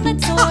bin.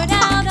 Let's sort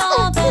out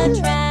all the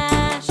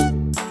trash.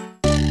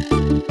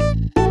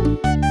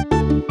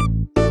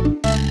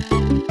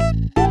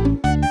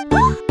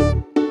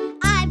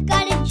 I've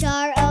got a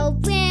jar, oh,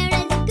 where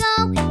does it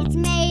go? It's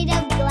made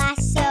of glass,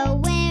 so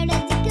where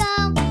does it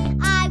go?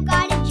 I've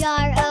got a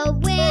jar, oh,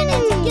 where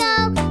does it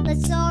go?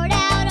 Let's sort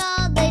out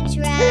all the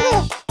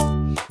trash.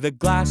 The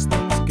glass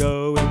things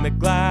go in the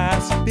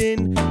glass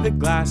bin. The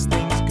glass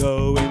things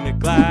go in the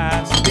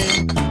glass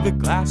bin. The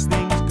glass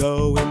things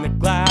go in the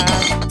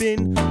glass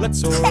bin. Let's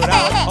sort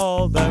out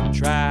all the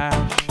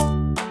trash.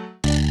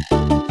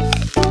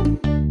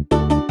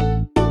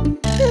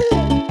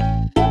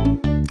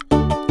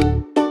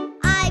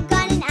 I've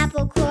got an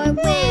apple core,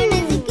 where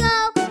does it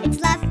go? It's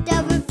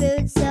leftover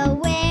food, so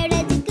where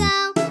does it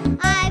go?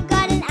 I've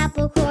got an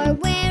apple core,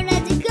 where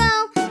does it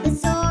go?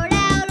 Let's sort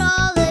out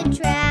all the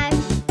trash.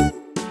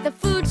 The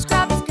food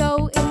scraps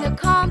go in the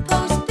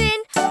compost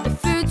bin. The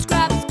food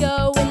scraps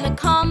go in the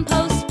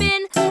compost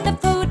bin. The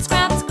food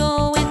scraps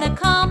go in the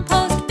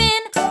compost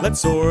bin. Let's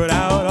sort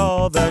out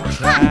all the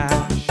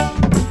trash.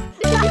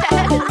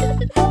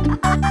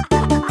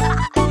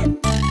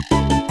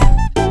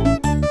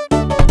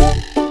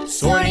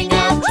 Sorting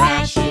out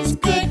trash is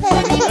good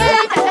for the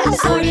earth.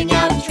 Sorting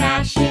out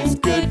trash is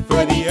good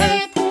for the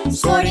earth.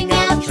 Sorting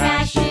out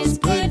trash is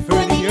good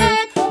for the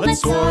earth.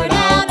 Let's sort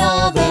out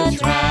all the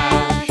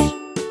trash.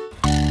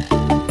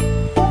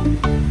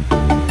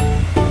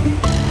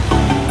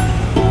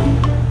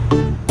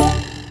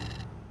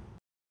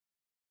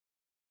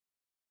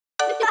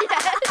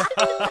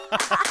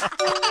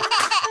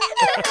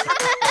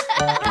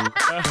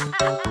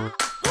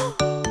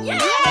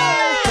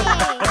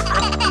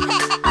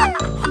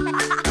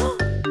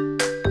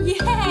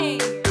 Yay!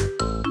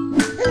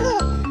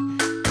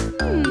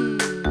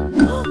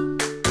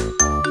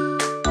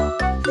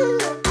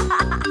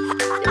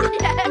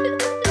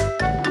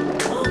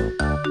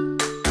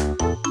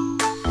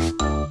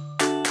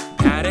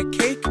 Pat a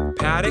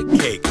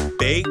cake,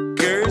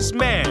 baker's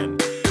man.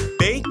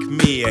 Bake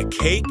me a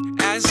cake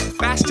as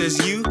fast as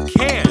you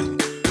can.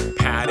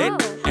 Pat it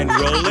and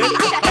roll it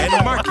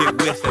and mark it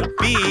with a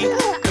B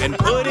and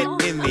put it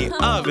in the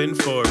oven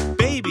for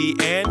baby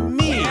and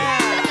me.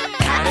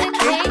 Pat a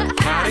cake,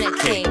 pat a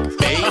cake,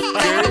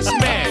 baker's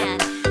man.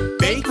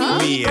 Bake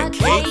me a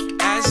cake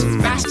as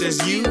fast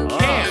as you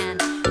can.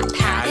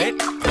 Pat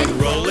it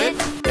and roll it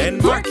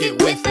and mark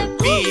it with a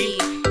B,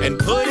 and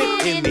put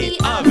it in the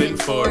oven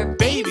for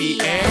baby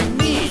and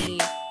me.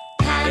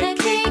 Pat a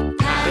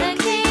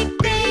cake,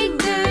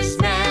 baker's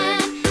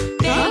man.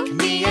 Bake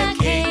me a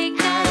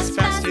cake as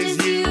fast as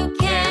you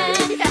can.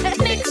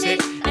 Mix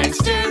it and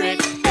stir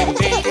it and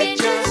bake it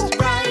just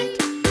right.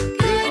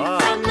 Good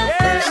from the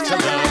first to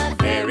the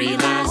very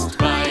last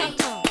bite.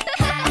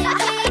 Pat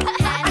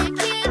a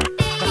cake,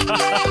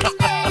 baker's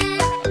man.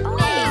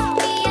 Make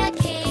me a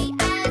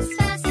cake as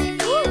fast as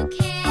you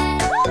can.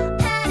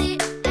 Pat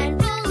it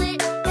and roll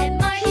it and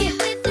mark it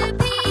with a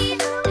B,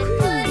 and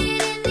put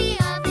it in the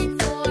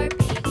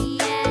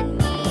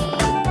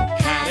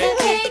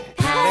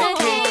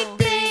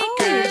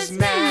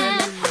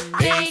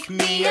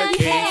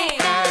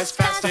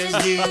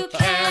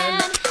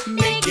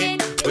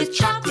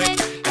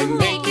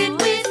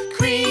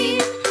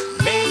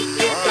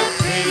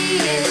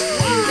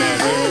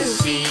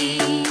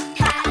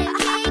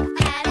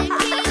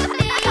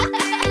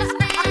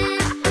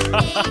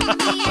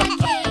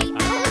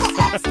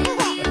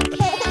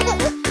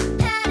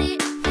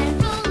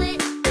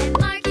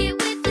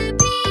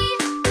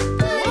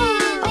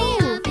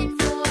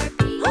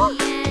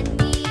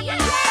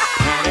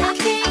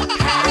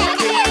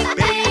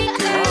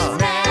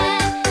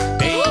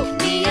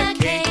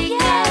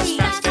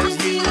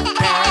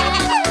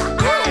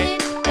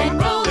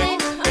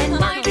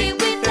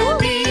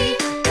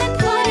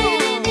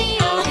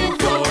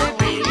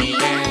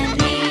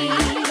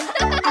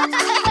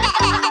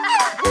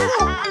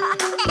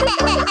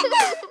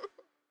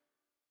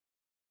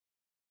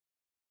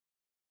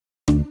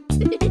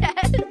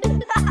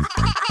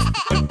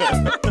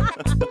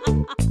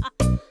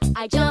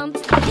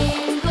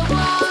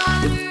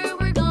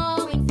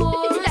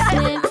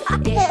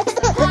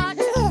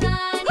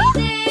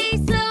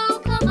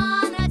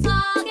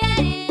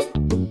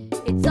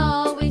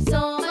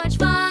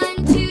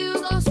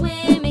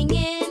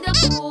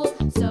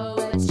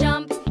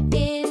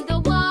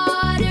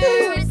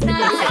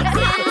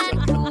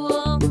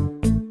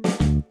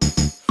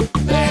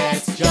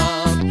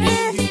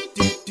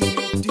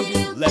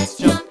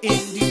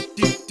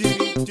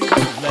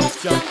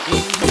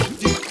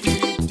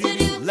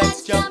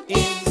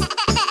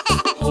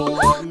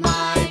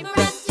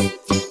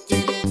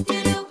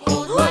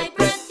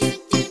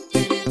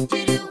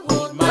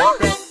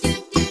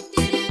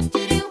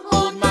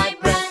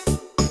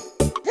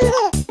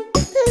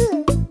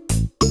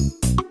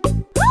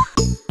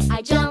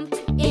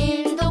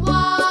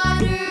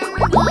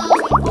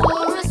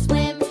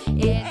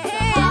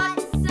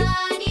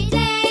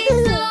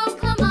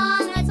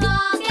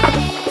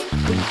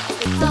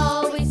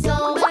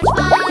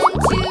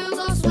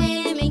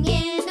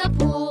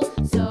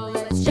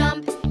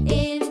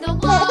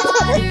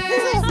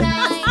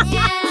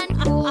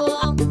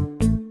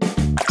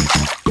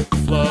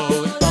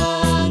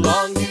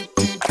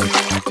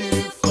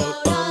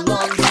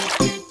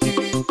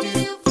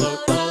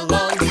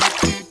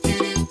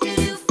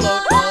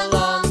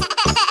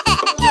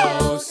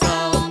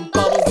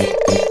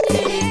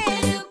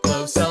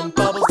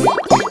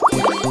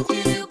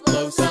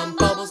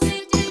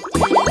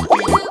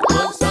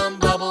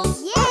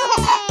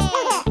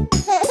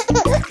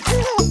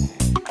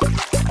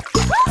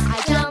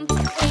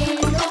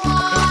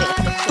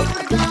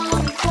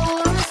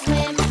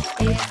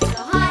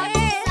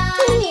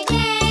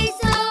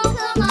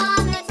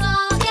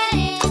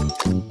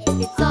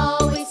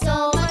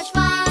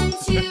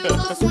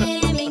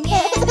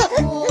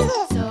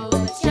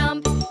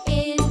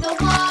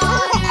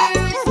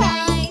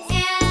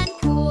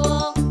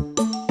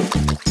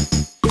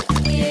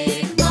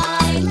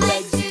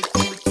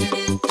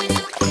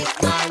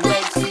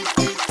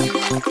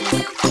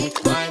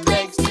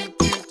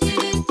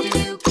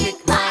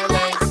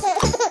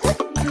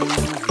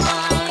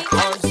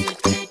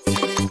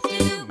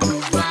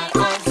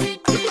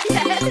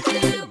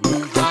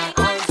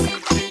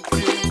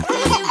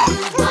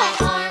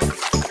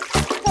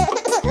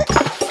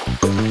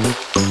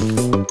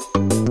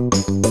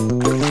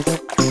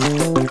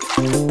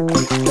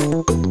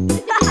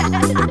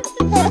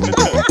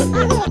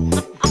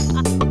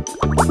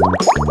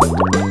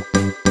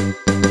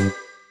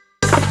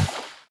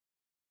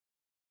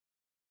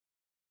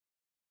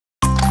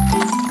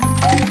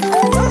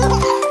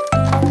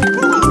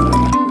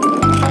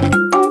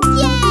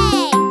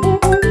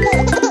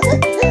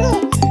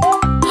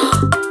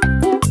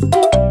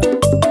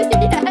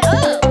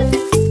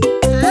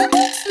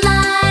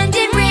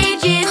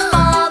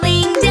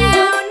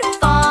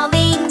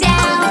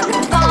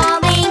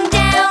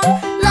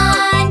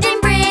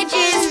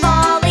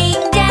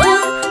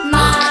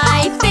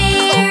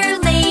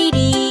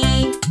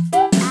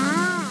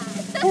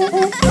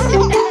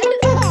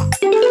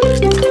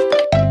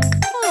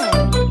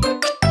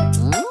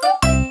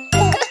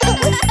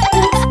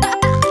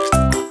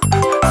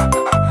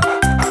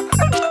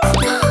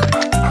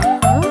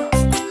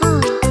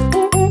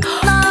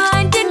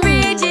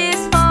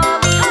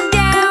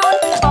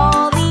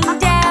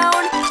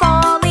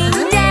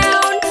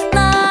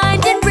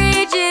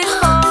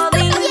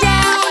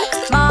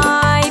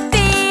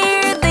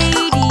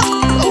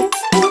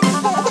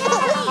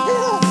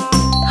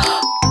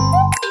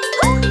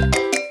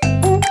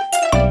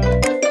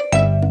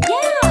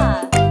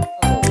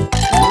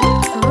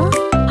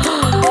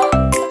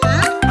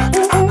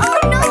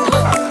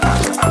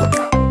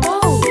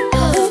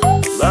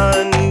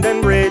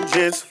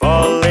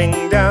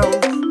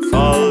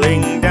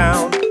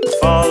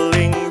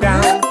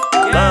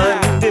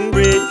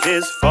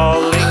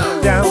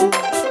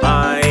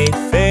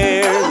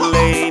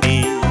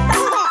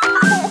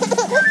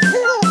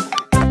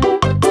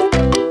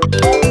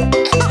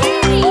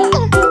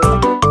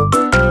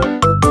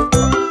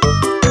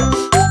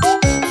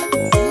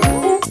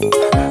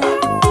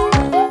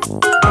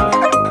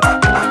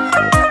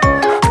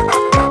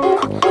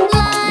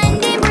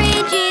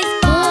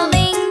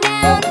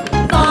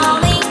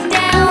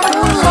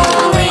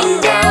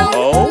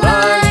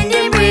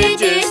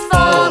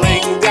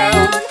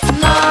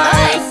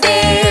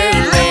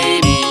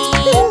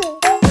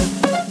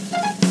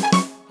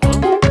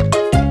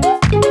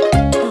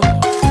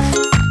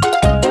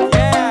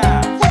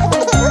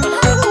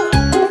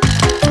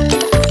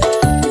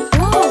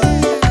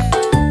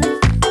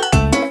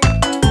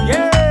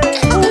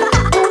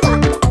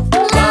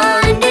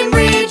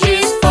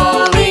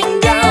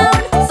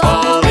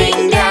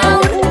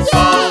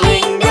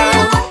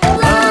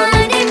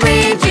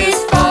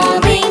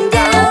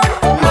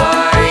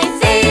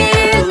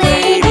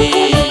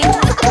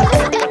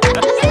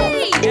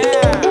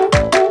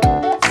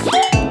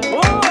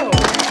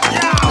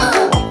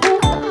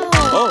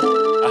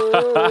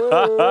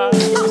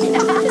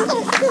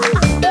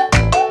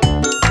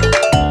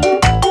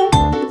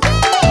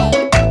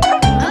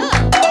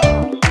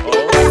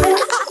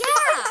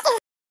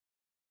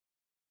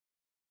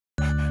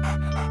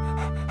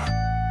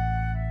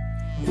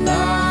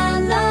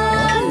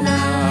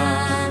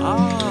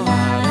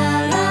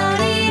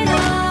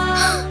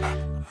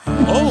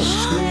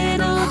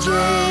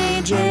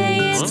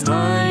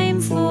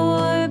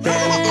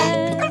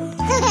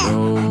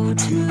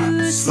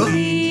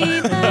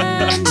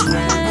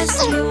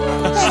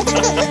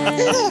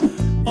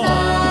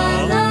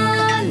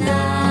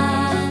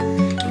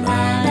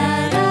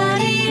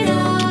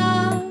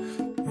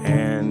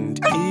And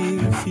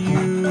if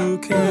you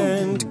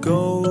can't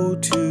go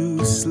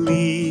to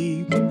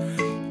sleep,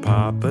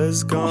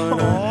 Papa's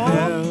gonna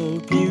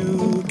help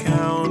you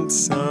count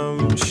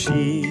some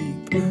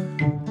sheep.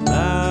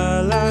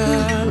 La la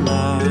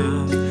la,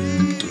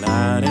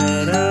 la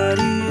da da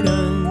dee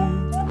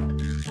dum.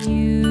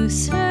 You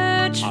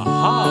search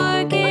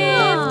for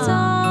gifts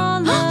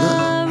all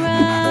around.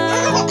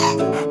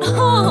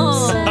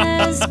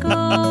 Says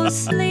go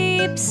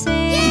sleep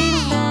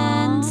safe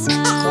and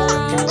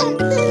sound.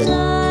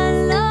 La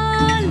la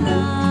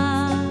la,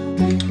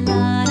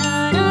 la da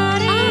da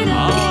dee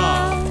da.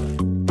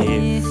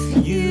 If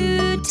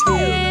you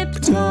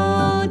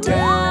tiptoe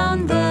down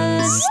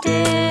the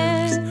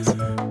stairs,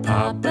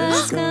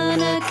 Papa's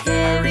gonna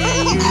carry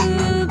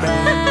you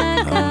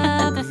back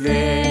up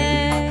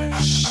there.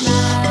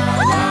 La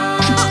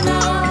la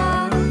la,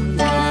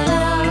 la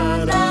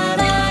la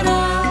la la.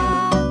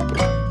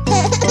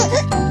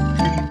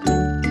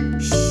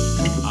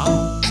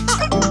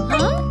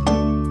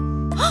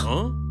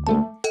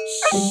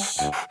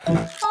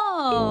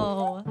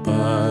 Oh,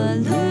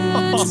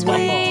 balloons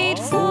wait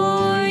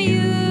for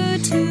you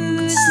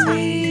to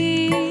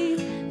sleep.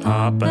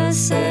 Papa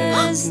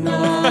says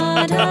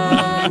not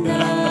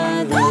another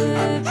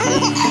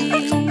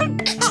peep.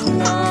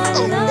 La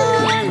la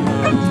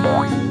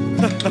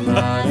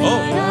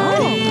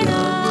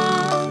la,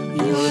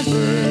 your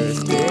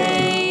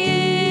birthday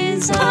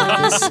is a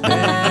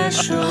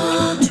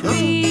special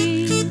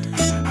treat.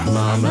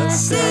 Mama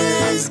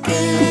says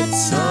get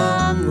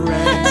some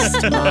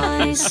rest,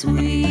 my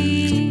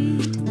sweet.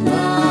 La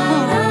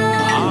la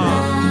la,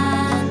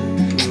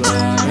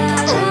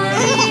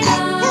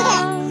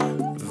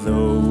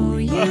 though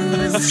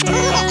you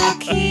still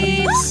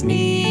keep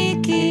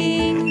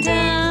sneaking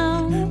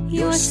down,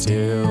 you're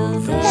still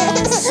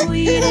the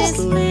sweetest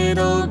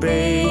little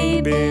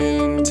babe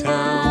in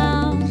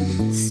town.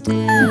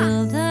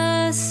 Still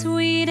the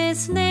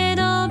sweetest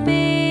little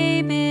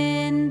babe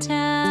in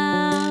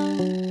town.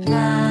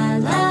 La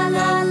la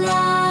la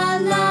la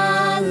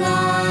la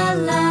la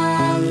la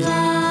la.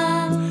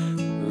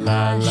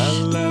 La la la.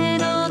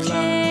 Little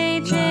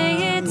JJ,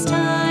 it's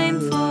time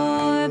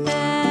for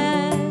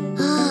bed.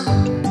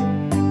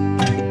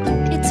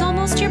 It's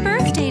almost your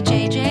birthday,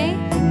 JJ.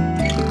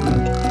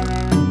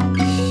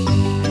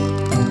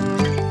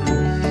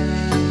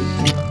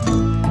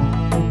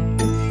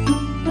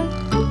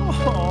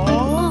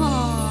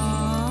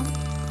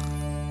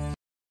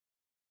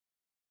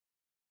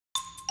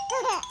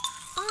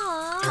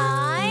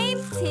 Time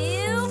to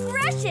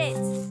brush it.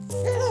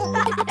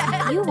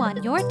 If you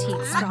want your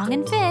teeth strong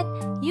and fit,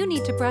 you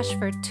need to brush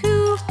for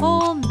 2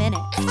 whole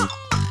minutes.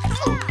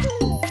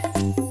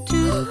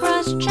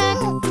 Toothbrush check,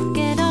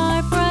 get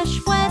our brush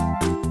wet.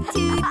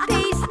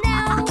 Toothpaste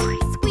now,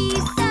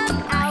 squeeze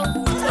some out.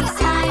 It's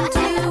time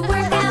to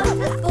work out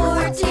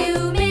for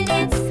 2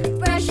 minutes.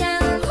 Brush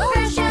 'em,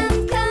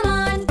 come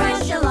on,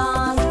 brush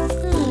along.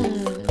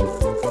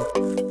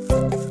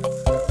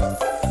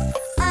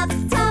 Up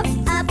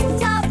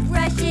top,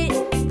 brush it,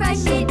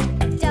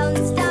 don't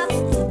stop,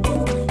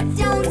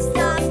 don't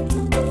stop.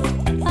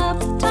 Up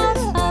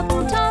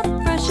top,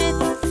 brush it,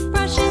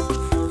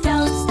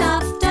 don't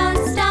stop,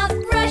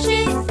 brush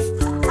it.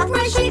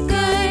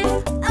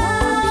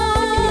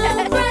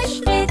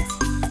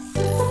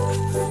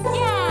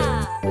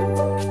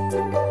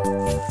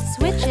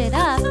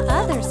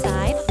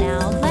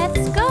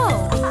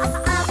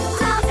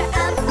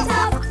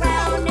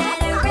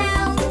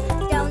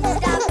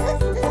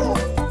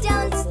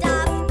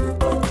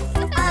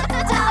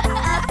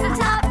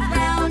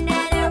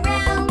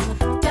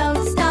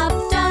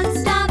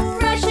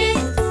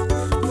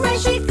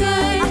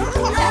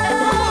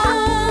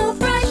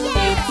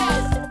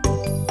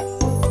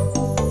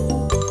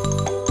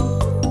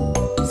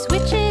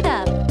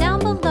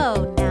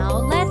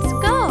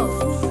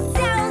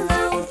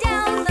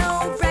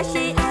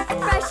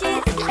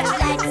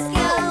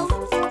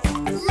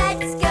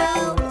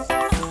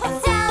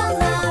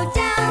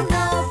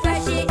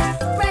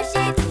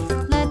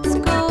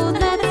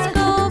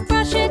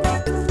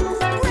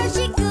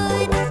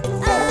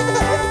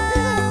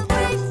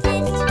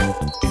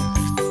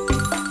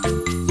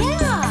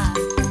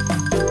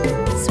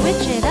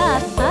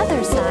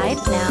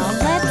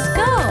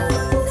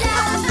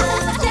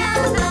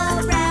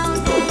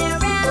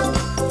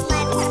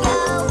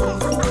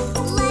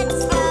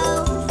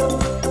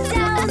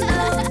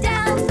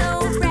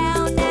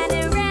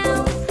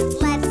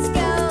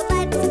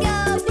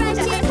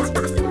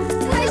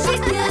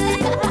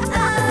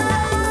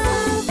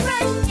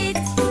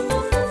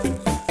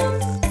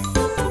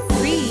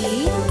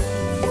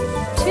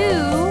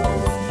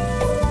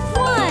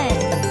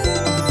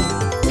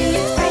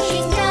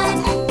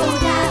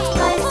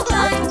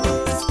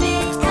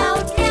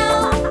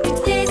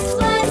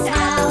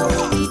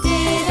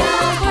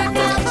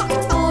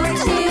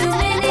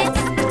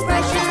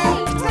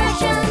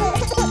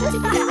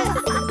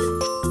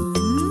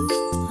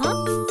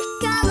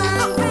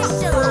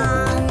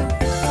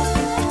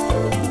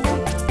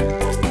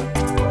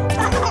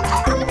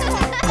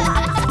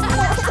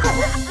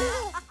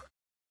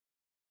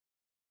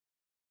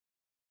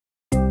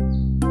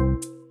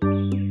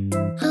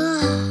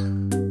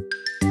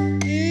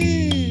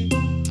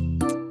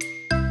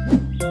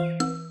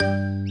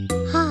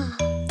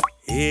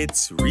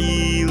 It's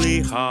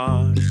really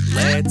hot.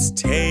 Let's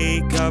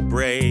take a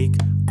break.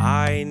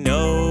 I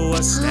know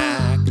a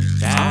snack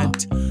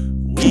that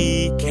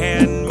we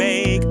can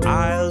make.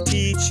 I'll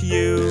teach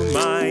you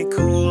my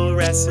cool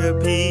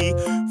recipe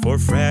for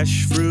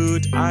fresh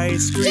fruit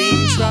ice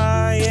cream.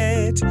 Try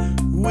it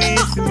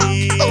with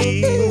me.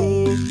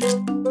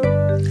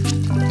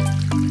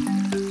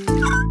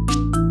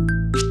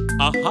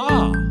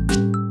 Aha!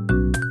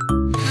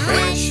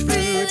 Fresh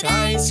fruit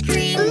ice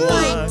cream,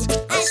 what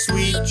a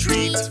sweet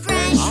treat.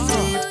 Fresh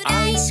fruit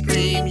ice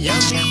cream,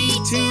 yummy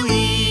to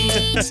eat.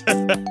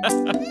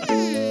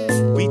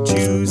 We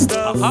choose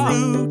the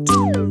fruit,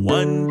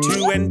 1,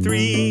 2, and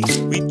 3.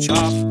 We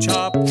chop,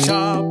 chop,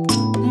 chop,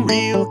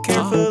 real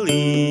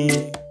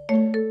carefully.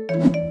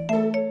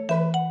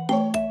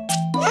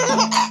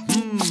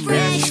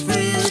 Fresh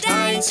fruit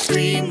ice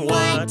cream,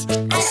 what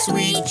a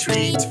sweet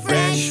treat.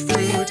 Fresh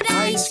fruit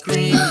ice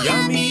cream,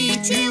 yummy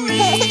to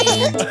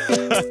eat.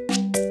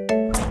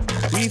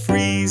 We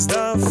freeze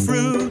the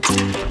fruit,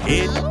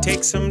 it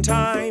takes some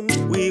time.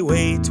 We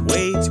wait,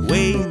 wait,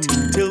 wait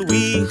till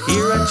we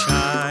hear a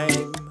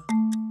chime.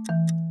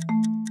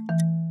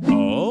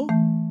 Oh,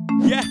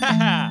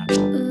 yeah!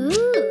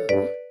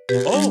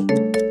 Oh!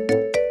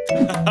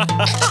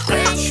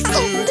 Fresh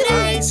fruit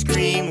ice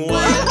cream,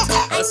 what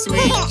a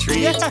sweet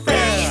treat.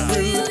 Fresh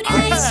fruit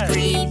ice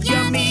cream,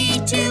 yummy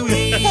to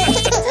eat.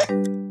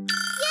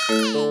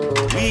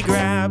 We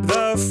grab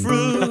the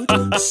fruit,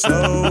 so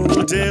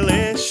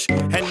delish,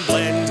 and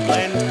blend,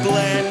 blend,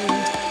 blend,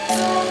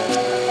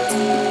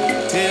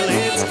 till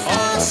it's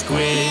all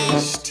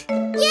squished.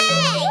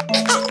 Yay!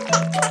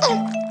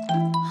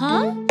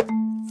 Huh?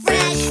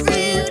 Fresh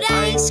fruit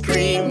Ice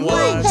cream,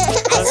 what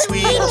a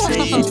sweet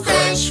treat.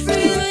 Fresh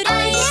fruit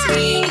ice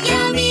cream,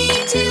 yummy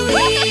to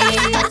eat.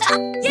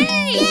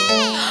 Yay!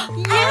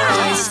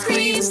 Ice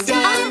cream's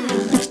done.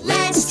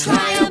 Let's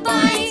try a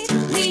bite.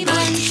 We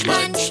munch,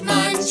 munch,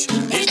 munch.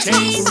 It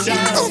tastes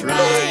just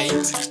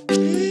right.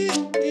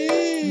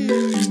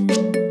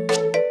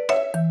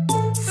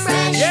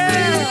 Fresh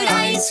fruit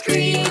ice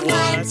cream,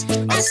 what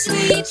a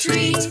sweet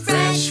treat.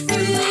 Fresh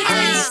fruit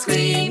ice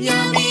cream,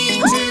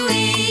 yummy to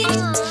eat.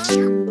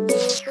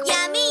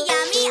 Yummy,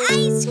 yummy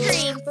ice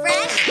cream.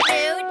 Fresh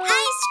fruit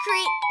ice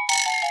cream.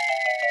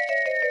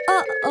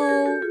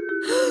 Uh-oh.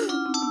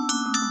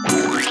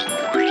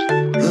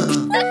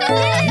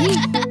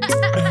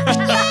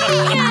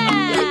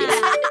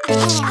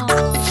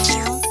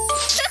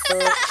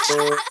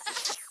 Aw.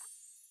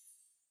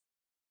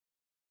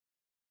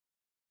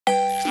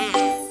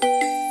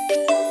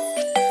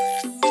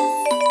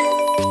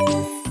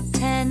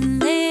 10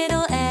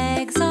 little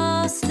eggs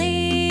all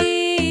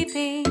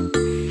sleeping.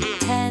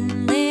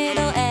 10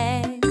 little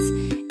eggs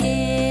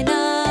in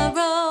a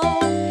row.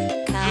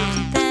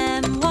 Count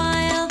them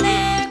while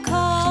they're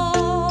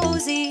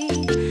cozy.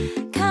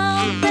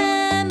 Count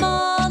them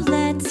all,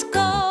 let's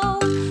go.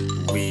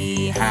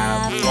 We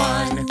have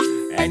 1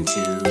 and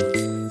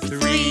 2,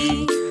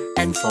 3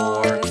 and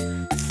 4,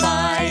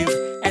 5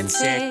 and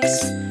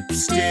 6.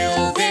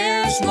 Still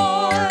there's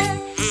more.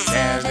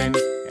 7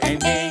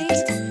 and 8,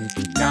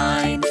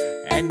 9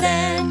 and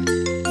then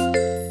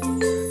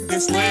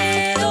this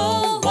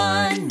little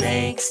one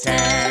makes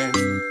 10.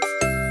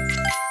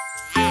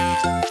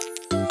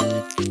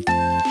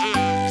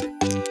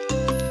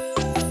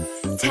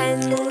 Ten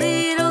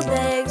little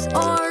legs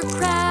are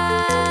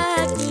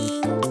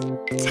cracking.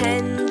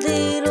 10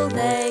 little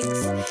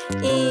legs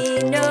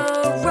in a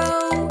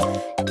row.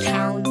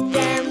 Count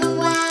them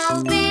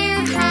while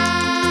they're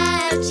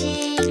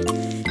hatching.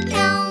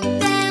 Count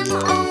them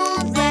all,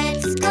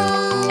 let's go.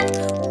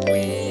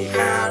 We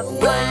have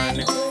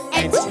 1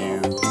 and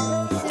 2,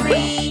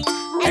 3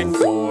 and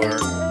 4,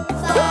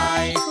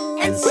 5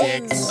 and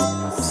 6.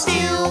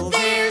 Still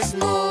there's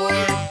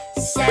more.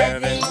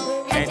 7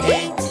 and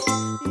 8,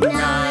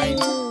 9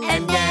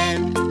 and then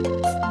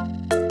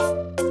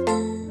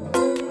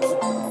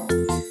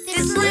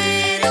This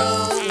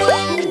little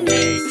one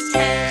makes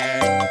 10.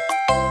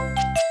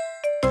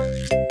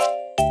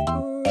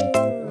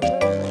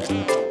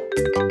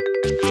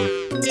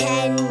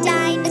 10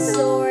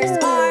 dinosaurs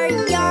are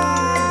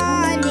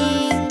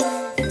yawning.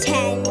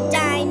 10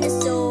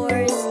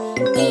 dinosaurs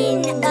in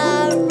a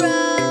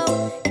row.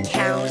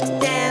 Count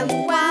them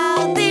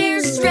while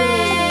they're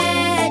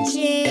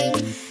stretching.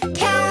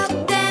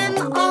 Count them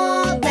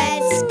all,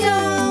 let's go.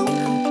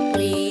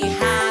 We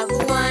have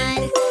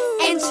 1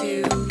 and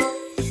 2,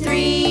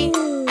 3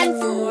 and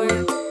 4,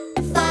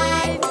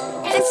 5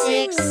 and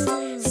 6.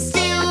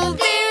 Still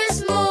there's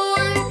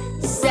more.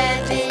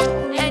 7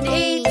 and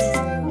 8,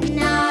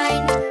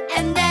 9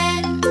 and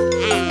then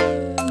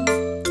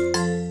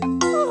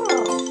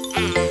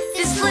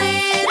this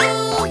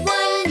little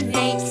one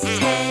makes 10.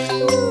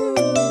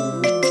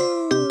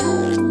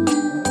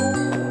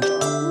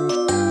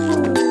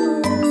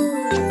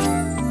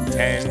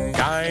 10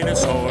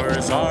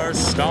 dinosaurs are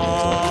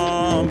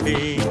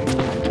stomping.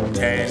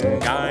 10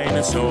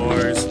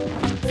 dinosaurs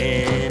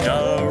in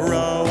a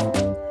row.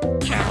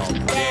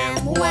 Count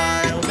them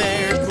while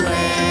they're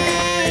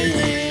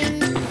playing.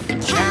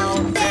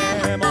 Count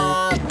them all.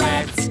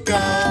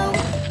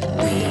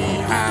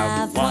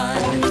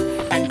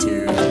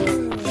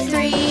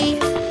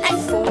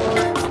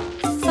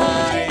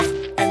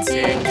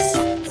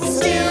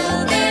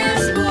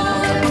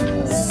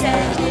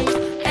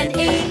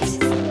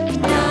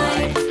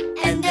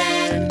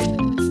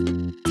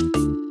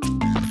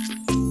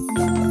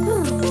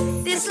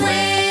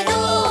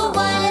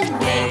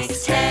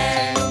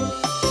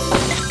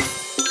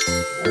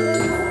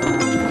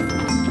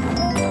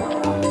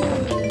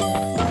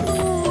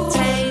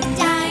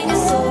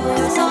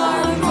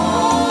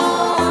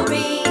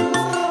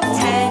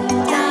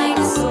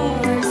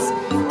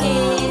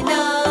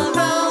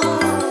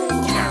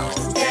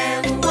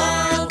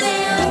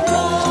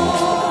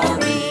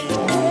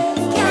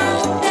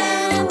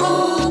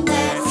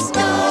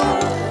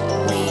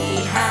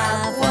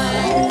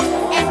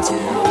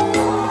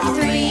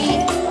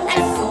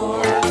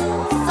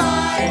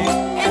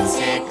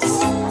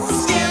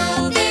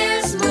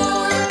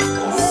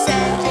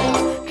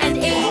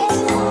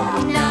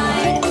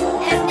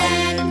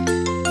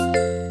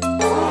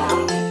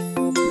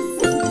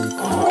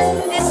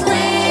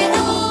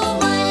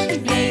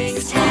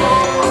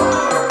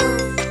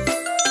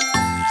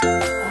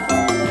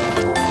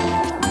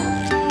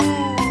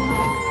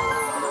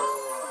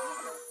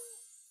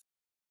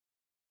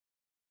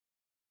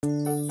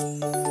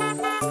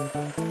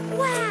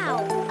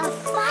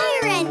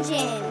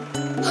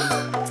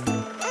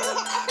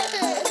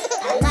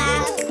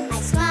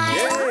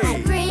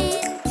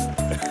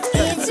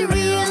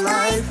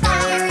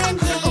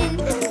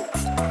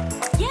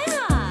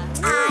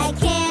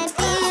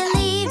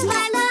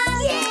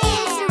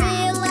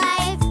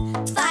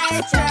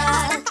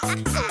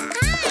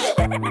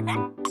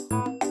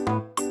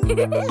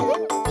 Yeah.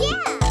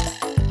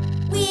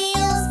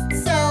 Wheels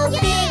so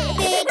big,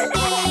 big,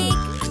 big.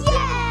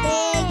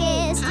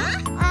 Biggest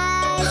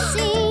I've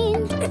seen.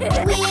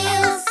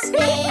 Wheels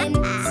spin,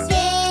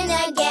 spin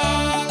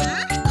again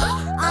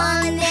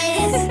on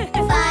this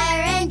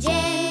fire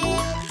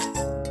engine.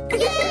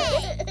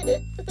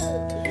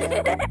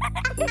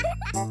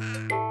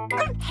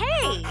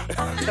 Hey!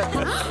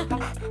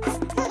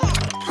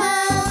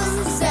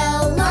 Hose so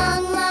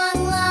long, long,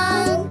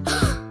 long.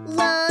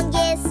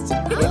 Longest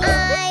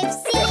I've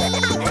seen.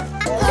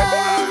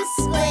 Hose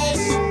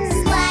splish,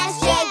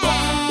 splash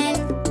again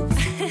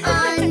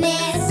on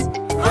this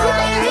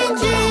fire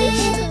engine.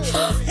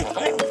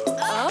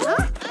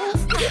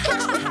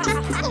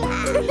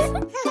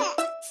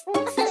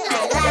 I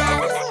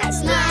laugh, I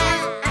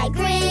smile, I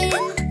grin.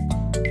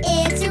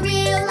 It's a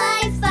real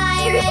life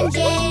fire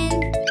engine.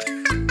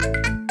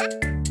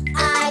 I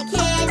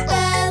can't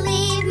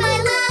believe my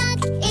luck.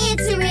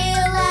 It's a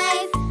real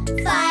life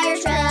fire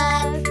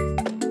truck.